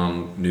Comic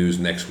Con news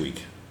next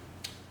week.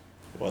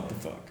 What the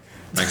fuck?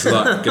 Thanks a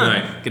lot. Good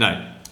night. Good night.